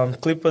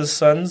 Clippers,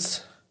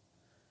 Suns.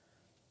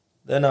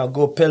 Then I'll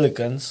go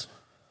Pelicans.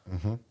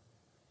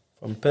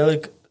 From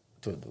Pelican,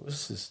 dude,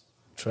 this is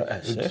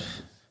trash. Eh?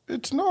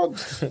 It's not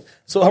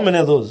So how many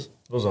of those?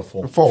 Those are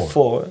 4. 4.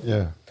 4.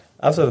 Yeah,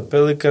 After the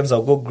Pelicans,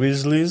 I'll go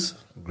Grizzlies.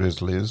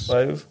 Grizzlies.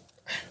 5.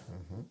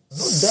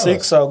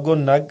 6, I'll go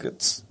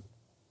Nuggets.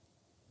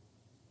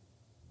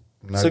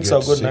 6,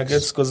 I'll go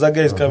Nuggets because that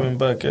guy is coming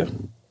back. Eh?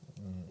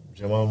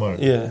 Jamal Murray.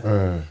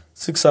 Yeah.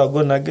 6, I'll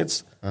go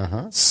Nuggets.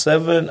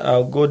 7,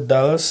 I'll go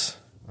Dallas.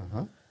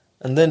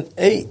 And then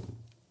 8.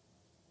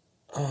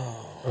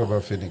 What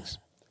about Phoenix?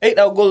 8,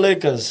 I'll go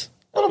Lakers.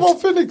 What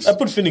about Phoenix? I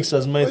put Phoenix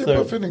as my Oh, you third.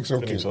 put Phoenix,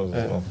 okay. Phoenix was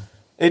fun.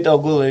 8, I'll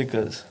go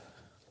Lakers.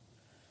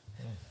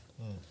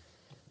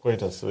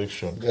 Quite a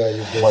selection. Yeah,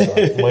 you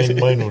But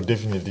mine will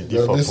definitely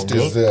differ The list from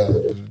yours. is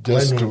there.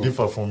 Just Mine will to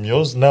differ from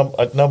yours.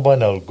 At number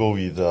 1, I'll go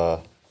with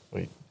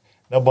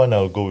number 1,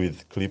 I'll go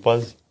with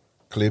Clippers.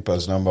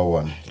 Clippers number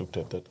 1. Looked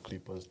at that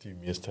Clippers team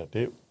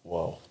yesterday.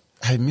 Wow.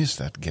 I missed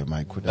that game.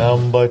 I couldn't.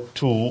 Number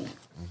 2,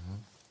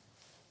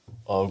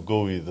 I'll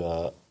go with.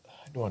 I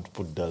don't want to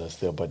put Dallas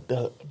there, but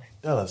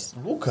Dallas,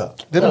 Luka.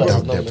 They don't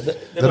have No, depth.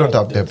 but They don't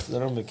have depth. They're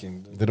not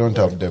making. They don't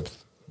have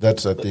depth.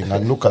 That's the thing.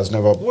 And Luka's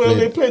never Well,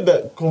 they played. played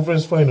that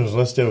conference finals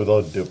last year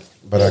without depth.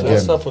 But What again,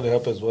 stuff only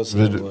happens once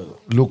in a while.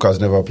 Luka's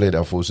never played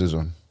a full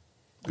season.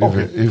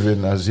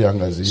 Even as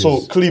young as he So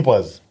is.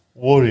 Clippers,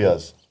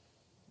 Warriors,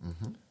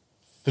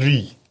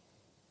 3,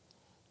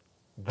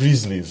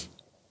 Grizzlies.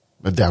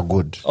 But they are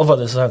good. Over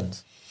the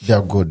Suns. They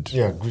are good.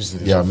 Yeah,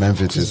 Grizzlies. Yeah,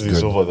 Memphis is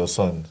Grizzlies good. over the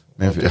Suns.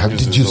 Memphis. Okay, Did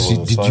Grizzlies you over see?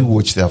 the Did you Suns.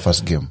 watch their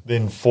first game?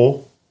 Then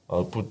 4,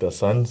 I'll put the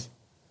Suns.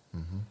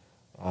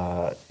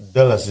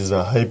 Dallas is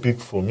a high pick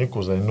for me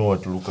because I know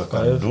what Luka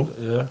can do.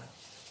 Yeah.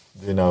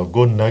 Then I'll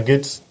go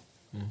Nuggets.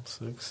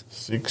 6.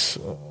 6.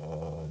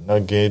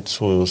 Nuggets.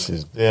 Who else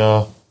is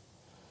there?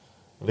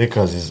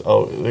 Lakers is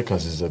out.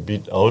 Lakers is a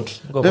bit out.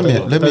 Let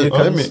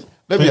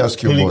me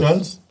ask you both.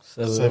 Pelicans.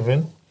 7.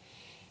 7.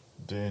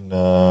 Then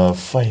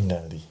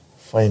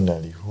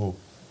finally, who?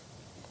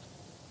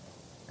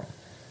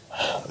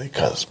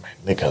 Lakers, man.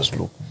 Lakers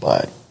look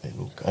bad.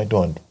 I don't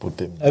want to put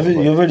them.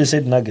 You've already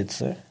said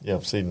Nuggets, eh? Yeah,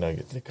 I've said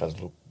Nuggets. Lakers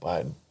look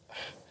bad.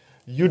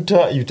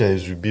 Utah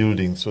is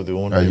rebuilding, so they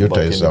won't be Utah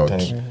back is out.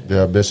 anytime. They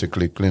are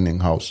basically cleaning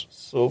house.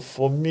 So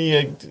for me,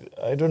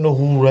 I don't know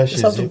who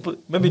rushes it.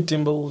 Maybe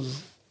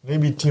Timberwolves.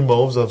 Maybe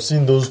Timberwolves. I've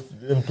seen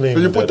them playing.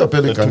 So you with put the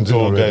Pelicans in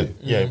 2-tall already? guy.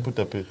 Yeah, I put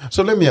the Pelicans.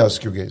 So let me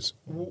ask you guys,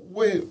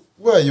 where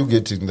are you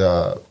getting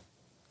the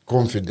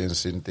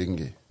confidence in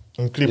thingy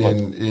In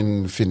Clippers,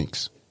 in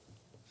Phoenix?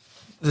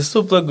 They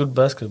still play good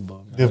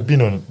basketball.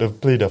 Man.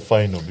 they've played a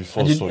final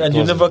before, And you, so it and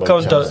you wasn't never by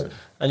count chance. out.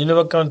 And you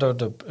never count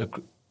out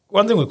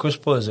one thing with Chris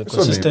Paul is It's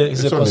only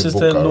he's a Booker,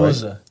 consistent right?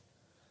 loser.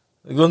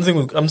 The one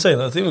thing I'm saying,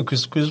 I think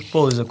with Chris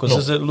Paul is a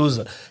consistent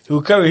loser. He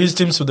will carry his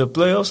teams to the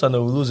playoffs and they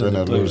will lose in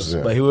the playoffs.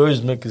 Yeah. But he will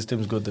always make his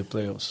teams go to the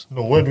playoffs.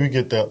 No, where do we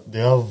get that? They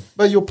have.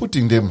 But you're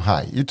putting them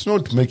high. It's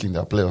not making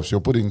the playoffs.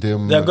 You're putting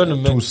them They're going to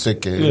make 2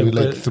 second, yeah,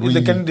 like 3.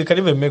 They can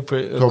even make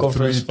top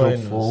conference 3, top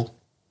finals. 4.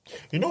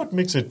 You know what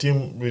makes a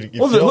team really? if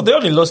Well, you have- they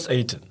only lost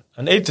 18,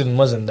 and 18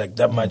 wasn't like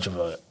that much of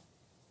a.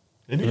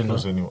 They didn't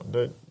lose anyone.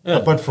 Yeah.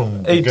 Apart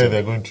from the 18. guy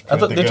they're going to trade. I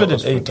thought the they guy traded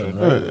was 18, traded.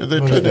 right? They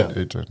No, traded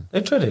yeah. Ayton.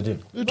 They traded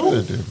him. They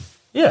traded him.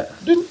 Yeah.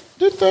 Didn't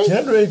they?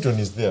 DeAndre Ayton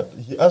is there.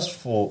 He asked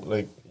for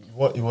he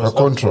was A up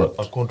contract.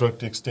 for a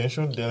contract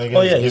extension. Then again,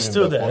 Oh, yeah, they he's gave him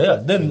still the there.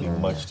 contract, Yeah, then and he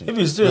matched it. if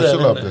he's still They there,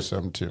 still have then, the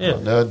same team.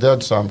 yeah. They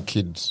had some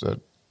kids that.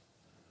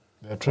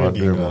 They're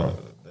trading them,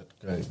 that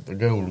guy, the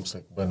guy who looks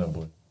like Burna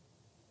Boy.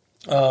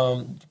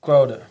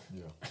 Crowder.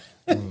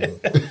 And he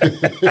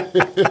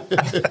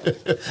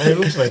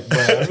looks like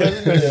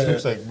Burna. He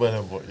looks like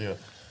Burna Boy. Yeah.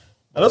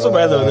 And also,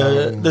 by the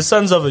way, the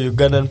Suns have a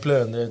Ugandan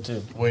player on their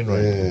team,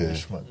 Wainwright, Yeah.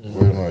 Englishman.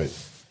 Well, right.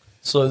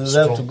 so they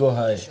have to go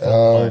high.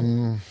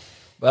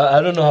 But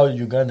I don't know how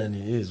Ugandan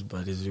he is,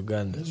 but he's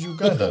Ugandan. He's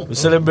Uganda. We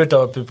celebrate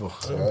our people.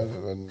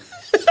 One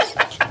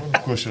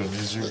question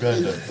is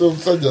Uganda.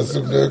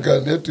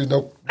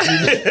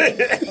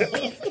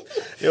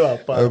 You are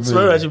part. It's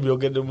very actually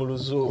Uganda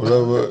Muluzu.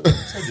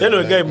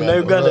 Anyway, guy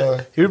in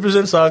Uganda, he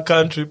represents our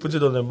country. Put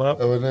it on the map.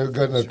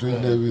 abannayuganda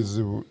tulina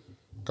ebizibu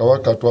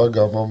kabaka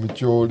twagamba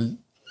mukyoli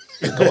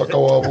kabaka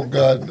wa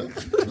buganda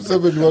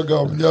museveni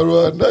wagamba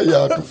munyarwanda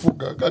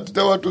yatufuga kati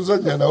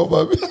tewatuzanya nabo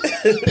babi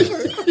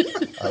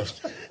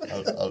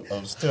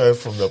I'll stay away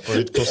from the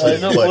political I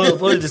side. know but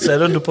politics. I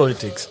don't do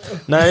politics.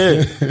 Now,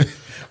 yeah.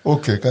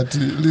 okay kati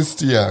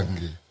list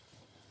yange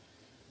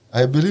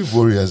I believe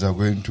Warriors are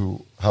going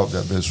to have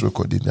the best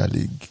record in the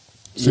league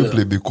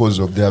simply because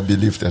of their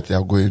belief that they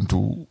are going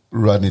to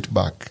run it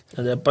back,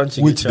 And they're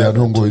punching which each they are other.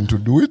 not going to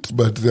do it,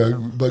 but they are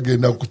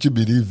bagenda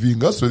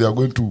kuchibelieving us, so they are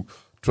going to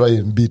try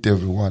and beat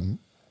everyone.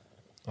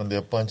 and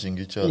they're punching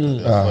each other.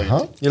 They're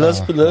fighting. The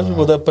last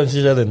people that punched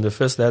each other in the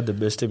first, they had the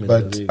best team in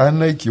But the league.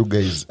 unlike you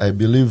guys, I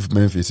believe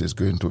Memphis is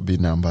going to be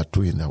number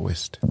 2 in the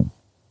West.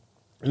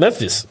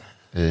 Memphis.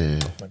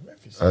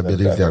 Memphis I is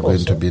believe like they are that going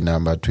also. to be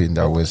number 2 in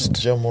the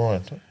West. Ja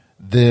Morant, huh?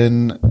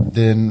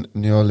 Then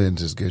New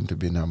Orleans is going to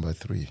be number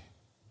 3.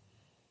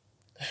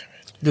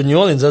 The New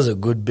Orleans has a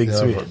good big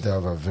three. They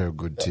have a very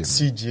good team.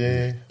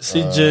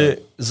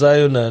 CJ,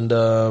 Zion, and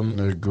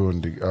They're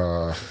good.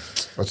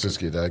 What's this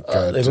kid?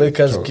 the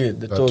Lakers kid,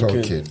 the tall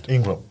kid.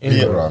 Ingram.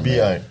 Ingram,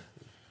 BI.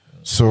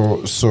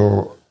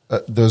 So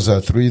those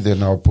are 3.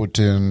 Then I'll put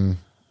in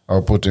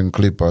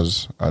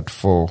Clippers at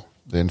 4.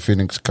 Then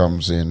Phoenix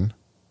comes in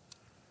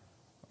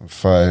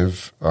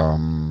 5.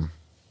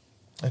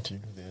 I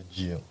think they're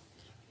GM.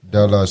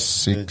 Dallas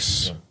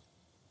 6.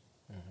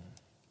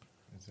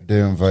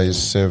 Denver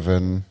is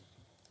 7.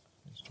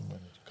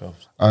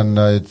 And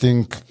I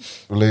think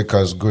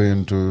Lakers go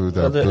into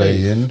the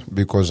play-in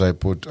because I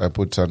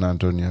put San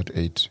Antonio at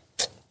 8.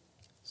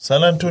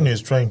 San Antonio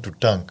is trying to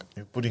tank.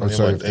 You're putting them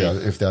So at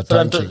 8. if they are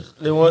tanking,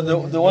 They want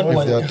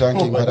if they are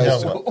tanking,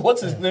 but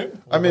What's his name?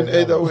 I mean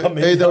either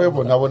way,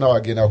 bona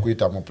wagenda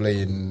kuita mu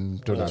play-in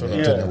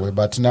tournament Yeah. anyway.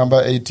 But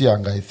number 8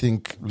 young, I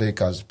think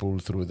Lakers pull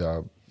through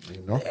the.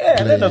 Yeah,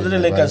 at the end of the day,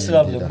 Lakers still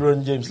have play-in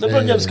LeBron James.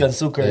 LeBron James can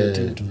still carry the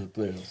team to the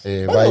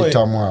playoffs. By the way,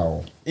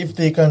 Baitamwao. If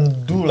they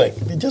can do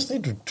they just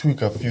need to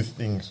tweak a few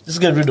things.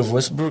 Just get rid of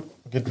Westbrook.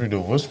 Get rid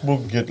of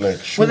Westbrook, get Well,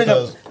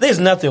 shooters. there's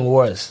nothing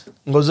worse.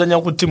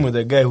 Ngozanya put team with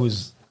a guy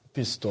who's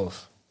pissed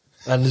off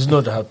and is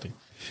not happy.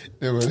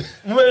 Let me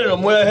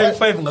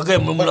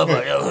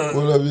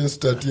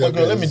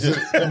give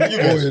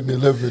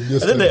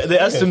it. And then they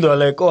asked him, they were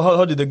like, "Oh,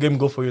 how did the game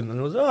go for you?" And he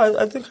was, "Oh,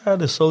 I think I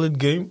had a solid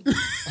game."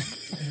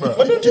 But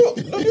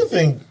don't you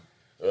think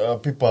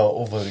people are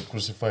overly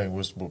crucifying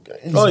Westbrook?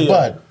 It's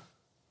bad.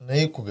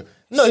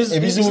 No, he's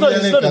not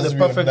in the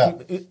perfect.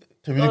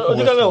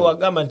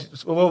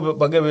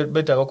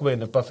 Better in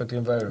the perfect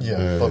environment.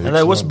 And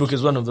like Westbrook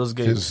is one of those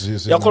guys.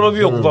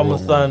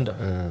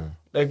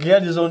 Like he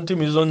had his own team,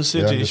 his own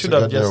city. He should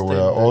have just stayed.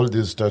 All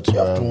these stats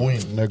were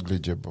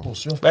negligible.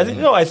 But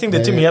I think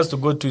the team he has to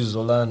go to is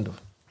Orlando.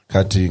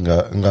 Kati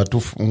nga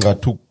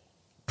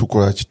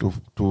tukola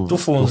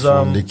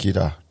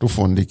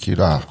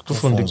tufundikira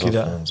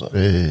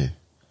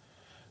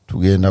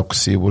tugenda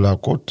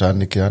kusiibulako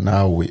tutandikira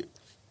naawe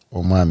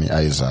omwami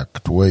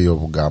Isaac tuweeyo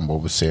obugambo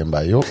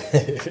obusembayo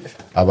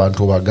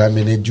abantu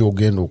bagambe nejjo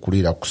ogenda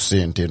okulira ku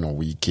ssente no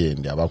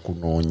weekend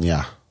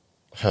abakunoonya.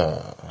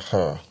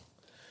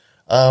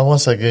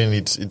 Once again,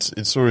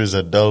 it's always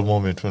a dull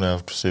moment when I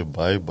have to say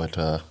bye, but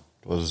it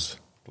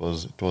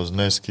was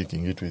nice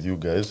kicking it with you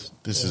guys.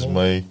 This is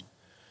my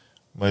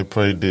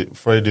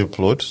Friday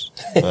plot.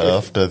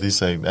 After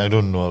this, I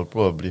don't know. I'll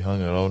probably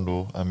hang around.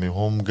 Or I'm a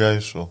home guy,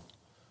 so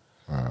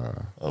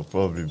I'll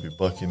probably be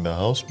back in the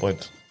house.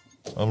 But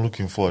I'm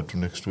looking forward to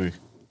next week.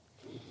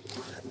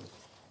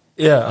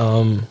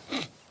 Yeah.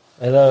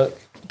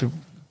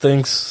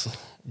 Thanks,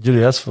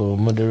 Julius, for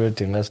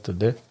moderating us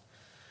today.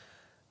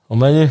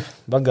 Omanye,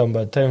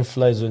 bagamba, time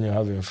flies when you're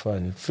having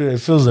fun. It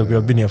feels like we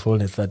have been here for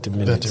only 30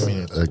 minutes. 30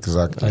 minutes.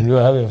 Exactly. And we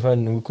were having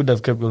fun. We could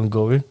have kept on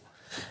going.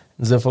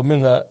 So for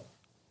me, for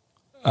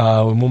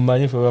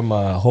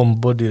my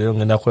homebody,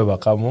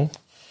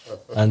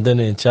 and then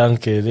in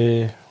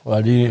Chankere,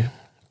 wali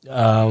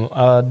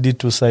our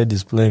D2 side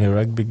is playing a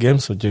rugby game,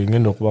 so you're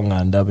going to go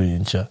and have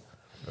incha.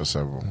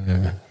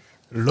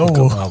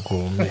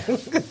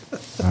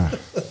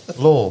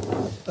 Law.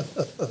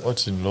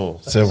 What's in law?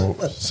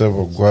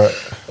 Several gwa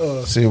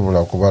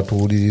sibula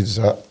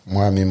kubatuuliriza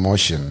mwami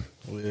motion.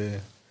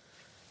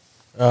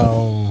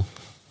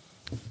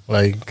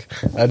 Like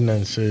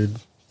Adnan said,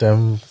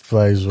 time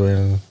flies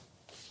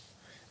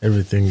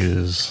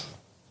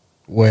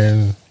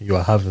when you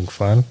are having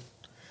fun.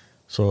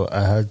 So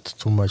I had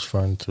too much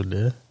fun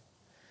today.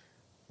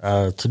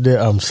 Today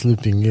I'm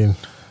sleeping in.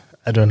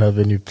 I don't have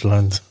any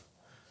plans.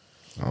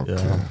 Okay.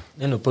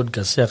 Yeah.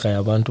 Podcast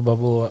ya Bantu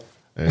babowa.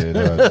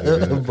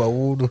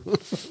 Bawulu.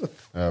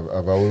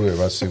 Abawulu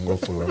basinga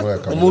ofuluma.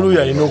 Omulu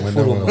yalina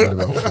okufuluma.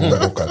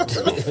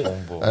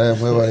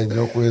 Mwebale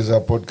nnyo okuweza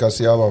podcast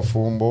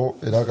y'abafumbo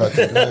era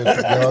kati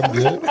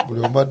tugambye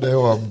buli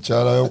omaddeyo wa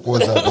mukyalayo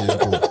okuwoza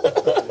bintu.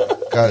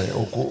 Kale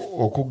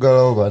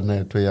okuggalawo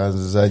banne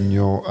tweyanziza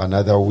nnyo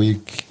another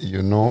week,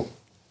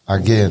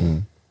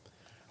 again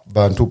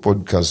Bantu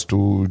podcast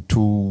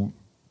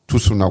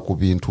tusuna ku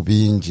bintu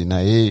bingi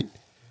naye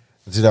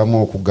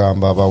ziramu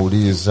okugamba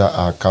abawuliriza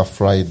aka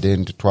Friday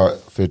nti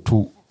ffe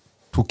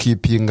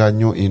keepinga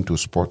nnyo into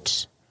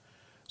sports.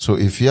 So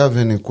if you have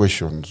any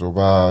questions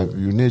oba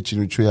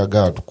ekintu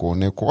kyoyagala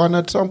tukooneko and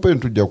at some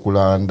point tujja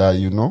kulanda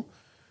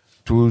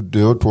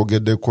tuddeyo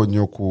twogeddeko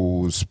nnyo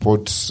ku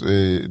sports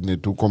ne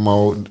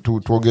tukomawo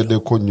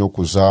twogeddeko nnyo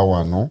ku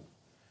zaawano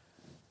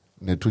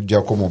ne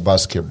tujjako mu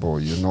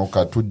basketball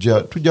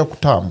tujja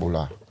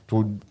kutambula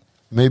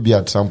maybe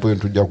at some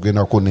point tujja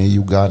kugendako ne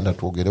Uganda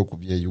twogere ku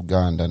bye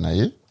Uganda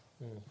naye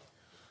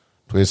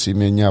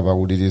twesiimye nnyo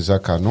abawuliriza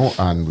kano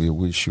and we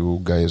wish you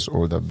guys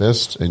all the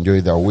best.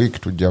 Enjoy the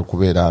week. Tujja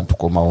kubeera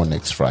ntukomawo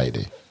next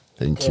Friday.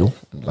 Thank you.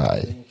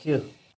 Bye. Thank you.